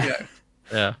say. There we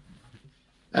go.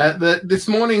 Yeah. This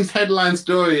morning's headline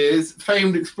story is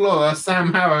famed explorer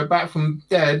Sam Harrow back from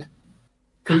dead.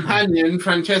 Companion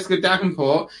Francesca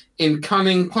Davenport in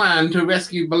cunning plan to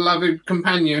rescue beloved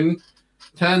companion.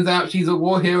 Turns out she's a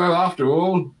war hero after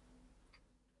all.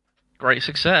 Great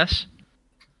success.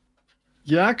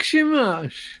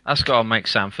 Yakshimash. That's got to make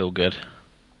Sam feel good.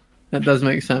 That does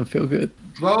make Sam feel good.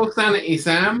 Roll sanity,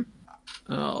 Sam.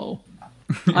 Oh.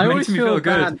 It I makes always me feel feel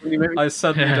bad good. when you make me- I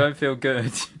suddenly don't feel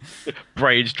good.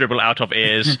 Braids dribble out of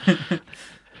ears.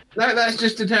 That's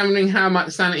just determining how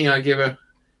much sanity I give her.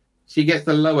 She gets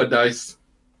the lower dice.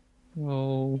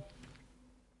 Oh.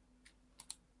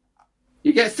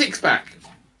 You get 6 back.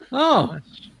 Oh.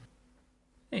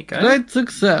 There you go. Great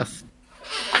success.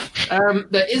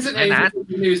 There isn't anything in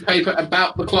the newspaper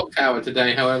about the clock tower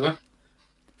today, however.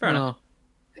 Fair enough.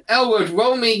 Elwood,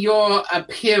 roll me your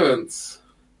appearance.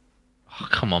 Oh,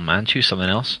 come on, man. Choose something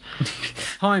else.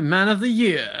 Time Man of the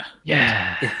Year.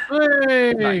 Yeah.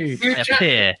 Hey! You chat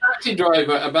Appear. to the taxi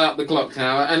driver about the clock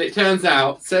tower, and it turns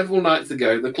out several nights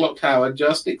ago the clock tower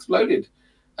just exploded.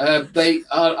 They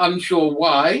are unsure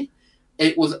why.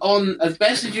 It was on, as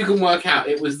best as you can work out,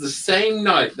 it was the same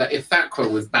night that Ithaqua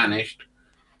was banished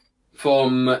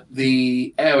from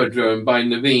the aerodrome by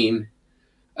Naveen.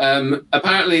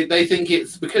 Apparently, they think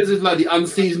it's because of like the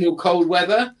unseasonal cold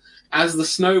weather. As the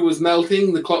snow was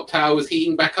melting, the clock tower was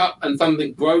heating back up, and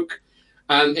something broke,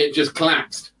 and it just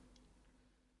collapsed.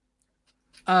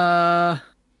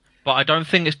 But I don't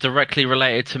think it's directly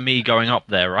related to me going up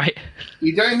there, right?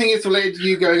 You don't think it's related to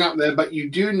you going up there, but you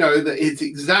do know that it's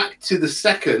exact to the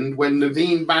second when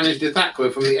Naveen banished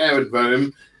Ithaqua from the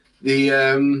aerodrome,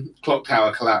 the clock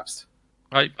tower collapsed.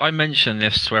 I mentioned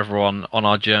this to everyone on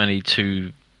our journey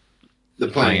to The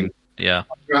plane. Yeah.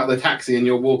 You're out of the taxi and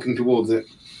you're walking towards it.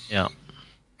 Yeah.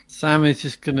 Sam is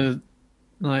just gonna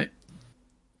like.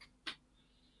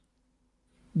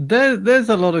 There's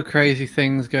a lot of crazy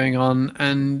things going on,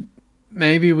 and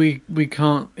maybe we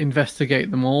can't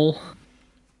investigate them all.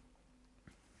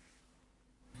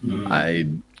 I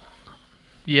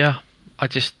I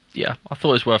thought it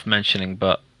was worth mentioning,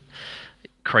 but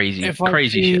crazy if I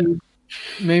shit. see-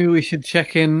 Maybe we should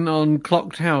check in on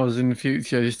clock towers in the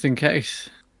future, just in case.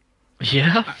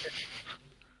 Yeah.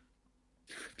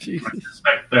 Jesus. I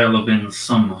suspect there'll have been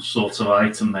some sort of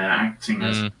item there acting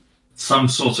as some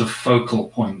sort of focal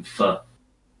point for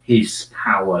his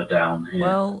power down here.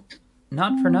 Well,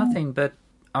 not for nothing, but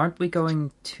aren't we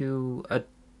going to a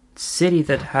city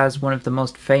that has one of the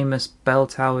most famous bell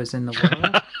towers in the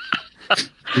world?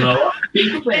 Blow up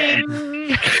Big Ben.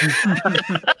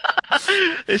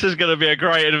 This is going to be a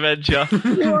great adventure.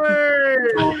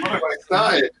 I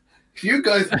started. If you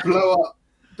guys blow up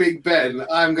Big Ben,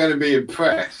 I'm going to be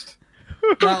impressed.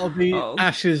 That'll be Oh.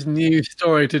 Ash's new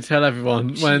story to tell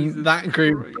everyone when Jesus that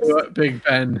group Christ. blew up Big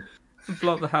Ben.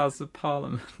 Blow up the House of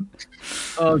Parliament.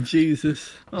 Oh,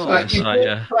 Jesus. Oh, Like, you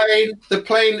right, board the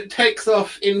plane takes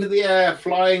off into the air,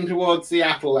 flying towards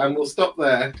Seattle, and we'll stop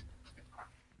there.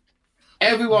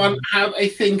 Everyone have a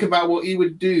think about what you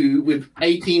would do with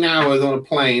 18 hours on a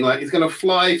plane. Like, it's going to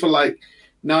fly for like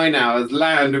 9 hours,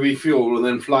 land to refuel, and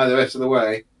then fly the rest of the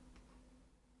way.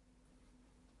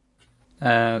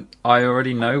 I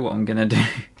already know what I'm going to do.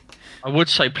 I would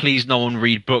say please no one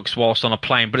read books whilst on a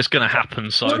plane, but it's going to happen,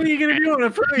 so... What are you going to do on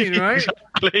a plane, right?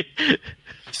 Exactly.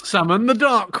 Summon the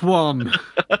Dark One.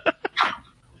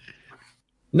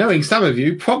 Knowing some of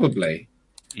you, probably.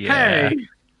 Yeah. Hey,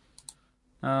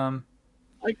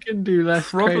 I can do less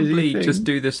Probably crazy things. just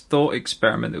do this thought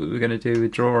experiment that we were going to do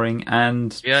with drawing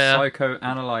and Yeah.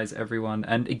 psychoanalyze everyone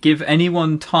and give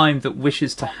anyone time that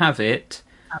wishes to have it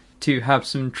to have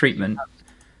some treatment.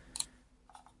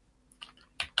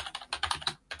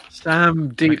 Sam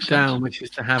deep Makes sense. down wishes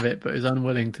to have it, but is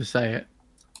unwilling to say it.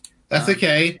 That's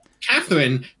okay.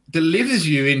 Catherine delivers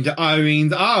you into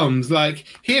Irene's arms. Like,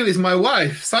 here is my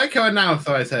wife.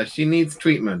 Psychoanalyze her. She needs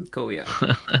treatment. Cool,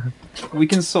 yeah. We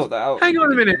can sort that out. Hang on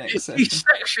a in the minute. next He's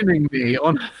session. sectioning me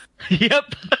on.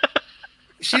 Yep.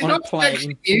 She's On a not plane.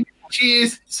 texting you. She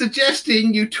is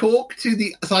suggesting you talk to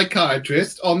the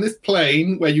psychiatrist on this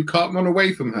plane where you can't run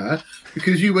away from her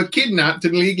because you were kidnapped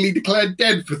and legally declared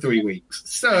dead for 3 weeks.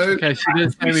 So, Okay, she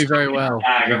did say me very well. A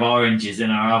bag of oranges in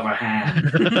her other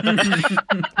hand.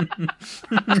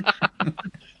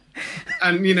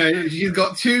 and she's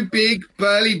got 2 big,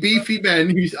 burly, beefy men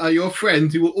who are your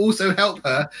friends who will also help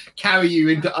her carry you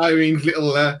into Irene's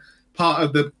little part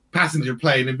of the passenger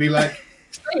plane and be like,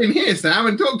 stay in here, Sam,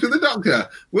 and talk to the doctor.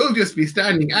 We'll just be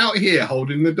standing out here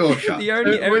holding the door shut. The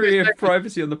only area of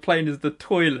privacy on the plane is the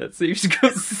toilet, so you've just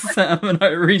got Sam and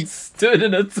Irene stood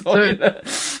in a toilet.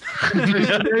 She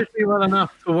knows me well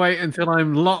enough to wait until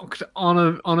I'm locked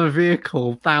on a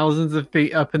vehicle thousands of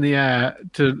feet up in the air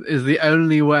is the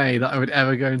only way that I would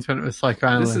ever go in front of a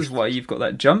psychoanalyst. This is why you've got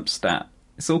that jump stat.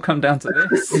 It's all come down to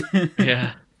this.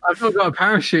 Yeah. I've not got a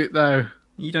parachute, though.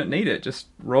 You don't need it, just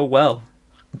roll well.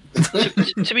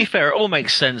 To be fair, it all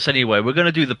makes sense anyway. We're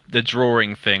going to do the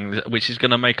drawing thing, which is going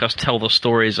to make us tell the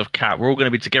stories of Cat. We're all going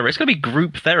to be together. It's going to be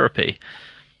group therapy.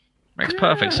 Makes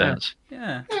perfect sense.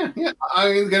 Yeah. Yeah.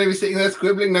 Irene's going to be sitting there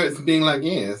scribbling notes and being like,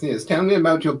 yes, tell me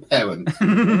about your parents.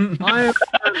 I'm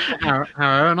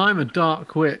Harrow, and I'm a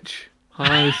dark witch.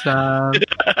 Hi, Sam.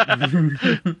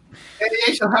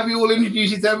 Yes, I'll have you all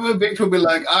introduce yourself, and Victor will be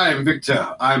like, I'm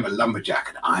Victor, I'm a lumberjack,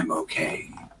 and I'm okay.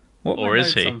 What Or were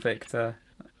is notes he? on Victor?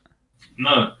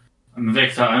 No, I'm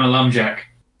Victor. I'm a lumberjack.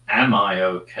 Am I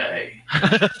okay?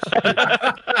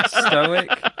 Stoic,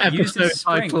 Episode uses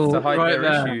strength title to hide right their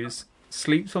there. issues,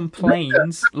 sleeps on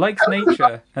planes, likes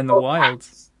nature and the wild,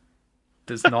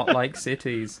 does not like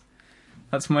cities.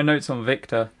 That's my notes on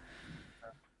Victor.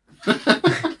 He's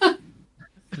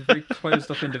a very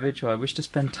closed-off individual. I wish to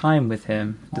spend time with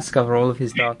him, discover all of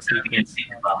his dark secrets.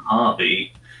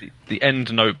 Harvey. The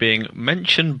end note being,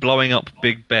 mention blowing up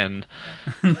Big Ben.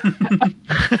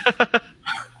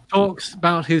 Talks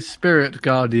about his spirit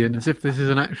guardian as if this is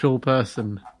an actual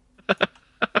person.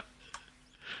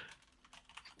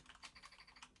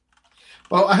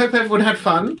 Well, I hope everyone had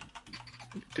fun.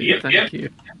 Thank you.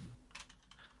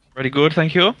 Very good,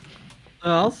 thank you.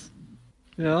 Yes.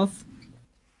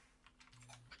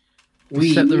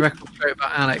 We Set the record straight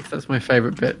about Alex. That's my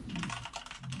favourite bit.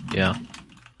 Yeah.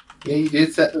 Yeah, you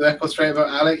did set the record straight about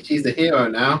Alex. She's the hero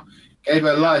now. Gave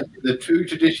her life in the true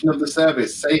tradition of the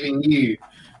service, saving you,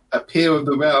 a peer of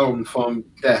the realm, from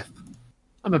death.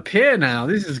 I'm a peer now.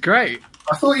 This is great.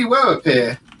 I thought you were a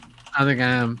peer. I think I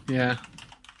am. Yeah.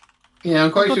 Yeah,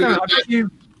 I'm quite God sure damn it, I bet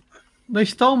you. They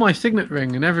stole my signet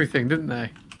ring and everything, didn't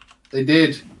they? they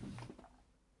did.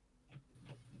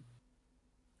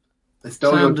 They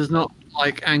stole Sam your... does not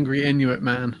like angry Inuit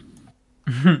man.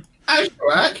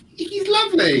 Azhorak? He's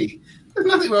lovely. There's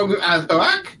nothing wrong with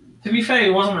Azhorak. To be fair, he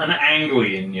wasn't an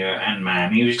angry Inuit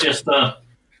man. He was just a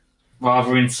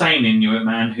rather insane Inuit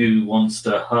man who wants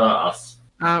to hurt us.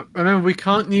 Remember, we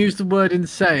can't use the word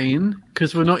insane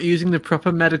because we're not using the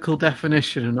proper medical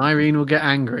definition, and Irene will get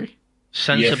angry.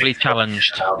 Sensibly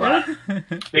challenged.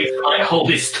 He might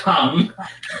hold his tongue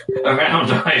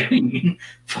around Irene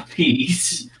for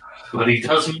peace, but he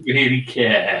doesn't really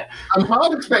care. I'm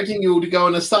hard expecting you all to go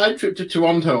on a side trip to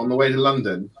Toronto on the way to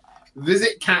London,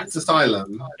 visit Cat's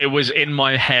Asylum. It was in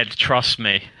my head, trust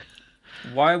me.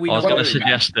 Why are we I was not going to doing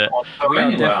that? suggest it. We are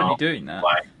Well, definitely doing that.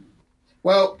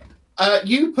 Well,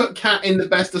 you put Cat in the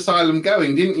best asylum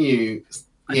going, didn't you?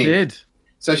 I did.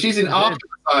 So she's in I did. Arkham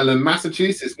Asylum,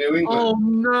 Massachusetts, New England. Oh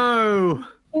no!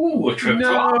 Ooh, a trip to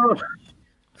No! Ireland.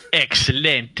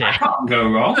 Excellent. Can't go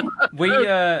wrong.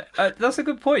 That's a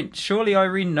good point. Surely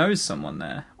Irene knows someone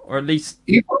there, or at least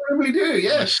You probably do,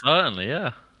 yes. Certainly,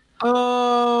 yeah.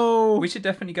 Oh! we should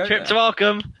definitely go Trip there. to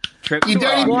Arkham. Trip You to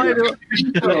don't Ireland.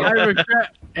 even Why do I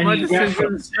regret my Any decision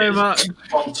references so much?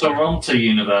 from Toronto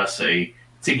University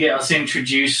to get us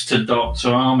introduced to Dr.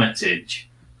 Armitage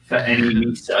for any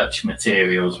research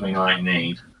materials we might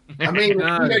need. I mean,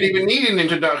 No. you don't even need an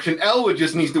introduction. Elwood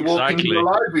just needs to walk into Exactly. the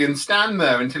library and stand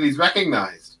there until he's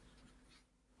recognised.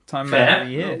 Time Fair. of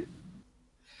the year.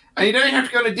 And you don't have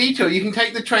to go on a detour. You can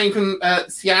take the train from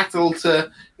Seattle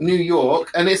to New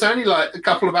York, and it's only like a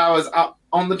couple of hours up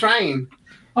on the train.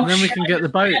 And then we can get the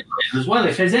boat. As well,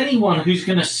 if there's anyone who's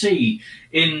going to see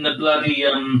in the bloody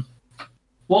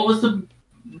what was the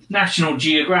National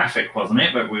Geographic, wasn't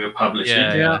it, that we were publishing?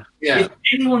 Yeah. Yeah. Yeah. If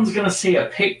anyone's going to see a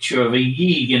picture of a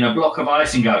yeeg in a block of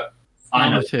ice and go, I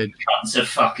know what Armitage. cunts have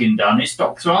fucking done, it's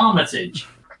Dr. Armitage.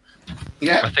 I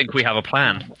Yeah. think we have a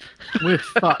plan. We're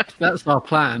fucked. That's our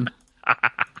plan.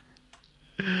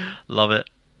 Love it.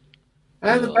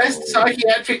 And the best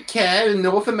psychiatric care in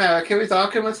North America is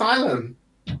Arkham Asylum.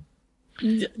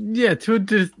 Yeah,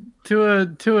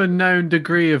 to a known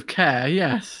degree of care,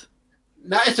 yes.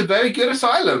 That is a very good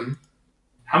asylum.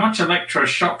 How much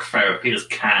electroshock therapy has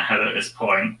Cat had at this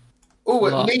point? Oh,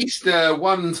 at Lot. least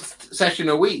one session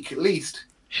a week, at least.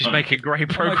 She's making great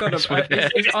Oh my god, progress with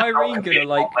it. is Irene gonna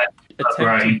like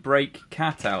attempt to break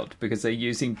Cat out because they're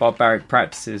using barbaric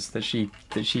practices that she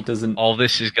doesn't? Oh,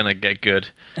 this is going to get good.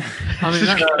 I mean,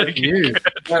 that's you.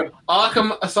 No,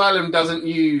 Arkham Asylum doesn't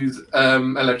use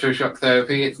electroshock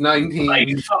therapy. It's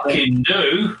They fucking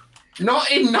do.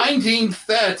 Not in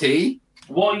 1930.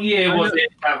 What year was it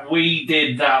that we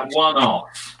did that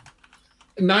one-off?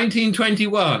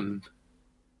 1921.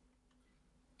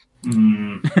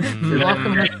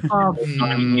 Arkham has far,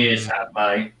 9 years, have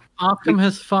they? Arkham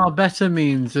has far better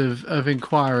means of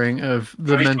inquiring of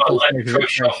the It's got mental state of the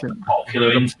electroshock patient.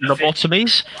 popular into the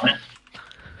Lobotomies?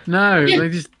 No, Yeah. they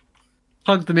just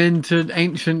plug them into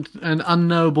ancient and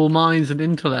unknowable minds and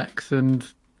intellects and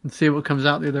see what comes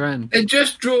out the other end. They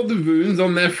just draw the runes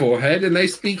on their forehead and they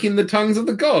speak in the tongues of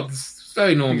the gods. It's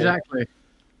very normal. Exactly.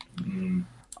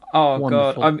 Oh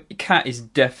Wonderful. god, Cat is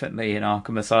definitely in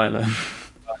Arkham Asylum.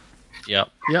 Yep.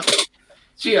 Yep.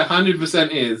 She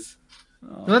 100% is.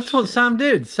 That's what Sam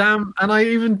did. Sam, and I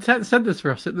even said this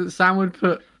for us, that Sam would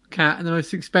put Cat in the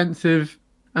most expensive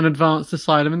and advanced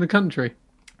asylum in the country.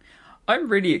 I'm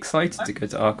really excited to go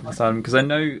to Arkham Asylum because I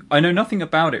know nothing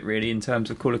about it really in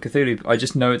terms of Call of Cthulhu. But I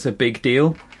just know it's a big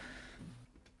deal.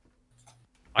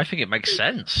 I think it makes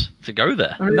sense to go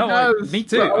there. I mean, No, it does, me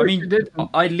too. but I wish mean, you didn't.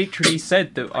 I literally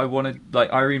said that I wanted, like,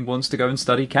 Irene wants to go and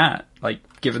study Cat. Like,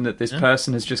 given that this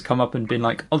person has just come up and been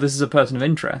like, oh, this is a person of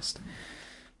interest.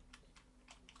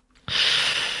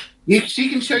 She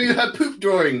can show you her poop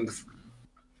drawings.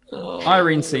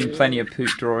 Irene's seen plenty of poop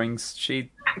drawings.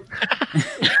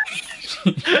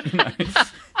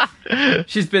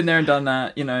 She's been there and done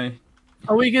that, you know.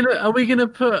 Are we gonna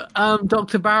put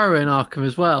Dr. Barrow in Arkham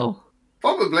as well?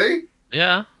 Probably.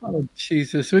 Yeah. Oh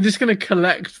Jesus! We're just gonna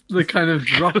collect the kind of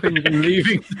droppings and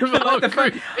leavings of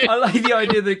Arkham. I like the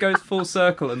idea that it goes full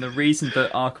circle, and the reason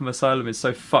that Arkham Asylum is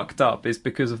so fucked up is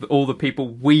because of all the people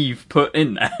we've put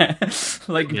in there.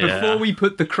 Like, Yeah. before we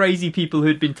put the crazy people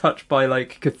who'd been touched by,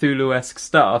 like, Cthulhu-esque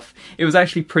stuff, it was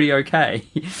actually pretty okay.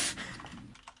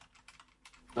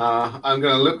 I'm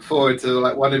going to look forward to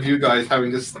like one of you guys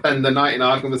having to spend the night in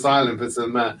Arkham Asylum for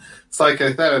some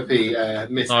psychotherapy.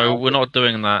 No, we're not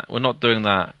doing that. We're not doing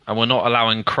that. And we're not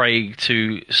allowing Craig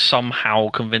to somehow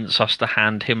convince us to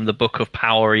hand him the Book of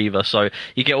Power either. So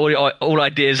you get all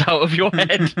ideas out of your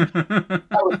head. That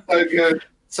was so good.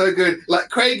 So good. Like,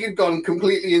 Craig had gone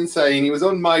completely insane. He was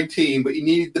on my team, but he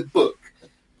needed the book.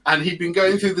 And he'd been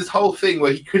going through this whole thing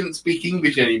where he couldn't speak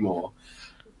English anymore.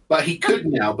 But he could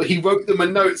now. But he wrote them a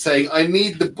note saying, I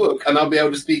need the book and I'll be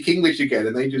able to speak English again.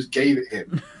 And they just gave it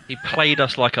him. He played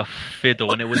us like a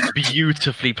fiddle, and it was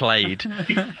beautifully played.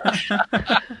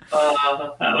 That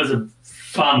was a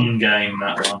fun game,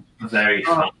 that one. Very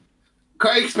fun.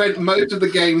 Craig spent most of the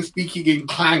game speaking in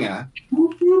clangor.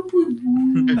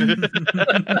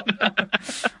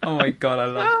 Oh my god, I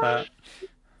love that.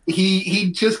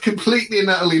 He just completely and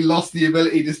utterly lost the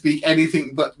ability to speak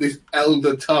anything but this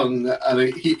elder tongue.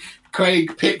 And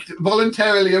Craig picked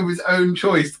voluntarily of his own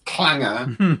choice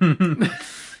clangor.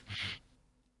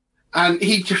 And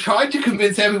he tried to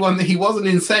convince everyone that he wasn't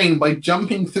insane by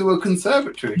jumping through a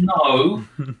conservatory. No,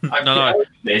 No.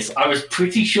 this. I was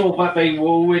pretty sure that they were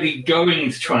already going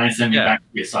to try and send me Yeah. back to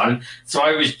the asylum, so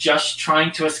I was just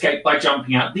trying to escape by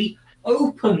jumping out the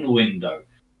open window.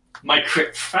 My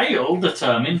crit fail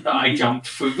determined that I jumped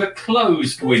through the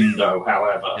closed window,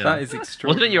 however. Yeah. That is Wasn't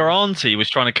extraordinary. it your auntie was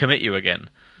trying to commit you again?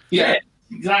 Yeah.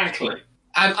 Exactly.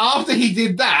 And after he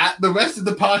did that, the rest of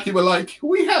the party were like,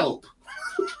 we help.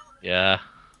 Yeah.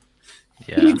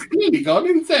 Yeah. He's clearly gone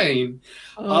insane.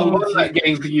 I'll Oh, run that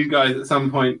game for you guys at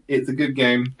some point. It's a good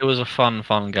game. It was a fun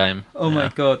game. Oh my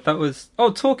god, that was...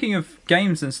 Oh, talking of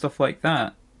games and stuff like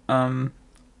that,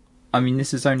 I mean,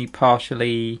 this is only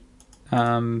partially...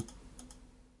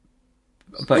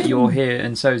 but you're here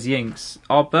and so's Yinks.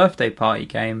 Our birthday party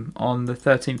game on the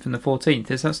 13th and the 14th,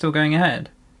 is that still going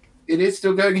ahead? It is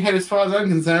still going ahead as far as I'm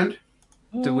concerned.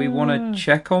 Do we want to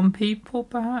check on people,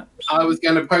 perhaps? I was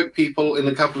going to poke people in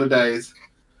a couple of days.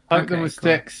 Poke them Okay, with cool.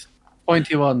 sticks,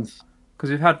 pointy ones.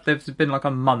 Because there's been like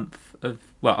a month of,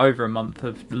 well, over a month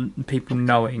of people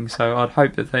knowing, so I'd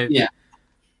hope that they... Yeah.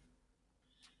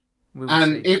 We'll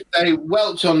And see. if they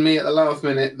welch on me at the last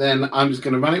minute, then I'm just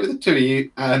going to run it with the two of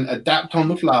you and adapt on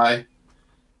the fly.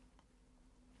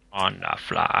 On the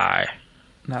fly.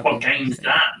 That'd What be game's amazing.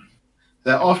 that?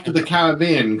 They're off to the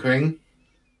Caribbean, Kring.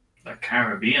 The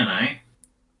Caribbean, eh?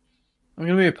 I'm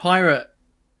gonna be a pirate.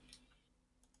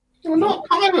 You're not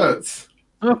pirates.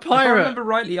 I'm a If I pirate. remember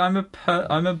rightly, I'm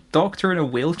a doctor in a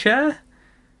wheelchair.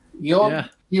 Yeah.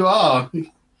 You are.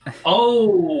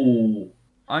 Oh,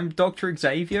 I'm Dr.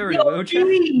 Xavier in a you're wheelchair.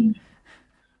 doing-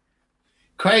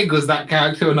 Craig was that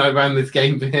character when I ran this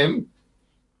game for him.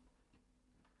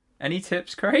 Any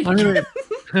tips, Craig? I'm gonna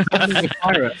be a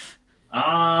pirate.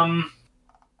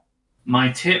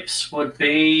 My tips would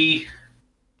be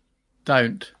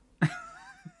Don't.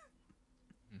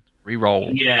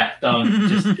 Reroll. yeah, don't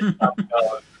just go.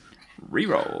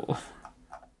 Reroll.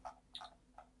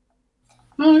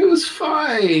 Oh, it was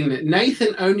fine.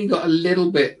 Nathan only got a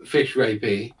little bit fish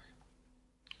rapey.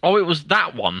 Oh, it was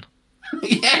that one.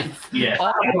 Yes. Yeah,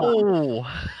 Oh.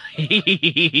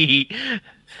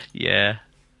 Yeah.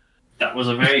 that was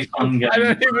a very fun game. I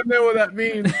don't even know what that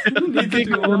means. Neither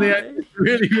do I.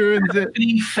 Really ruins it. To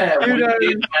be fair, Who we knows?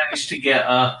 did manage to get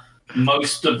a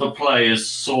most of the players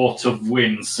sort of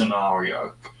win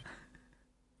scenario.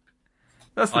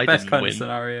 That's the I best didn't kind win. of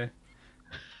scenario.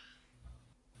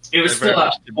 It was I very still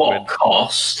much at didn't what win.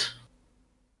 cost,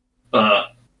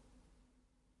 but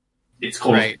it's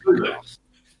called Right. good.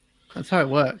 That's how it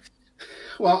works.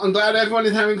 Well, I'm glad everyone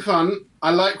is having fun.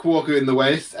 I like Walker in the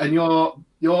Waste, and you're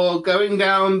going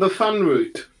down the fun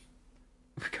route.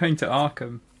 We're going to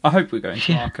Arkham. I hope we're going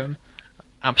to Yeah. Arkham.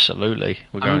 Absolutely.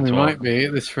 We're I going mean, we to might be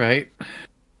at this rate.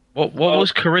 What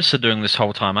was Carissa doing this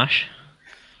whole time, Ash?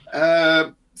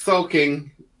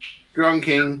 Sulking,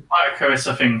 drunking, Quite a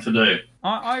Carissa thing to do.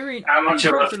 Irene, How much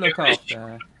you of tried a to look fish? after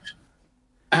her.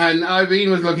 and Irene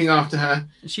was looking after her.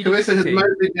 She did Carissa has cooking.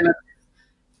 mostly been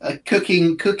a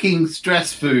cooking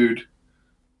stress food.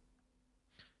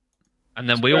 And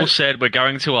then we all said we're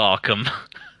going to Arkham.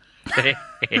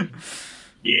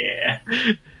 Yeah.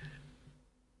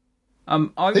 I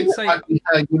I think would it say, might be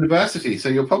her university, so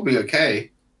you're probably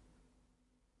okay.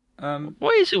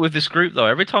 What is it with this group though?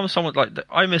 Every time someone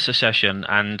I miss a session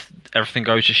and everything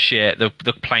goes to shit, the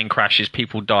plane crashes,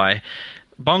 people die.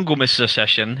 Bungle misses a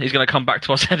session. He's going to come back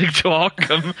to us heading to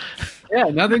Arkham. Yeah,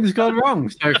 nothing's gone wrong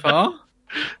so far.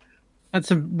 Had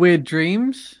some weird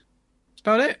dreams. That's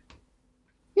about it.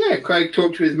 Yeah, Craig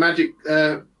talked to his magic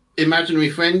imaginary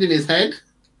friend in his head.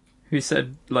 who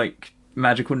said, like,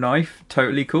 magical knife?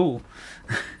 Totally cool.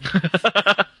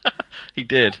 He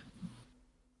did.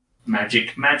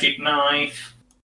 Magic knife.